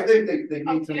 I think they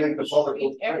need to make the public.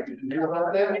 Did you hear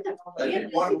about that? I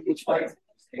think one was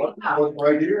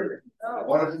right here.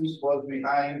 One of them was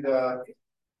behind Plaza.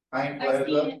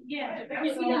 Yeah. They have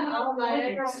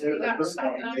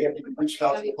to reach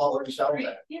out to the public to sell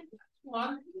that.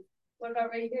 What about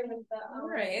right here with the? All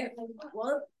right.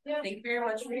 Well, thank you very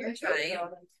much for your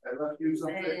time.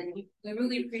 And we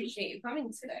really appreciate you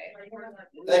coming today.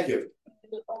 Thank you.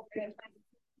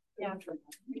 Yeah.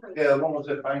 Yeah, one was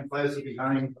at Pine Plaza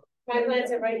behind. My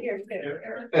plans are right here too.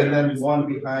 And then one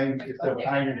behind here.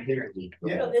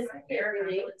 Yeah. So this is here,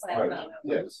 Right.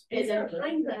 Yes. is there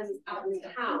Pine Plaza out in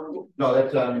town? No,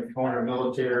 that's on the corner of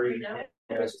Military.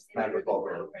 Yes, Niagara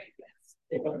Falls.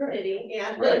 City,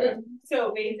 yeah. Right.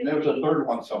 So basically. There was a third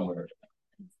one somewhere.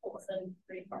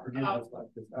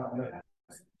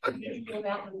 Hi,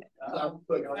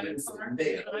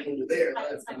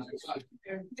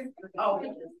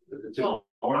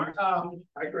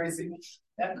 Gracie.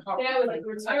 All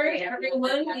right,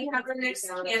 everyone, we have our next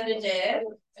candidate.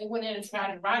 I went in and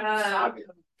tried to write.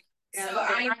 So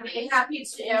I'm happy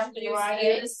to introduce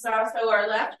you. This is also our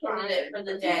left candidate for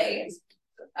the day.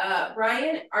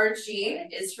 Ryan Archie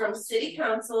is from City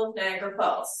Council of Niagara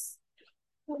Falls.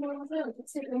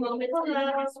 Let's take a moment.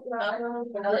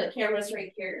 The camera's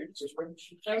right here. Just right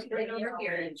over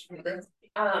here.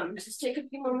 Just take a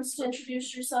few moments to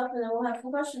introduce yourself, and then we'll have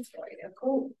some questions for you.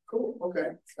 Cool.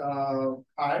 Okay.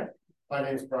 Hi, my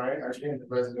name is Brian Archie. I'm the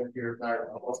resident here of Niagara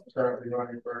Falls. I'm currently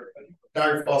running for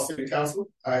Niagara Falls City Council.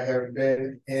 I have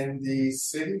been in the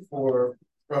city for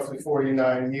roughly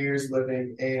 49 years,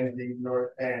 living in the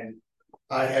North End.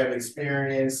 I have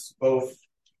experienced both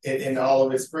in all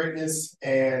of its greatness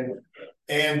and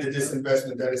the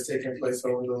disinvestment that has taken place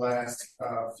over the last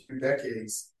few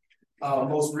decades.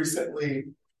 Most recently,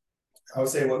 I would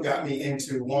say what got me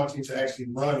into wanting to actually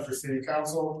run for city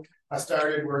council, I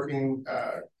started working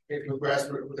with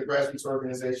the grassroots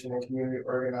organization and community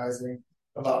organizing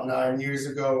about 9 years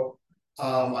ago.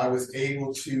 I was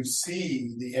able to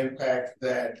see the impact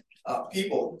that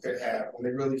people could have when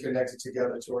they really connected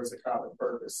together towards a common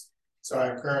purpose. So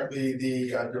I'm currently the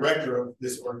director of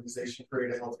this organization,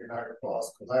 Create a Healthier Niagara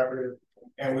Falls Collaborative,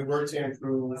 and we work to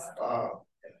improve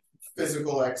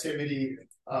physical activity,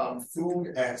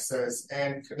 food access,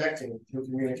 and connecting through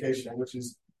communication, which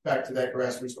is back to that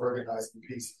grassroots organizing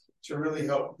piece, to really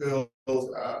help build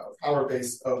a power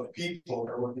base of people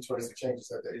that are working towards the changes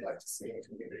that they'd like to see in the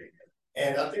community.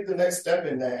 And I think the next step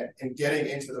in that, in getting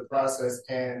into the process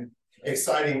and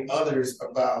exciting others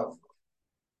about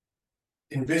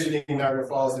envisioning Niagara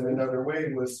Falls in another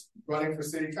way, was running for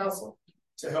city council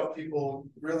to help people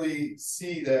really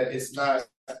see that it's not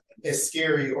as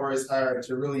scary or as hard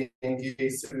to really engage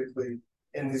civically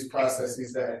in these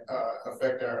processes that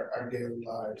affect our daily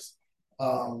lives.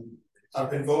 I've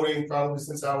been voting probably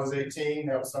since I was 18.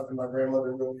 That was something my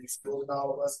grandmother really instilled in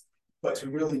all of us. But to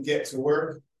really get to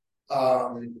work,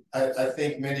 I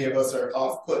think many of us are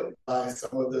off-put by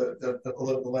some of the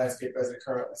political landscape as it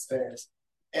currently stands.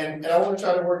 And I want to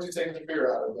try to work to take the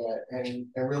fear out of that and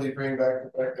really bring back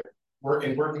the fact that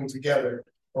working together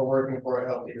or working for a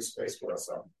healthier space for us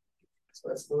all. So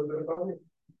that's a little bit about me.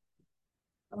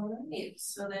 All right,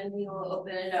 so then we will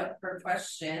open it up for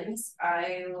questions.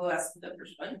 I will ask the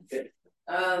first one.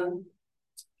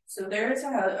 So there is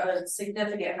a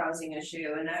significant housing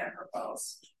issue in Niagara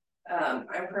Falls.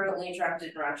 I'm currently trapped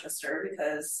in Rochester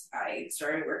because I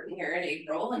started working here in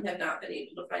April and have not been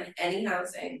able to find any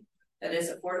housing that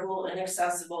is affordable and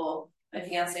accessible. My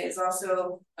fiance is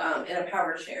also in a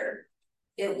power chair.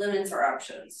 It limits our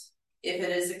options. If it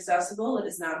is accessible, it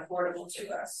is not affordable to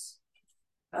us.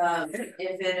 If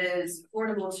it is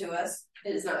affordable to us,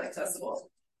 it is not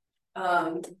accessible.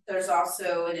 There's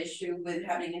also an issue with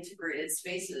having integrated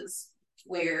spaces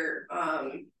where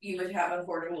you would have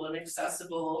affordable and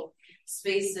accessible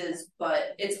spaces,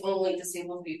 but it's only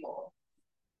disabled people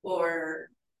or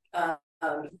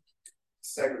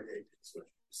segregated.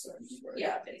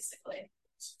 Yeah, basically.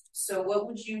 So what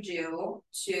would you do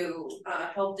to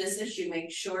help this issue,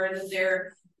 make sure that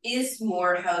there is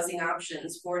more housing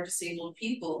options for disabled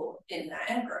people in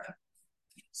Niagara?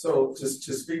 So just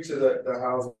to speak to the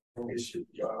housing issue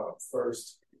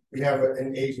first, we have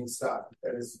an aging stock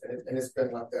that is, and it's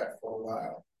been like that for a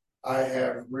while. I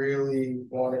have really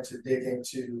wanted to dig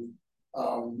into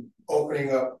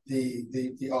opening up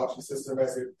the auction system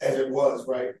as it was,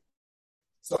 right?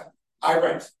 So I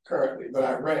rent currently, but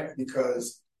I rent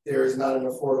because there is not an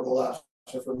affordable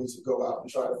option for me to go out and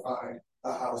try to find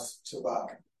a house to buy.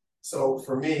 So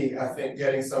for me, I think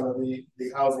getting some of the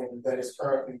housing that is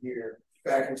currently here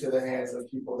back into the hands of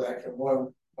people that can,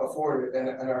 one, afford it and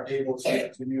are able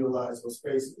to utilize those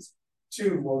spaces.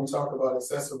 Two, when we talk about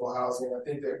accessible housing, I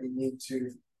think that we need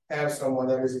to have someone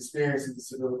that is experiencing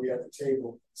disability at the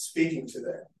table speaking to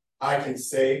that. I can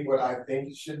say what I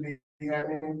think should be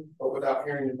happening, but without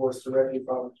hearing the voice directly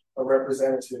from a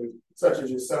representative such as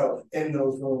yourself in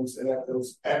those rooms and at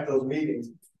those meetings,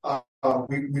 I don't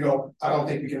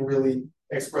think we can really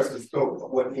express the scope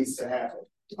of what needs to happen.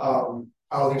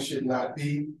 Housing should not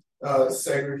be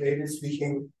segregated.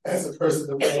 Speaking as a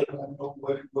person of color, I know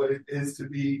what it is to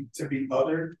be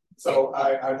othered. So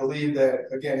I believe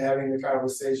that, again, having the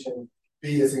conversation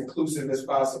be as inclusive as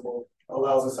possible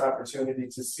allows us opportunity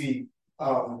to see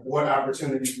what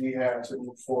opportunities we have to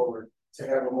move forward to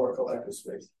have a more collective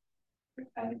space.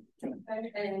 Okay.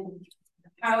 And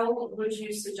how would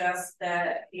you suggest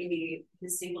that a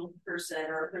disabled person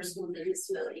or a person with a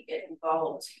disability get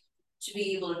involved to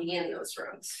be able to be in those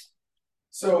rooms?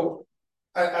 So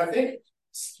I think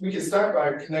we can start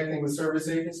by connecting with service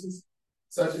agencies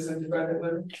such as independent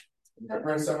living.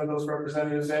 Bring some of those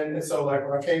representatives in. And so like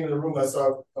when I came to the room, I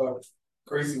saw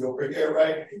crazy over here,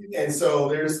 right? And so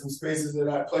there's some places that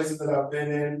I've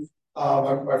been in.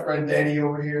 My friend Danny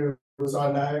over here was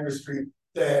on Niagara Street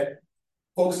that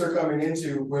folks are coming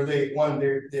into where they're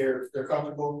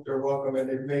comfortable, they're welcome, and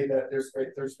they've made that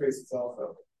their spaces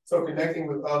also. So connecting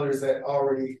with others that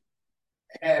already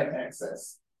have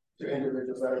access to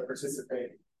individuals that are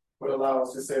participating would allow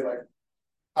us to say, like,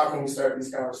 how can we start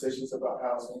these conversations about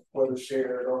housing, whether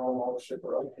shared or home ownership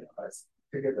or otherwise,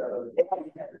 to get that other.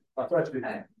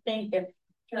 Thank you.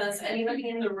 Does anybody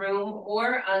in the room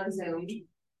or on Zoom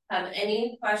have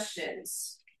any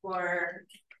questions for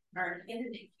our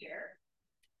candidate here?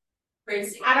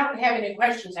 Gracie. I don't have any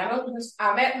questions. I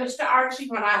met Mr. Archie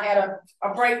when I had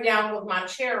a breakdown with my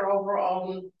chair over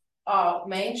on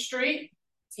Main Street.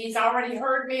 He's already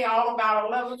heard me all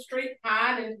about 11th Street,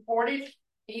 Pine, and Portage.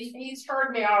 He's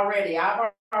heard me already.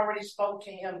 I've already spoke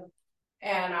to him,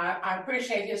 and I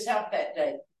appreciate his help that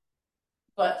day.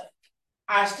 But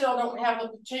I still don't have a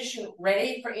petition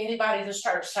ready for anybody to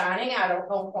start signing. I don't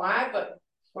know why, but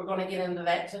we're going to get into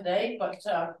that today. But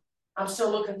I'm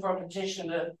still looking for a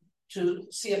petition to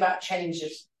see about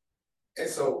changes. And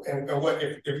so, and what,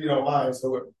 if you don't mind,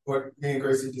 so what me and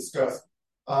Gracie discussed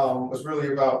was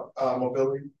really about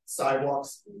mobility,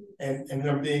 sidewalks, and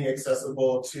them being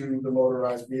accessible to the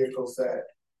motorized vehicles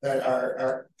that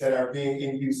are being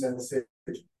in use in the city.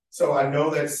 So I know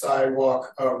that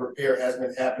sidewalk repair has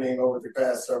been happening over the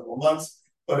past several months,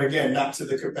 but again, not to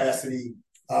the capacity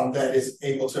that is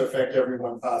able to affect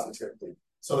everyone positively.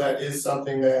 So that is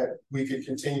something that we could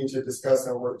continue to discuss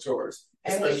and work towards.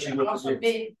 And we should also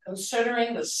be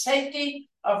considering the safety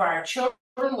of our children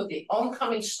with the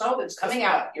oncoming snow that's coming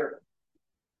out here.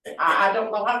 I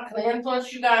don't know how kind of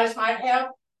influence you guys might have,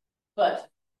 but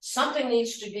something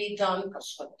needs to be done,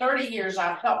 because for 30 years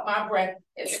I've felt my breath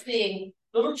at seeing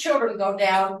little children go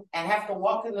down and have to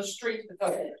walk in the street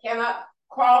because they cannot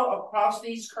crawl across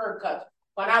these curb cuts.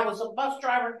 When I was a bus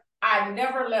driver, I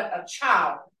never let a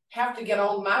child have to get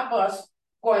on my bus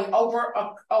going over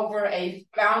a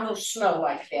mound of snow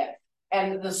like that.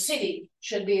 And the city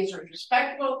should be as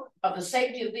respectful of the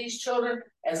safety of these children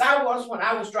as I was when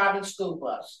I was driving school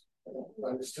bus.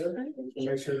 Understood.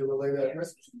 Make sure to relay that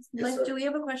message. Yes, Mike, do we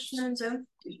have a question on Zoom?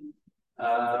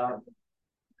 No.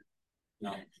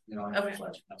 Okay.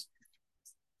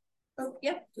 Oh,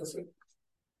 yeah.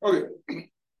 Okay.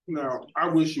 Now, I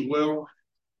wish you well.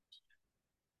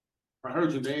 I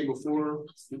heard your name before.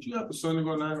 Did you have a son to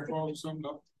go to Niagara Falls or something?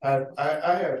 No? I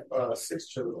have 6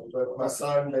 children, but my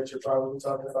son that you're probably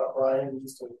talking about, Brian,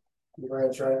 used to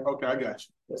ran track. Okay, I got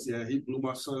you. Yes. Yeah, he blew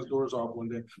my son's doors off one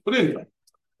day. But anyway,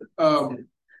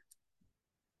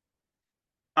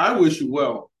 I wish you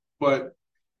well, but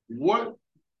what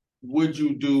would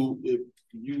you do if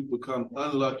you become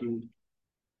unlucky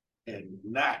and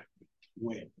not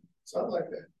win? Something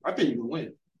like that. I think you would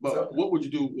win, but what would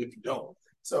you do if you don't?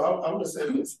 So I'm going to say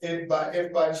this: if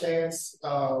by chance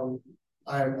I'm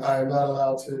not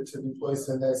allowed to be placed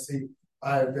in that seat,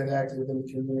 I have been active in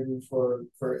the community for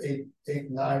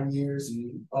 9 years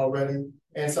already,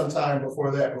 and sometime before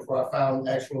that, before I found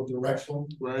actual direction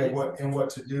and what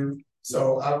to do.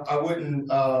 So I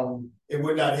wouldn't. It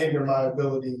would not hinder my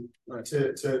ability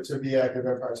to be active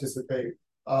and participate.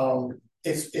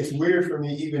 It's weird for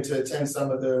me even to attend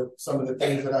some of the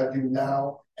things that I do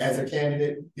now as a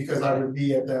candidate, because I would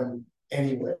be at them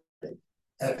anyway,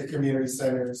 at the community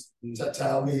centers,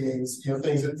 town meetings,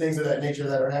 things of that nature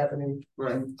that are happening.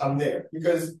 Right. I'm there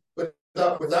because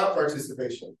without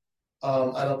participation,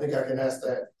 I don't think I can ask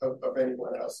that of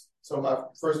anyone else. So my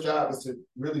first job is to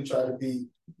really try to be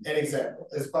an example,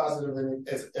 as positive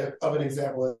of an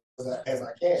example as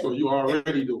I can. So you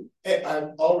already do.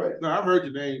 I'm already. No, I've heard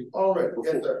your name already. Before,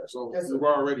 yes, sir. So yes, sir. you're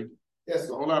already. Yes,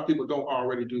 sir. A lot of people don't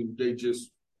already do. They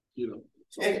just,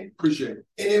 so appreciate it.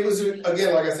 And it was,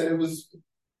 again, like I said, it was,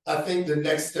 I think, the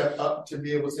next step up to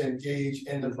be able to engage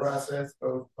in the process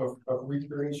of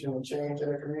recreation and change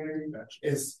in a community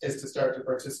is to start to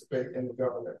participate in the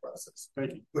government process.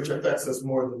 Thank you. Which affects us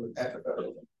more than at the federal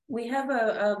level. We have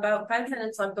about 5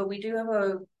 minutes left, but we do have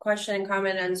a question and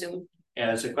comment on Zoom.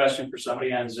 Yeah, it's a question for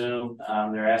somebody on Zoom.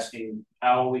 They're asking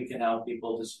how we can help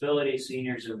people with disabilities,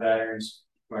 seniors, and veterans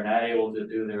who are not able to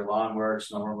do their lawn work,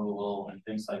 snow removal, and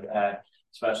things like that,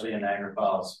 especially in Niagara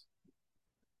Falls.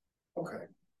 Okay.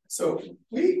 So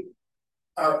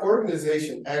our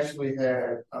organization actually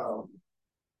had a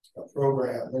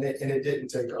program, and it didn't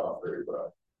take off very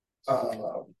well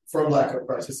from lack of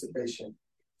participation,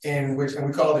 and we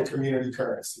call it community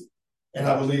currency. And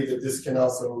I believe that this can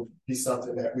also be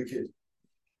something that we could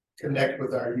connect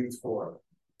with our youth for.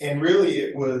 And really,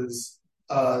 it was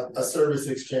a service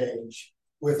exchange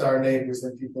with our neighbors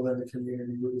and people in the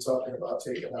community. We were talking about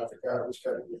taking out the garbage,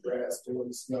 cutting the grass, doing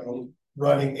the snow,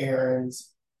 running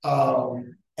errands,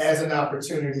 as an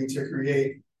opportunity to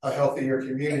create a healthier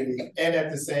community, and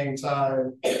at the same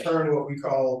time turn what we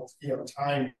call,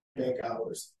 time bank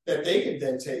hours that they can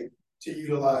then take to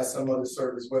utilize some other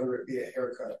service, whether it be a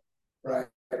haircut, right,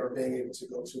 or being able to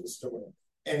go to the store.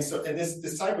 And so, and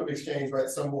this type of exchange, right,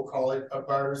 some will call it a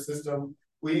barter system.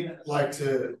 We like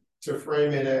to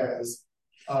frame it as,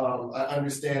 I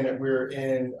understand that we're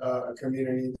in a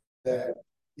community that,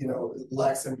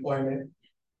 lacks employment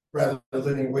rather than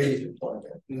living wage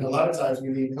employment. And a lot of times we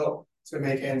need help to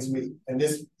make ends meet. And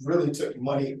this really took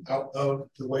money out of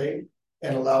the way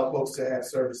and allowed folks to have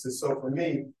services. So for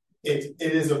me, it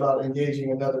is about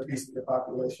engaging another piece of the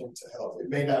population to help. It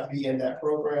may not be in that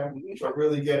program, but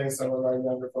really getting some of our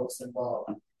younger folks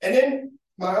involved. And then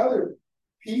my other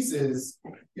piece is,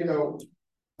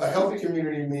 a healthy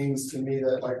community means to me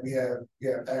that like we have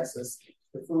access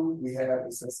to food, we have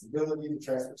accessibility, the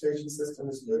transportation system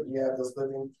is good, we have those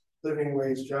living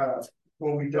wage jobs.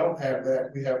 When we don't have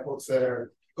that, we have folks that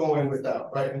are going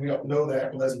without, right? And we don't know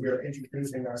that unless we are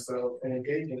introducing ourselves and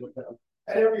engaging with them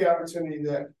at every opportunity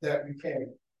that we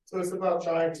can. So it's about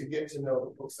trying to get to know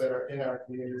the folks that are in our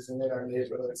communities and in our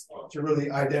neighborhoods to really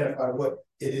identify what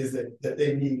it is that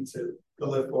they need to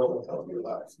live full and healthier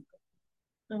lives.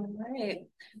 All right.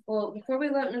 Well, before we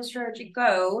let Mr. Archie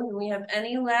go, do we have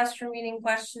any last remaining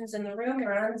questions in the room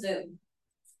or on Zoom?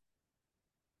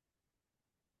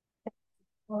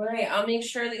 All right, I'll make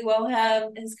sure that you all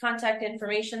have his contact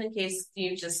information in case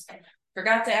you just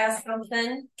forgot to ask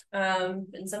something,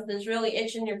 and something's really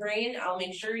itching your brain. I'll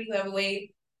make sure you have a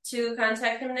way to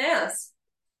contact him and ask.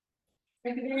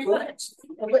 Thank you very much.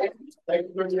 Thank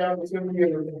you for the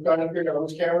opportunity. I'm trying to figure out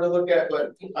which camera to look at,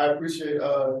 but I appreciate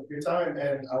your time,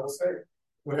 and I will say,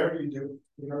 whatever you do,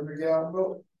 remember to get out and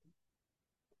vote.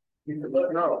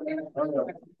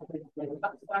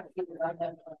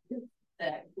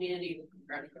 That community.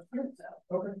 Okay.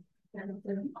 All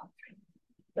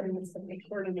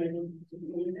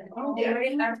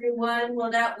right, everyone. Well,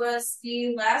 that was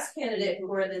the last candidate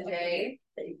for the day.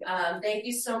 Thank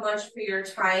you so much for your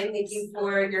time. Thank you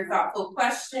for your thoughtful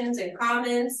questions and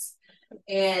comments.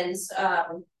 And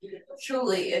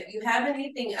truly, if you have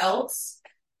anything else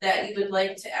that you would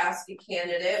like to ask a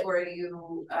candidate or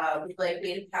you would like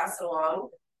me to pass along,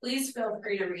 please feel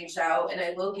free to reach out and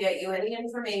I will get you any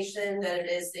information that it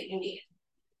is that you need.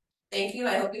 Thank you.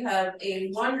 I hope you have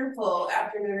a wonderful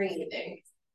afternoon or evening.